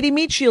White Lady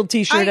Meat Shield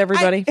t-shirt,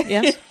 everybody.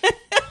 Yes.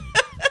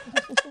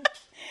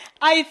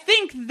 I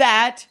think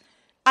that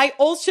I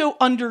also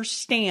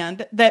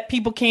understand that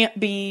people can't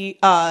be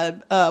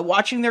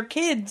watching their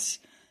kids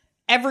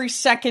every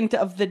second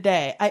of the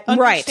day. I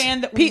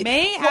understand that we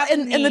may have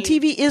and the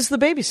TV is the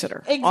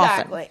babysitter.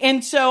 Exactly. Often.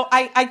 And so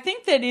I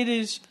think that it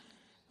is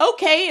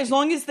okay as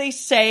long as they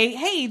say,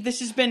 hey, this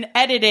has been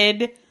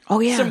edited.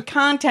 Oh, yeah. Some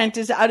content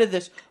is out of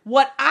this.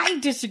 What I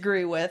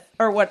disagree with,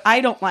 or what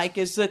I don't like,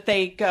 is that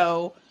they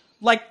go,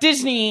 like,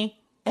 Disney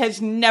has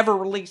never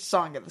released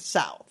Song of the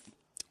South.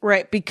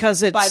 Right,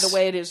 because it's... By the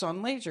way, it is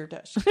on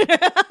Laserdisc.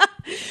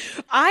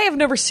 I have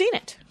never seen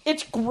it.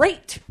 It's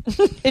great.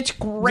 It's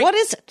great. What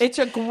is it? It's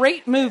a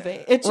great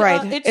movie. It's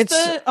It's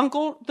the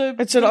Uncle...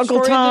 It's an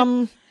Uncle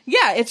Tom...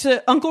 it's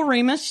a Uncle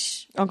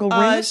Remus. Uncle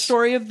Remus?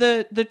 Story of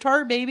the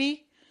tar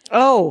baby.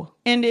 Oh.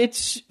 And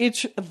it's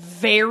a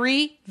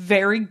very,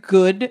 very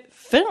good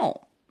film.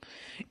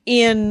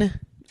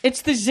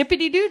 It's the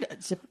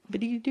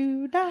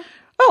zippity-doo-dah.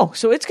 Oh,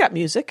 so it's got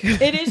music.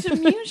 It is a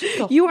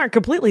musical. You aren't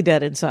completely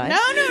dead inside.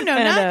 No,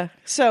 not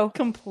so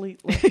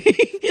completely.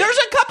 There's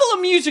a couple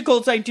of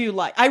musicals I do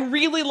like. I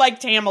really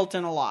liked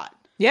Hamilton a lot.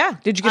 Yeah,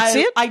 did you get to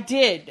see it? I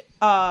did,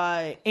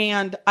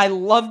 and I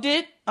loved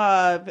it.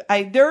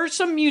 There are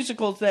some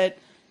musicals that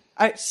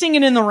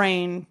Singing in the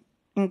Rain,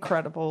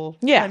 incredible.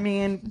 Yeah. I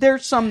mean,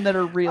 there's some that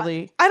are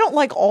really... I don't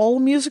like all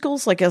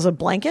musicals, like as a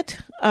blanket.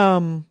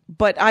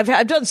 But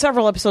I've done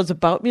several episodes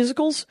about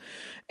musicals,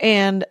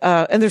 and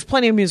there's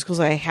plenty of musicals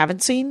I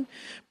haven't seen.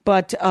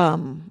 But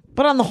on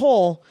the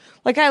whole,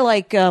 like I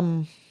like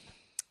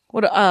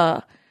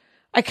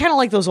I kind of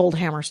like those old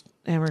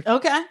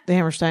Okay. the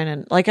Hammerstein,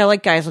 and like I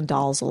like Guys and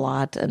Dolls a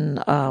lot,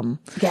 and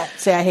Yeah,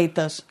 see, I hate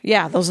those.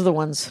 yeah, those are the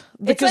ones.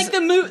 It's like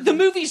the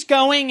movie's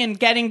going and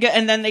getting good,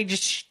 and then they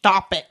just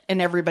stop it,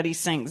 and everybody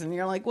sings, and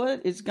you're like,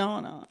 "What is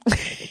going on?"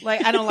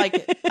 Like, I don't like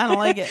it. I don't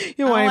like it.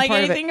 You I want don't any like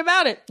part of it. anything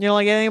about it. You don't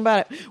like anything about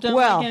it. Don't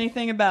Well, like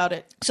anything about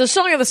it. so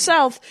Song of the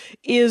South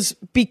is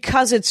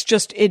because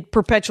it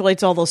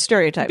perpetuates all those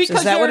stereotypes.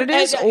 Is that what it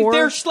is? Or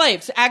they're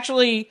slaves,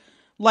 actually.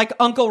 Like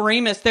Uncle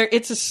Remus,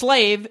 it's a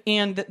slave,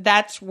 and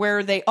that's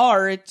where they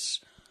are.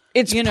 It's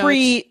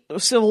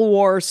pre-Civil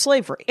War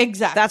slavery.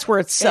 Exactly. That's where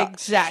it's set.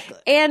 Exactly.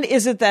 And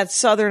is it that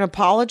Southern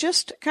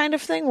apologist kind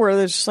of thing where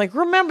they're just like,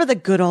 remember the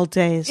good old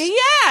days?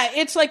 Yeah,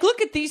 it's like,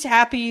 look at these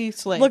happy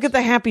slaves. Look at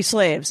the happy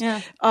slaves. Yeah.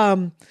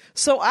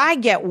 So I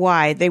get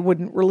why they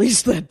wouldn't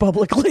release that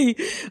publicly.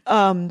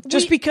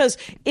 Just because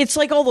it's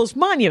like all those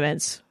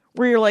monuments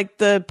where you're like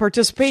the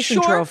participation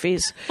Sure.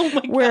 trophies. Oh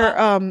my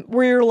God.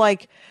 Where you're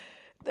like,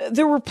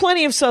 there were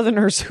plenty of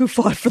Southerners who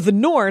fought for the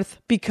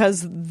North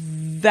because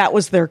that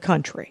was their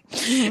country,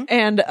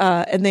 and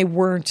they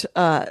weren't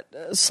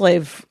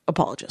slave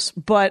apologists.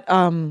 But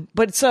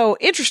so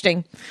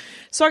interesting.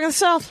 Song of the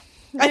South.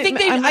 I think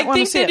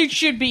that it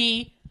should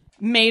be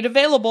made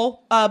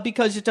available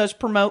because it does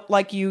promote,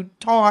 like you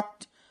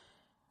talked,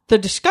 the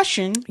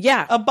discussion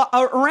about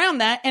around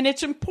that, and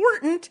it's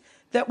important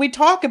that we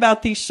talk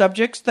about these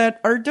subjects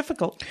that are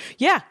difficult.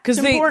 Yeah, because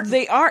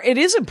they are. It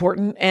is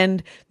important,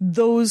 and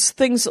those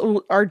things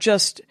are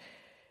just.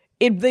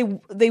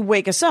 They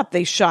wake us up.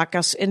 They shock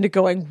us into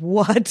going,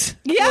 what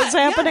is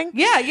happening?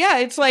 Yeah.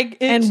 It's like,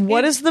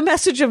 what is the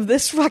message of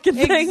this fucking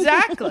thing?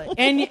 Exactly.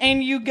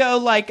 and you go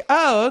like,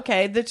 oh,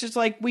 okay. That's just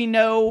like, we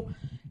know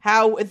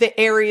how the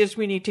areas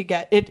we need to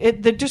get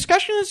it. The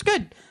discussion is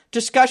good.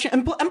 Discussion,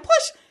 and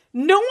plus,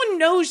 no one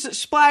knows that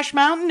Splash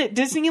Mountain at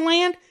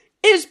Disneyland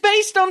is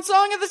based on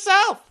Song of the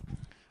South.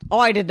 Oh,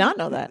 I did not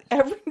know that.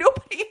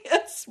 Nobody.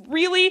 It's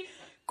really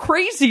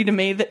crazy to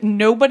me that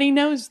nobody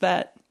knows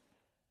that.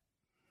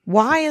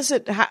 Why is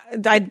it? Because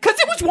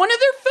it was one of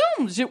their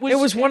films. It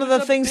was one of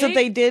the things that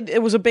they did.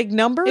 It was a big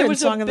number in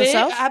Song of the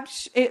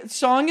South.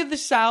 Song of the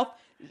South.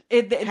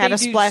 They had a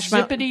Splash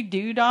Mountain. Zippity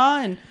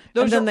Doodah, and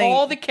those are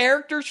all the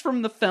characters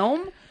from the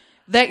film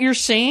that you're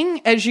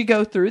seeing as you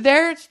go through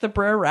there. It's the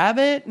Brer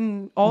Rabbit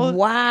and all.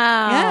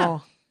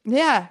 Wow.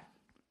 Yeah.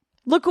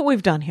 Look what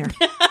we've done here.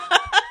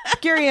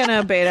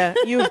 Gariana Abeyta,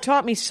 you have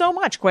taught me so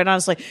much, quite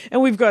honestly,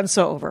 and we've gone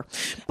so over.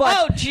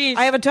 But geez.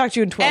 I haven't talked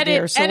to you in 12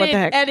 years, so what the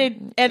heck?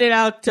 Edit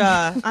out,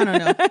 I don't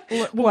know.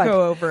 We'll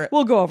go over it.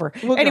 We'll go over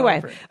it.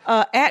 Anyway,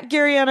 at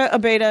Gariana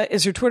Abeyta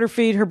is her Twitter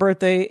feed. Her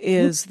birthday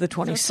is the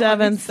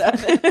 27th.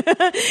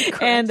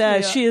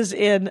 And she is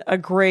in a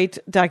great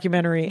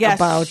documentary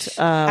about...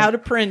 Out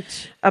of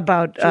Print.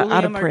 About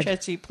Out of Print.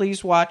 Marchesi.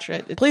 Please watch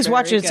it. Please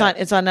watch it.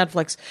 It's on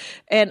Netflix.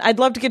 And I'd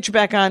love to get you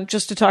back on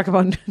just to talk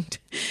about,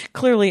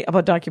 clearly,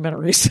 about documentaries.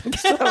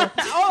 So,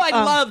 I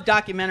love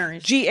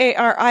documentaries.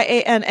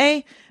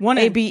 Gariana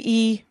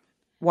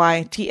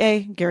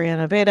Abeyta,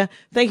 Gariana Abeyta.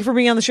 Thank you for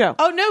being on the show.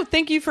 Oh, no,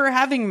 thank you for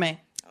having me.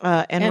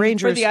 And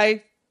Rangers. For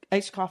the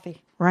iced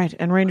coffee. Right,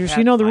 and Rangers,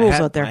 you know the rules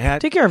out there.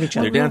 Take care of each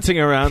other. They're dancing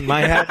around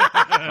my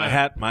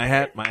hat, my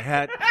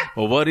hat.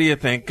 Well, what do you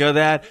think of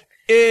that?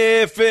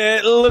 If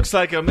it looks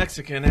like a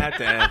Mexican hat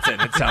dance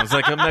and it sounds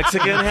like a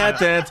Mexican hat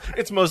dance,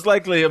 it's most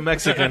likely a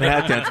Mexican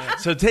hat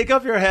dance. So take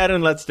off your hat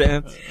and let's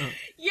dance.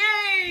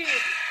 Yay!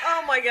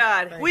 Oh my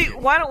God.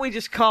 Why don't we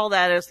just call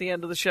that as the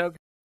end of the show?